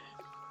friend.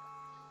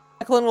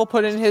 Eklund will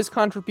put in his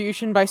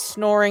contribution by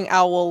snoring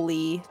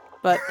owlly,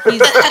 but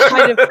he's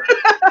kind of.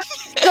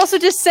 He's also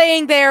just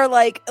saying there,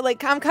 like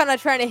I'm kind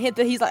of trying to hint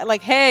that he's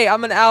like, hey,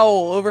 I'm an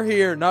owl over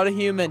here, not a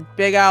human,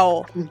 big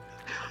owl.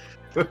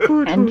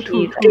 And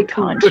he's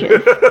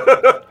unconscious.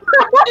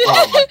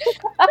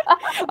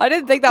 I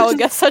didn't think that would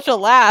get such a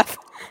laugh.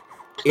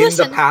 In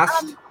Listen,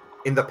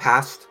 the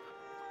past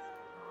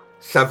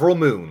several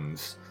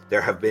moons,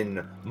 there have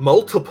been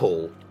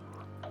multiple.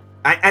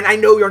 And I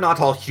know you're not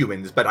all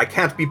humans, but I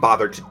can't be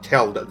bothered to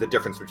tell the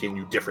difference between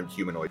you different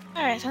humanoids.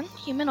 Alright then,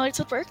 humanoids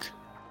would work.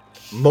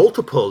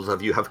 Multiples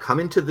of you have come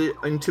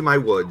into my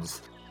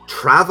woods,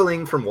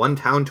 traveling from one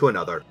town to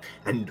another,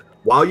 and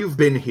while you've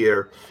been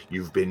here,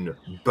 you've been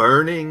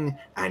burning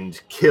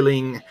and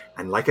killing,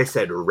 and like I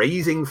said,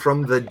 raising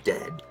from the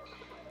dead.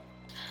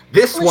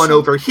 This one Listen.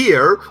 over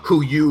here,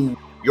 who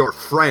your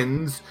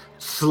friends,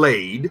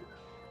 slayed,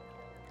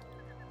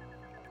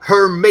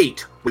 her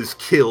mate was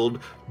killed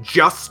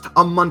just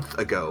a month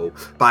ago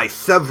by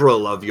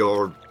several of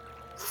your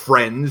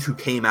friends who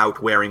came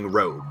out wearing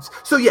robes.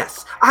 So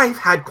yes, I've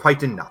had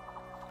quite enough.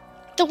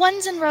 The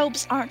ones in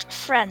robes aren't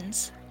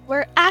friends.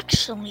 We're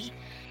actually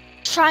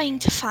trying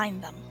to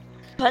find them.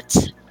 But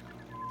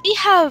we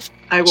have...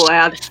 I will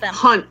add with them.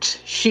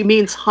 hunt. She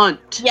means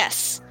hunt.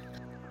 Yes.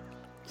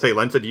 Say,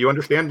 Lensa, do you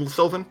understand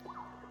Sylvan?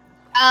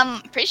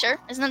 Pretty sure.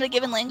 Isn't it a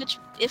given language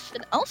if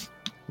an elf?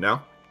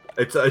 No?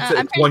 It's I'm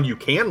pretty- one you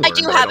can learn. I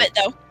do but have don't- it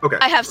though. Okay.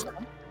 I have some.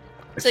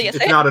 It's, So yes,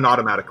 it's not an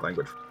automatic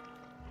language.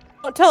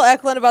 Don't tell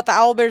Eklund about the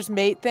owlbear's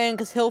mate thing,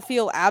 because he'll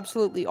feel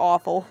absolutely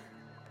awful.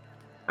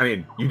 I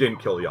mean, you didn't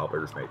kill the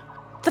owlbear's mate.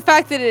 The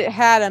fact that it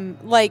had him,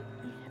 like...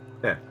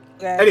 Yeah.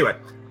 Okay. Anyway,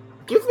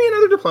 give me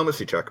another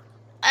diplomacy check.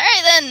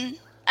 Alright then.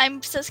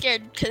 I'm so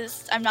scared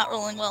because I'm not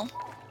rolling well.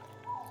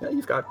 Yeah,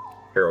 you've got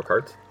hero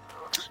cards.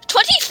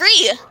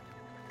 23!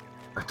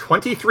 A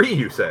 23,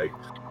 you say?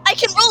 I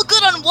can roll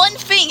good on one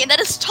thing, and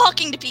that is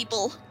talking to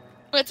people.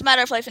 When it's a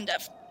matter of life and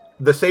death.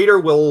 The satyr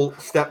will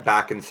step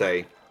back and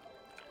say,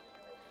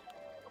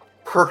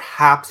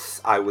 perhaps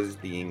I was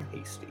being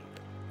hasty.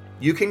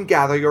 You can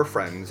gather your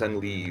friends and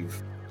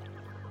leave.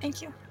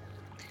 Thank you.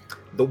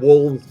 The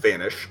wolves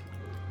vanish.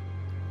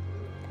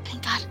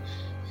 Thank God.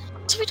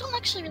 So we don't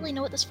actually really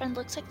know what this friend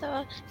looks like,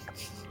 though.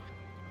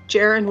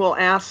 Jaren will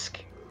ask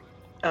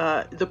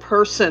the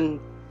person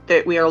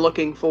that we are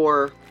looking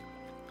for,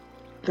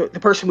 the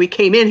person we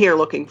came in here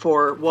looking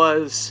for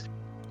was,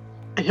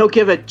 and he'll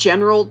give a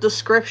general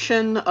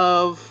description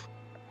of,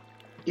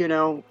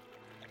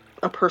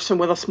 a person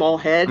with a small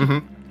head.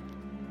 Mm-hmm.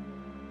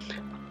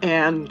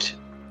 And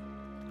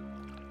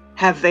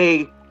Have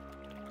they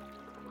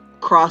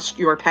crossed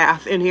your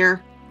path in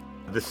here?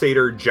 The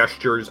satyr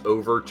gestures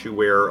over to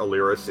where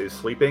Aliris is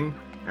sleeping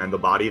and the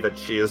body that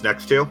she is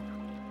next to.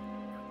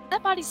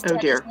 That body's Oh,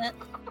 dead, dear. isn't it?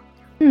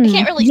 Hmm,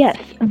 can't really yes,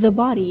 see. the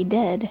body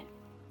dead.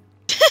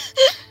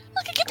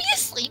 Look, it could be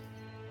asleep.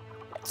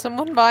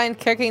 Someone mind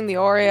kicking the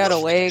Oriad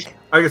awake.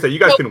 Like I said, you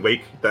guys Nope. can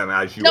wake them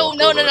as you No, walk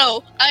no, over no,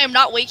 no. I am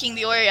not waking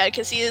the Oriad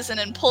because he is an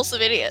impulsive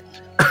idiot.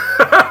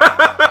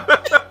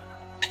 it.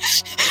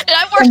 And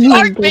I'm working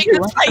hard to make Immediately.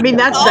 this fight. I mean,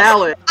 that's stop.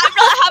 valid. I'm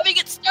not having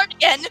it start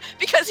again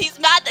because he's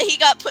mad that he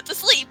got put to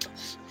sleep.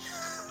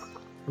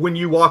 When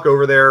you walk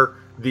over there,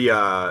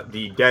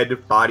 the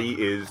dead body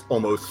is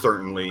almost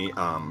certainly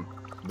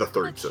the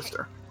third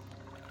sister.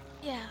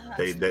 Yeah.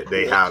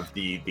 They have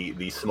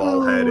the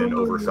small head and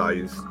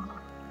oversized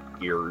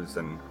ears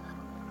and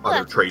other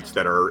that's traits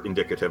that are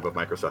indicative of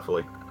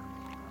microcephaly.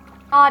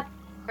 Not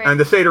great. And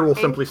the satyr will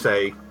simply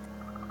say,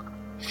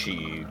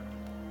 she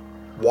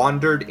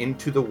wandered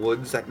into the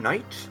woods at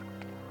night.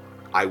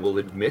 I will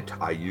admit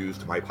I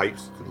used my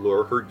pipes to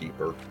lure her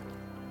deeper.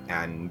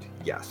 And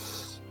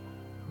yes,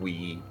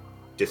 we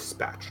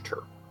dispatched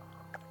her.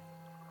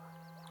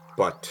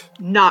 But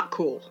Not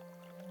cool.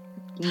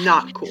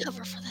 Not I'm cool.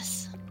 cover for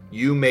this.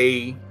 you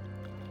may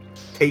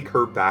take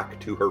her back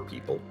to her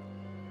people.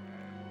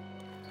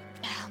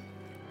 Yeah.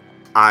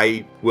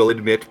 I will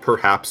admit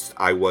perhaps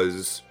I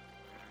was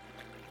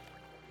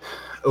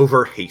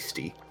over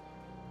hasty.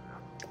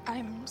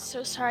 I'm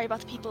so sorry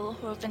about the people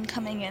who have been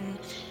coming in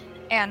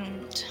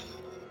and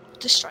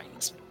destroying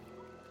this.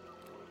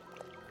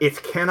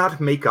 It cannot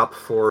make up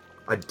for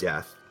a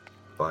death,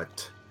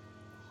 but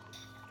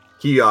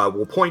he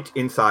will point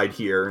inside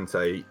here and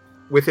say,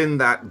 within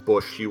that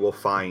bush you will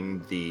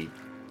find the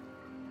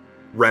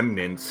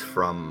remnants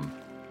from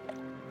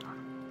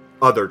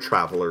other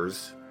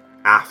travelers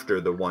after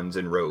the ones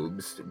in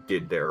robes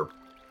did their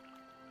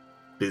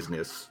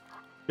business.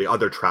 The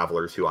other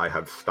travelers who I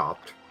have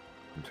stopped.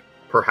 And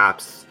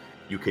perhaps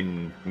you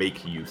can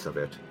make use of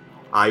it.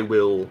 I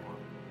will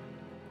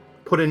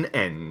put an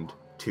end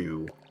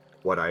to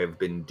what I have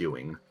been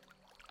doing,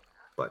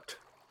 but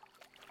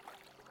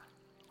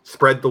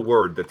spread the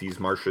word that these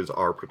marshes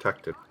are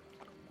protected.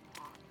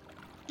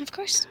 Of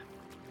course.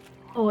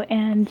 Oh,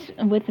 and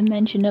with the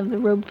mention of the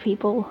robe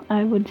people,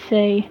 I would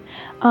say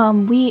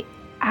we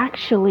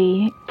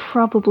actually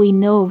probably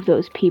know of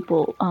those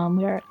people.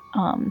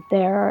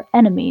 They're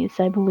enemies,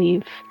 I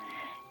believe,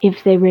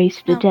 if they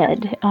raise the Oh.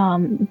 dead.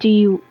 Did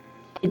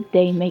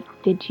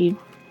you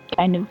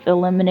kind of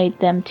eliminate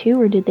them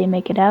too, or did they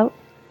make it out?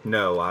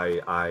 No,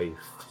 I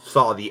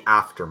saw the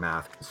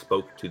aftermath,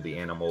 spoke to the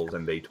animals,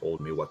 and they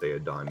told me what they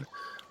had done,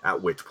 at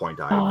which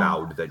point I Oh.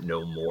 vowed that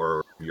no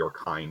more of your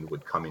kind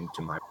would come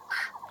into my...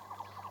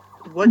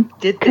 What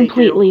did they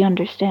Completely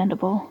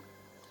understandable.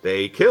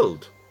 They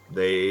killed,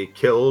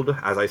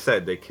 as I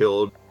said, they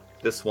killed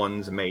this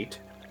one's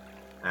mate,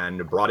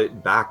 and brought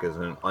it back as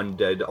an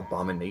undead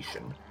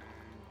abomination.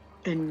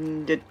 do?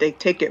 And did they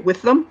take it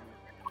with them?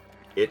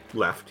 It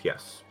left,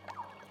 yes.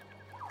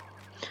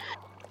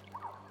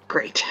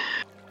 Great.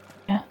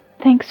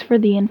 Thanks for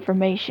the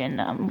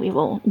information. We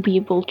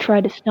will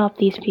try to stop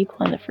these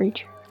people in the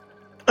future.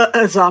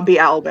 A zombie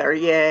owlbear,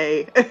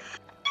 yay.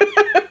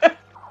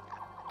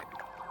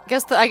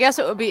 I guess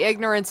it would be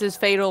ignorance is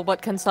fatal,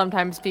 but can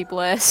sometimes be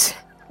bliss.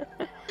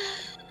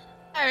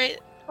 Alright.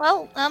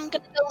 Well, I'm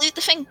gonna go loot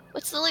the thing.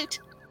 What's the loot?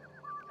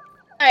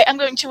 Alright, I'm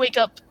going to wake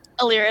up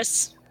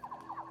Aliris.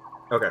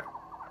 Okay.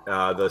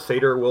 The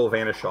satyr will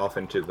vanish off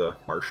into the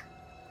marsh.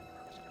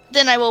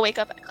 Then I will wake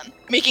up Eklund,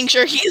 making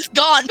sure he's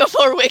gone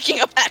before waking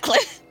up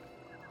Eklund.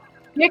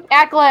 Nick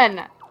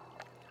Eklund!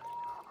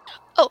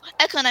 Oh,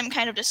 Eklund, I'm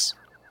kind of just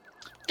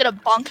gonna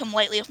bonk him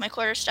lightly with my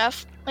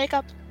quarterstaff. Wake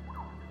up.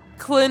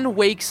 Clin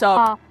wakes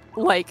up,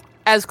 like,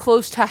 as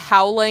close to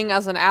howling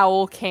as an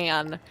owl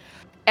can.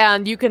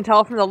 And you can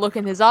tell from the look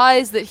in his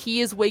eyes that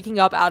he is waking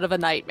up out of a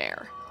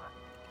nightmare.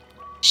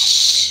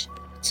 Shh.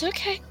 It's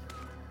okay.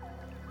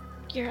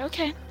 You're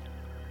okay.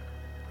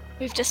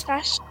 We've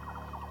dispatched.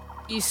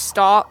 He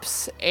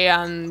stops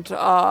and,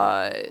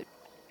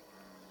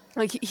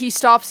 he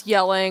stops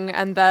yelling,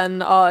 and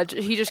then,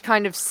 he just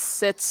kind of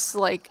sits,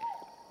 like...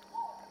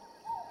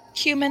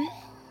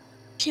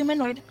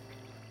 Humanoid.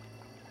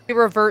 He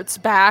reverts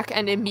back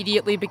and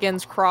immediately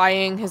begins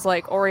crying his,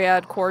 like,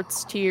 Oriad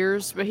quartz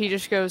tears, but he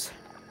just goes,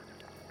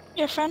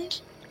 Your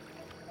friend?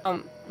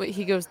 wait,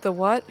 he goes, the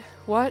what?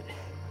 What?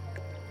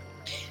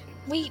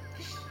 We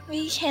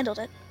handled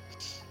it.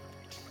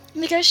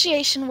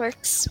 Negotiation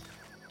works.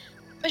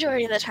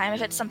 Majority of the time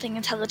if it's something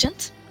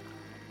intelligent.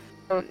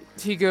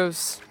 He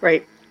goes,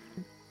 Right.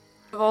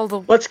 all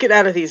the... Let's get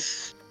out of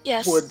these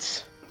Yes.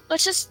 woods.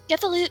 Let's just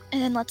get the loot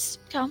and then let's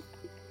go.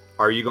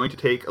 Are you going to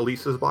take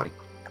Elisa's body?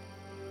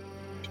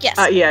 Yes.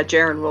 Yeah,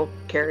 Jaren will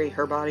carry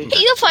her body.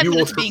 Hey, you have 5 You will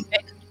minutes tr- being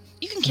big.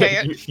 You can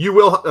carry it. You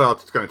will...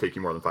 it's going to take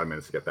you more than 5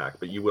 minutes to get back,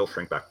 but you will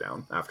shrink back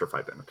down after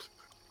 5 minutes.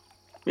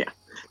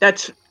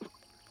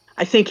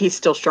 I think he's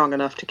still strong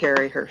enough to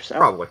carry her, so.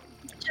 Probably.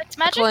 It's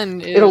magic.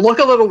 Clin is... It'll look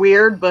a little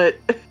weird, but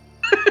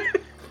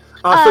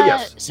So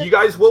yes, so- you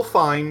guys will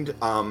find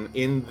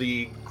in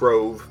the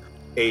grove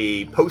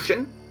a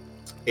potion,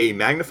 a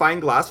magnifying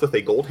glass with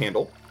a gold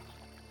handle,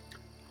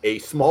 a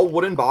small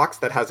wooden box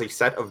that has a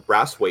set of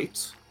brass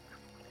weights,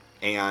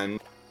 and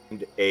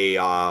a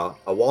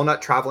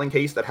walnut traveling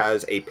case that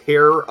has a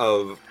pair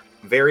of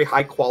very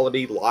high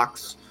quality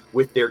locks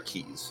with their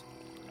keys.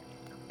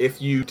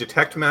 If you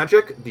detect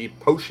magic, the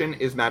potion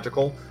is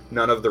magical.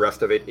 None of the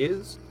rest of it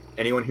is.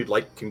 Anyone who'd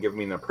like can give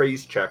me an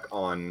appraise check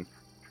on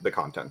the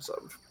contents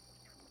of.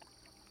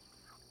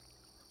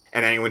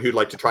 And anyone who'd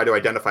like to try to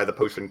identify the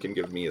potion can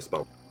give me a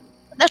spell.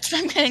 That's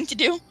what I'm going to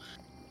do.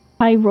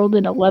 I rolled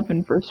an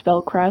 11 for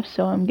spellcraft,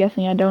 so I'm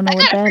guessing I don't know I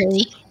what got a that 13.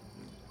 is.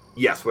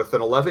 Yes, with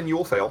an 11 you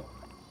will fail.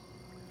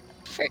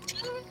 13?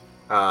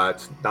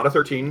 It's not a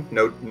 13.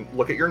 No,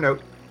 look at your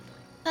note.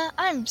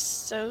 I'm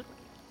so...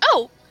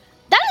 Oh!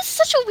 That is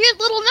such a weird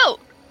little note.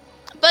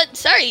 But,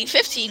 sorry,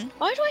 15.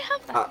 Why do I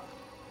have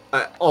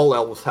that? All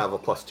elves have a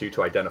 +2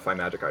 to identify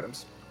magic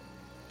items.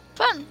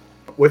 Fun.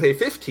 With a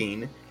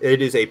 15,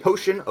 it is a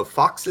potion of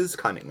Fox's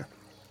Cunning.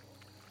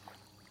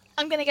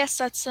 I'm gonna guess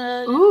that's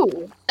a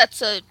Ooh.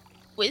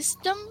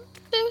 wisdom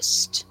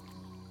boost.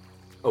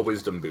 A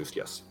wisdom boost,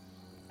 yes.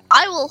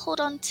 I will hold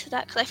on to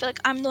that because I feel like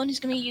I'm the one who's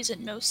gonna use it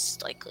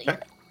most likely.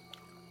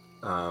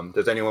 Okay.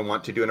 Does anyone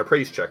want to do an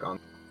appraise check on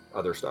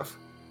other stuff?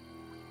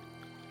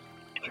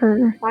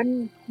 Sure.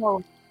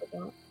 Well,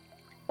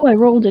 Oh, I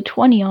rolled a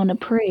 20 on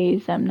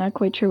appraise. I'm not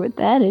quite sure what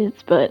that is,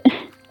 but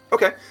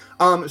Okay.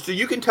 So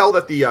you can tell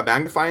that the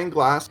magnifying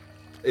glass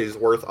is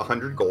worth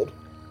 100 gold.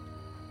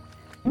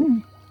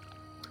 Mm.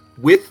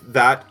 With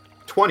that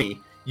 20,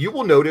 you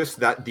will notice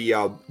that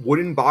the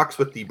wooden box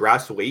with the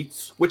brass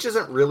weights, which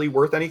isn't really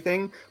worth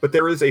anything, but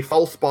there is a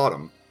false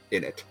bottom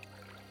in it.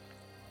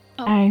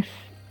 nice.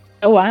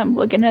 Oh, I'm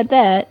looking at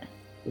that.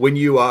 When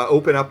you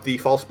open up the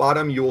false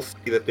bottom, you will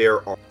see that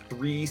there are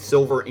 3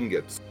 silver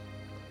ingots,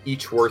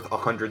 each worth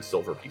 100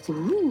 silver pieces.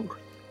 Ooh.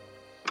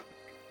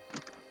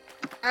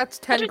 That's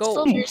 10 100 gold.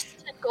 silver is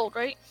 10 gold,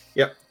 right?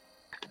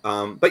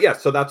 But yeah,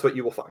 so that's what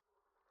you will find.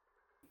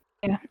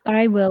 Yeah,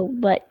 I will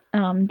let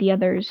the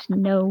others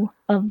know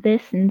of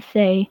this and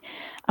say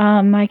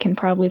I can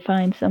probably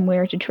find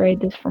somewhere to trade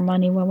this for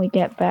money when we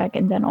get back,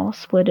 and then I'll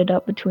split it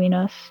up between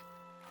us.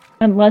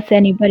 Unless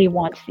anybody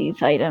wants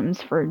these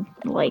items for,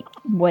 like,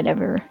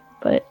 whatever,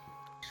 but...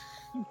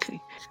 Okay.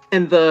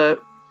 And the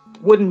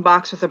wooden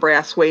box with the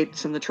brass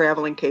weights and the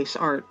traveling case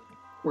aren't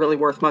really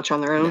worth much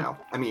on their own? Now,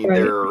 I mean, Right.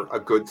 they're a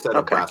good set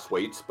of Okay. brass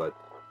weights, but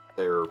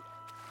they're...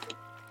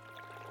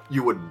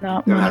 You wouldn't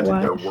Not imagine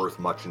money-wise. they're worth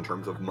much in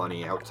terms of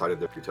money outside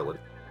of their utility.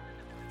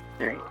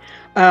 All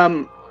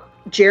right.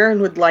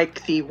 Jaren would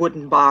like the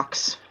wooden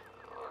box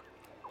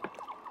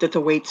that the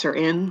weights are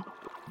in,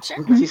 Sure.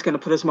 because he's going to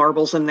put his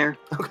marbles in there.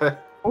 Okay.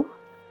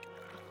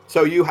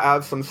 So you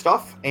have some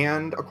stuff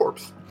and a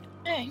corpse.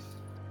 Okay.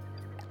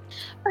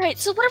 Alright,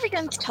 so what are we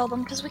going to tell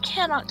them? Because we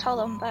cannot tell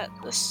them that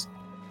this...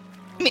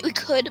 I mean, we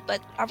could,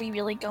 but are we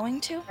really going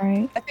to?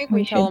 Alright. I think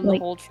We we tell should, him like-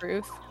 the whole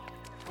truth.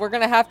 We're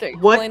gonna have to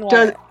What explain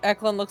does- why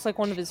Eklund looks like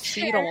one of his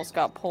feet Sure. almost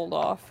got pulled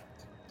off.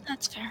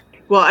 That's fair.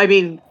 Well, I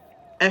mean,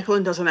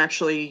 Eklund doesn't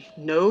actually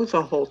know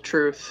the whole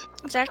truth.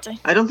 Exactly.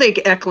 I don't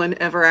think Eklund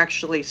ever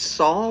actually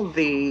saw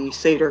the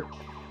satyr.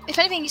 If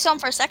anything, you saw him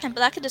for a second,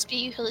 but that could just be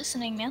you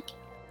hallucinating, man.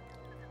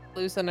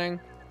 Hallucinating.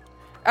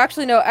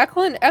 Actually, no.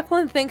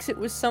 Eklund thinks it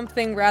was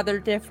something rather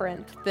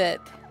different that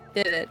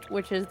did it,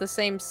 which is the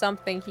same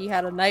something he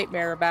had a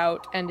nightmare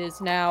about and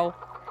is now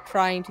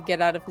trying to get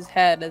out of his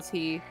head as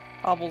he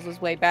hobbles his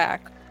way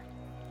back.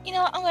 You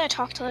know what? I'm going to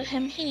talk to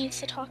him. He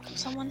needs to talk to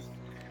someone.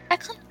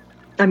 Eklund?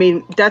 I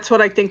mean, that's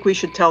what I think we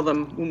should tell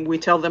them. When we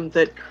tell them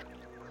that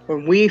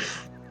when we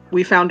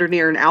found her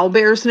near an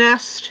owlbear's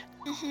nest,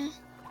 Mm-hmm.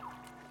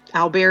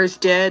 owlbear's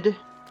dead.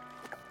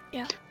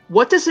 Yeah.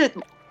 What does it...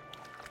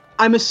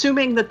 I'm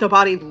assuming that the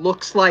body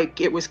looks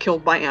like it was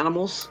killed by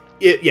animals.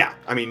 Yeah,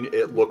 I mean,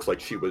 it looks like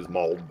she was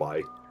mauled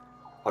by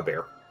a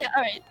bear. Yeah,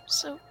 alright.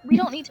 So, we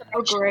don't need to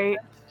Oh, great.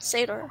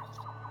 say to her.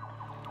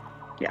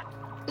 Yeah.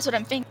 Is what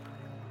I'm thinking.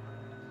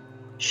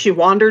 She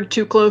wandered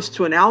too close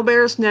to an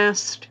owlbear's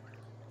nest.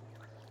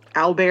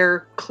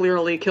 Owlbear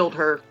clearly killed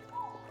her.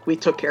 We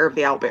took care of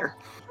the owlbear.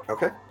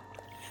 Okay,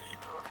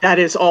 That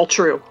is all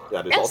true.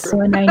 that is all Yes. true.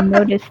 When I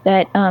noticed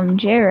that,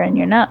 Jaren,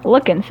 you're not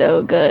looking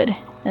so good.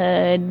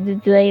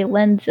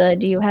 Lenza,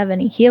 do you have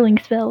any healing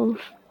spells?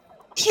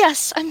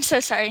 Yes, I'm so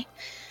sorry.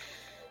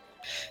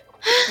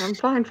 I'm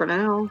fine for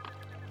now.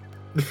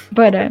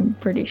 But I'm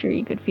pretty sure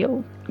you could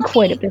feel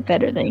quite a bit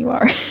better than you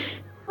are.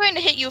 I'm going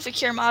to hit you with a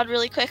cure mod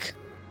really quick.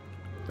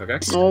 Okay.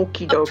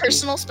 Okie A dokie.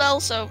 personal spell,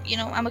 so, you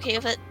know, I'm okay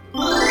with it.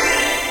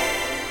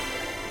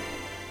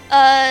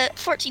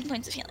 14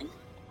 points of healing.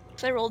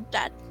 If I rolled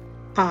bad.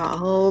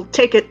 I'll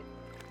take it.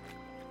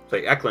 So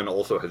Eklund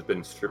also has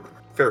been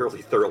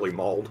fairly thoroughly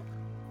mauled.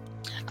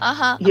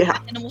 Uh-huh. Yeah.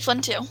 Animal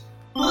fun too.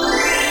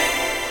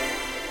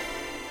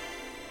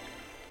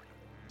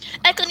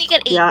 Eklund, you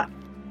get 8. Yeah.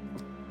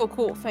 Oh,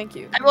 cool. Thank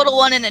you. I rolled a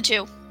 1 and a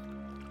 2.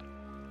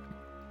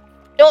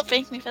 Don't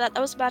thank me for that.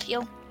 That was a bad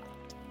heal.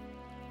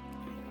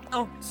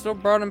 Oh, still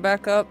brought him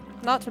back up.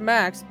 Not to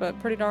max, but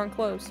pretty darn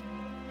close.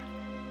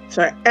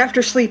 So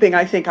after sleeping,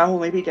 I think I'll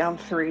only be down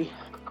 3.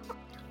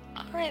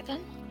 Alright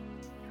then.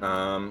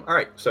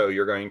 Alright, so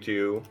you're going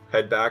to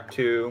head back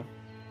to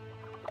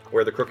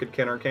where the Crooked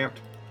Kin are camped?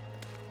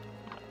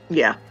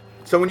 Yeah.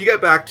 So when you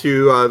get back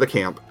to the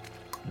camp,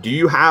 do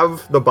you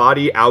have the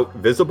body out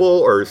visible,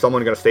 or is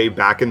someone going to stay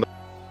back in the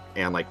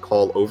and like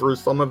call over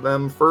some of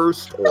them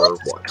first, or Let's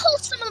just what? call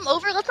some of them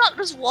over. Let's not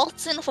just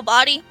waltz in with a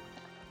body.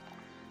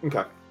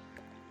 Okay.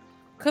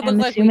 Could I'm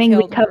look like assuming we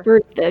killed her.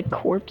 covered the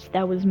corpse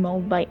that was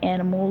mauled by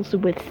animals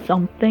with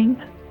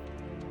something.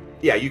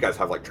 Yeah, you guys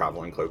have like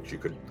traveling cloaks you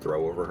could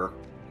throw over her.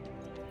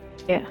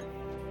 Yeah.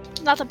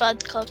 Not the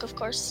bud cloak, of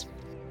course.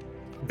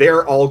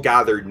 They're all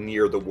gathered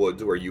near the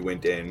woods where you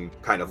went in,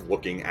 kind of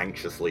looking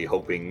anxiously,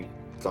 hoping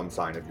some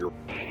sign of your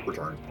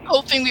return.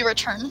 Hoping we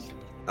return.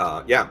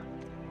 Yeah.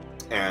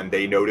 And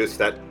they notice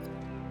that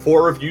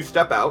 4 of you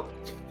step out.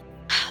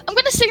 I'm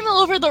gonna signal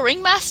over the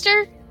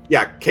ringmaster.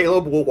 Yeah,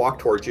 Caleb will walk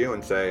towards you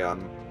and say,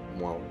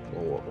 well,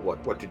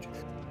 what did you...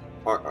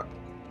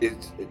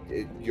 Is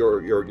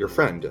your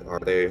friend, are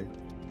they...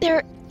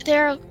 They're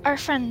our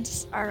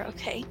friends are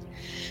okay.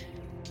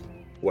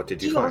 What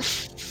did you You're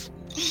find?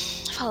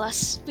 Follow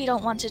us. We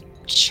don't want to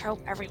show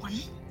everyone.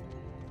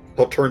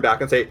 He'll turn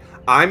back and say,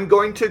 I'm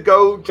going to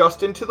go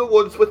just into the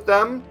woods with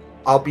them.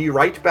 I'll be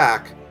right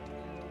back.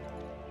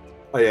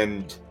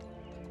 And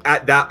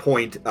at that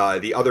point,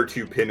 the other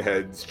 2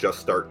 pinheads just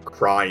start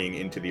crying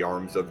into the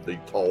arms of the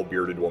tall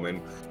bearded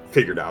woman.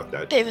 Figured out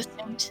that They've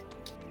assumed.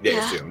 they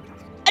Yeah. assumed.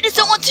 I just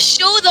don't want to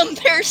show them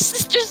their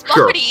sister's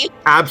Sure. body.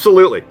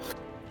 Absolutely.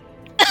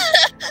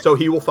 So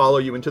he will follow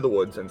you into the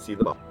woods and see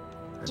the body.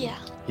 Yeah.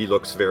 He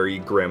looks very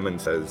grim and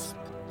says,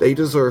 they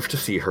deserve to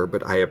see her,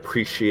 but I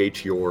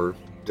appreciate your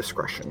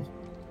discretion.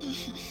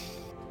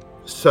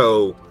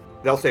 So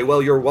they'll say,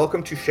 well, you're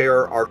welcome to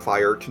share our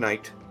fire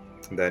tonight.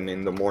 Then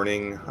in the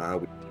morning,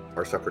 we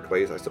are separate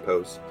ways, I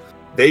suppose.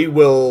 They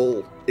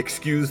will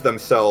excuse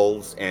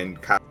themselves and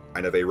kind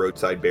of a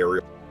roadside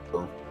burial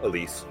for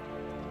Elise.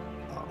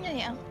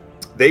 Yeah.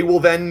 They will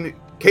then,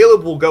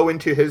 Caleb will go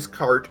into his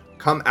cart,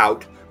 come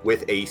out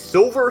with a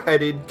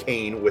silver-headed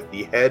cane with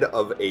the head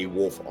of a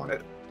wolf on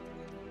it.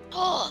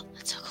 Oh,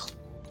 that's so cool.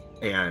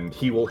 And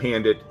he will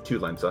hand it to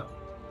Lensa.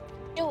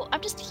 Yo,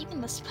 I'm just keeping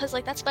this because,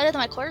 like, that's better than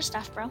my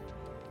quarterstaff, bro.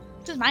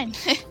 This is mine.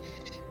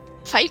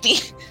 Fight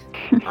me.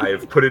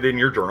 I've put it in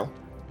your journal.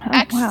 Oh,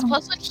 X wow.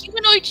 +1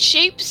 humanoid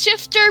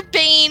shapeshifter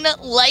bane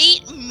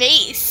light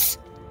mace.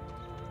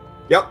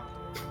 Yep.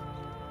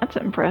 That's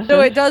impressive.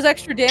 So it does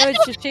extra damage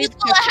to That's shape.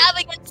 all I have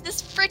against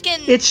this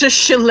freaking. It's a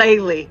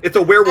shillelagh. It's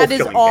a werewolf That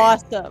is killing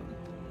awesome.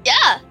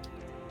 Yeah.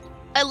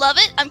 I love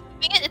it. I'm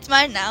keeping it. It's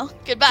mine now.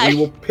 Goodbye. We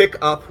will pick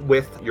up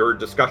with your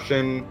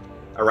discussion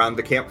around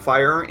the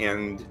campfire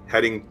and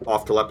heading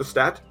off to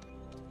Lepidstadt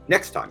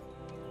next time.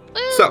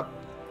 Woo. So,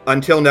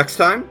 until next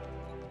time,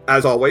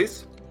 as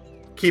always,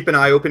 keep an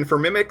eye open for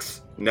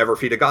mimics, never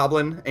feed a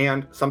goblin,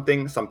 and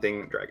something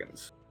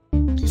dragons.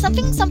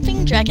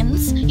 Something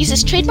Dragons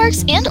uses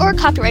trademarks and or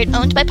copyright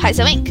owned by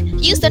Paizo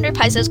Inc., used under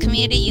Paizo's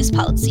community use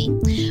policy.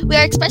 We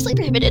are expressly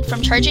prohibited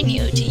from charging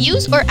you to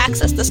use or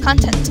access this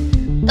content.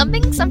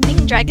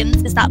 Something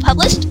Dragons is not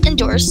published,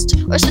 endorsed,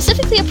 or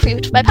specifically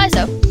approved by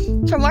Paizo.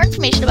 For more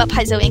information about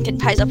Paizo Inc.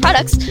 and Paizo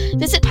products,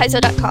 visit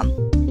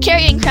paizo.com.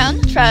 Carrying Crown,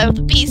 Proud of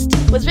the Beast,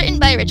 was written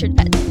by Richard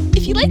Pett.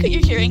 If you like what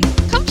you're hearing,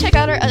 come check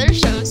out our other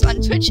shows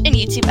on Twitch and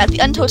YouTube at the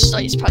Untold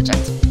Stories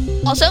Project.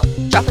 Also,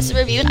 drop us a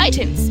review in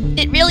iTunes.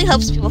 It really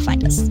helps people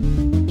find us.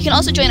 You can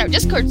also join our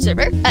Discord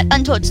server at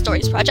Untold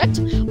Stories Project,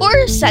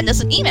 or send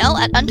us an email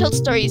at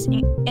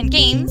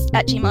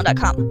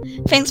untoldstoriesandgames@gmail.com.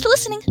 Thanks for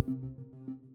listening!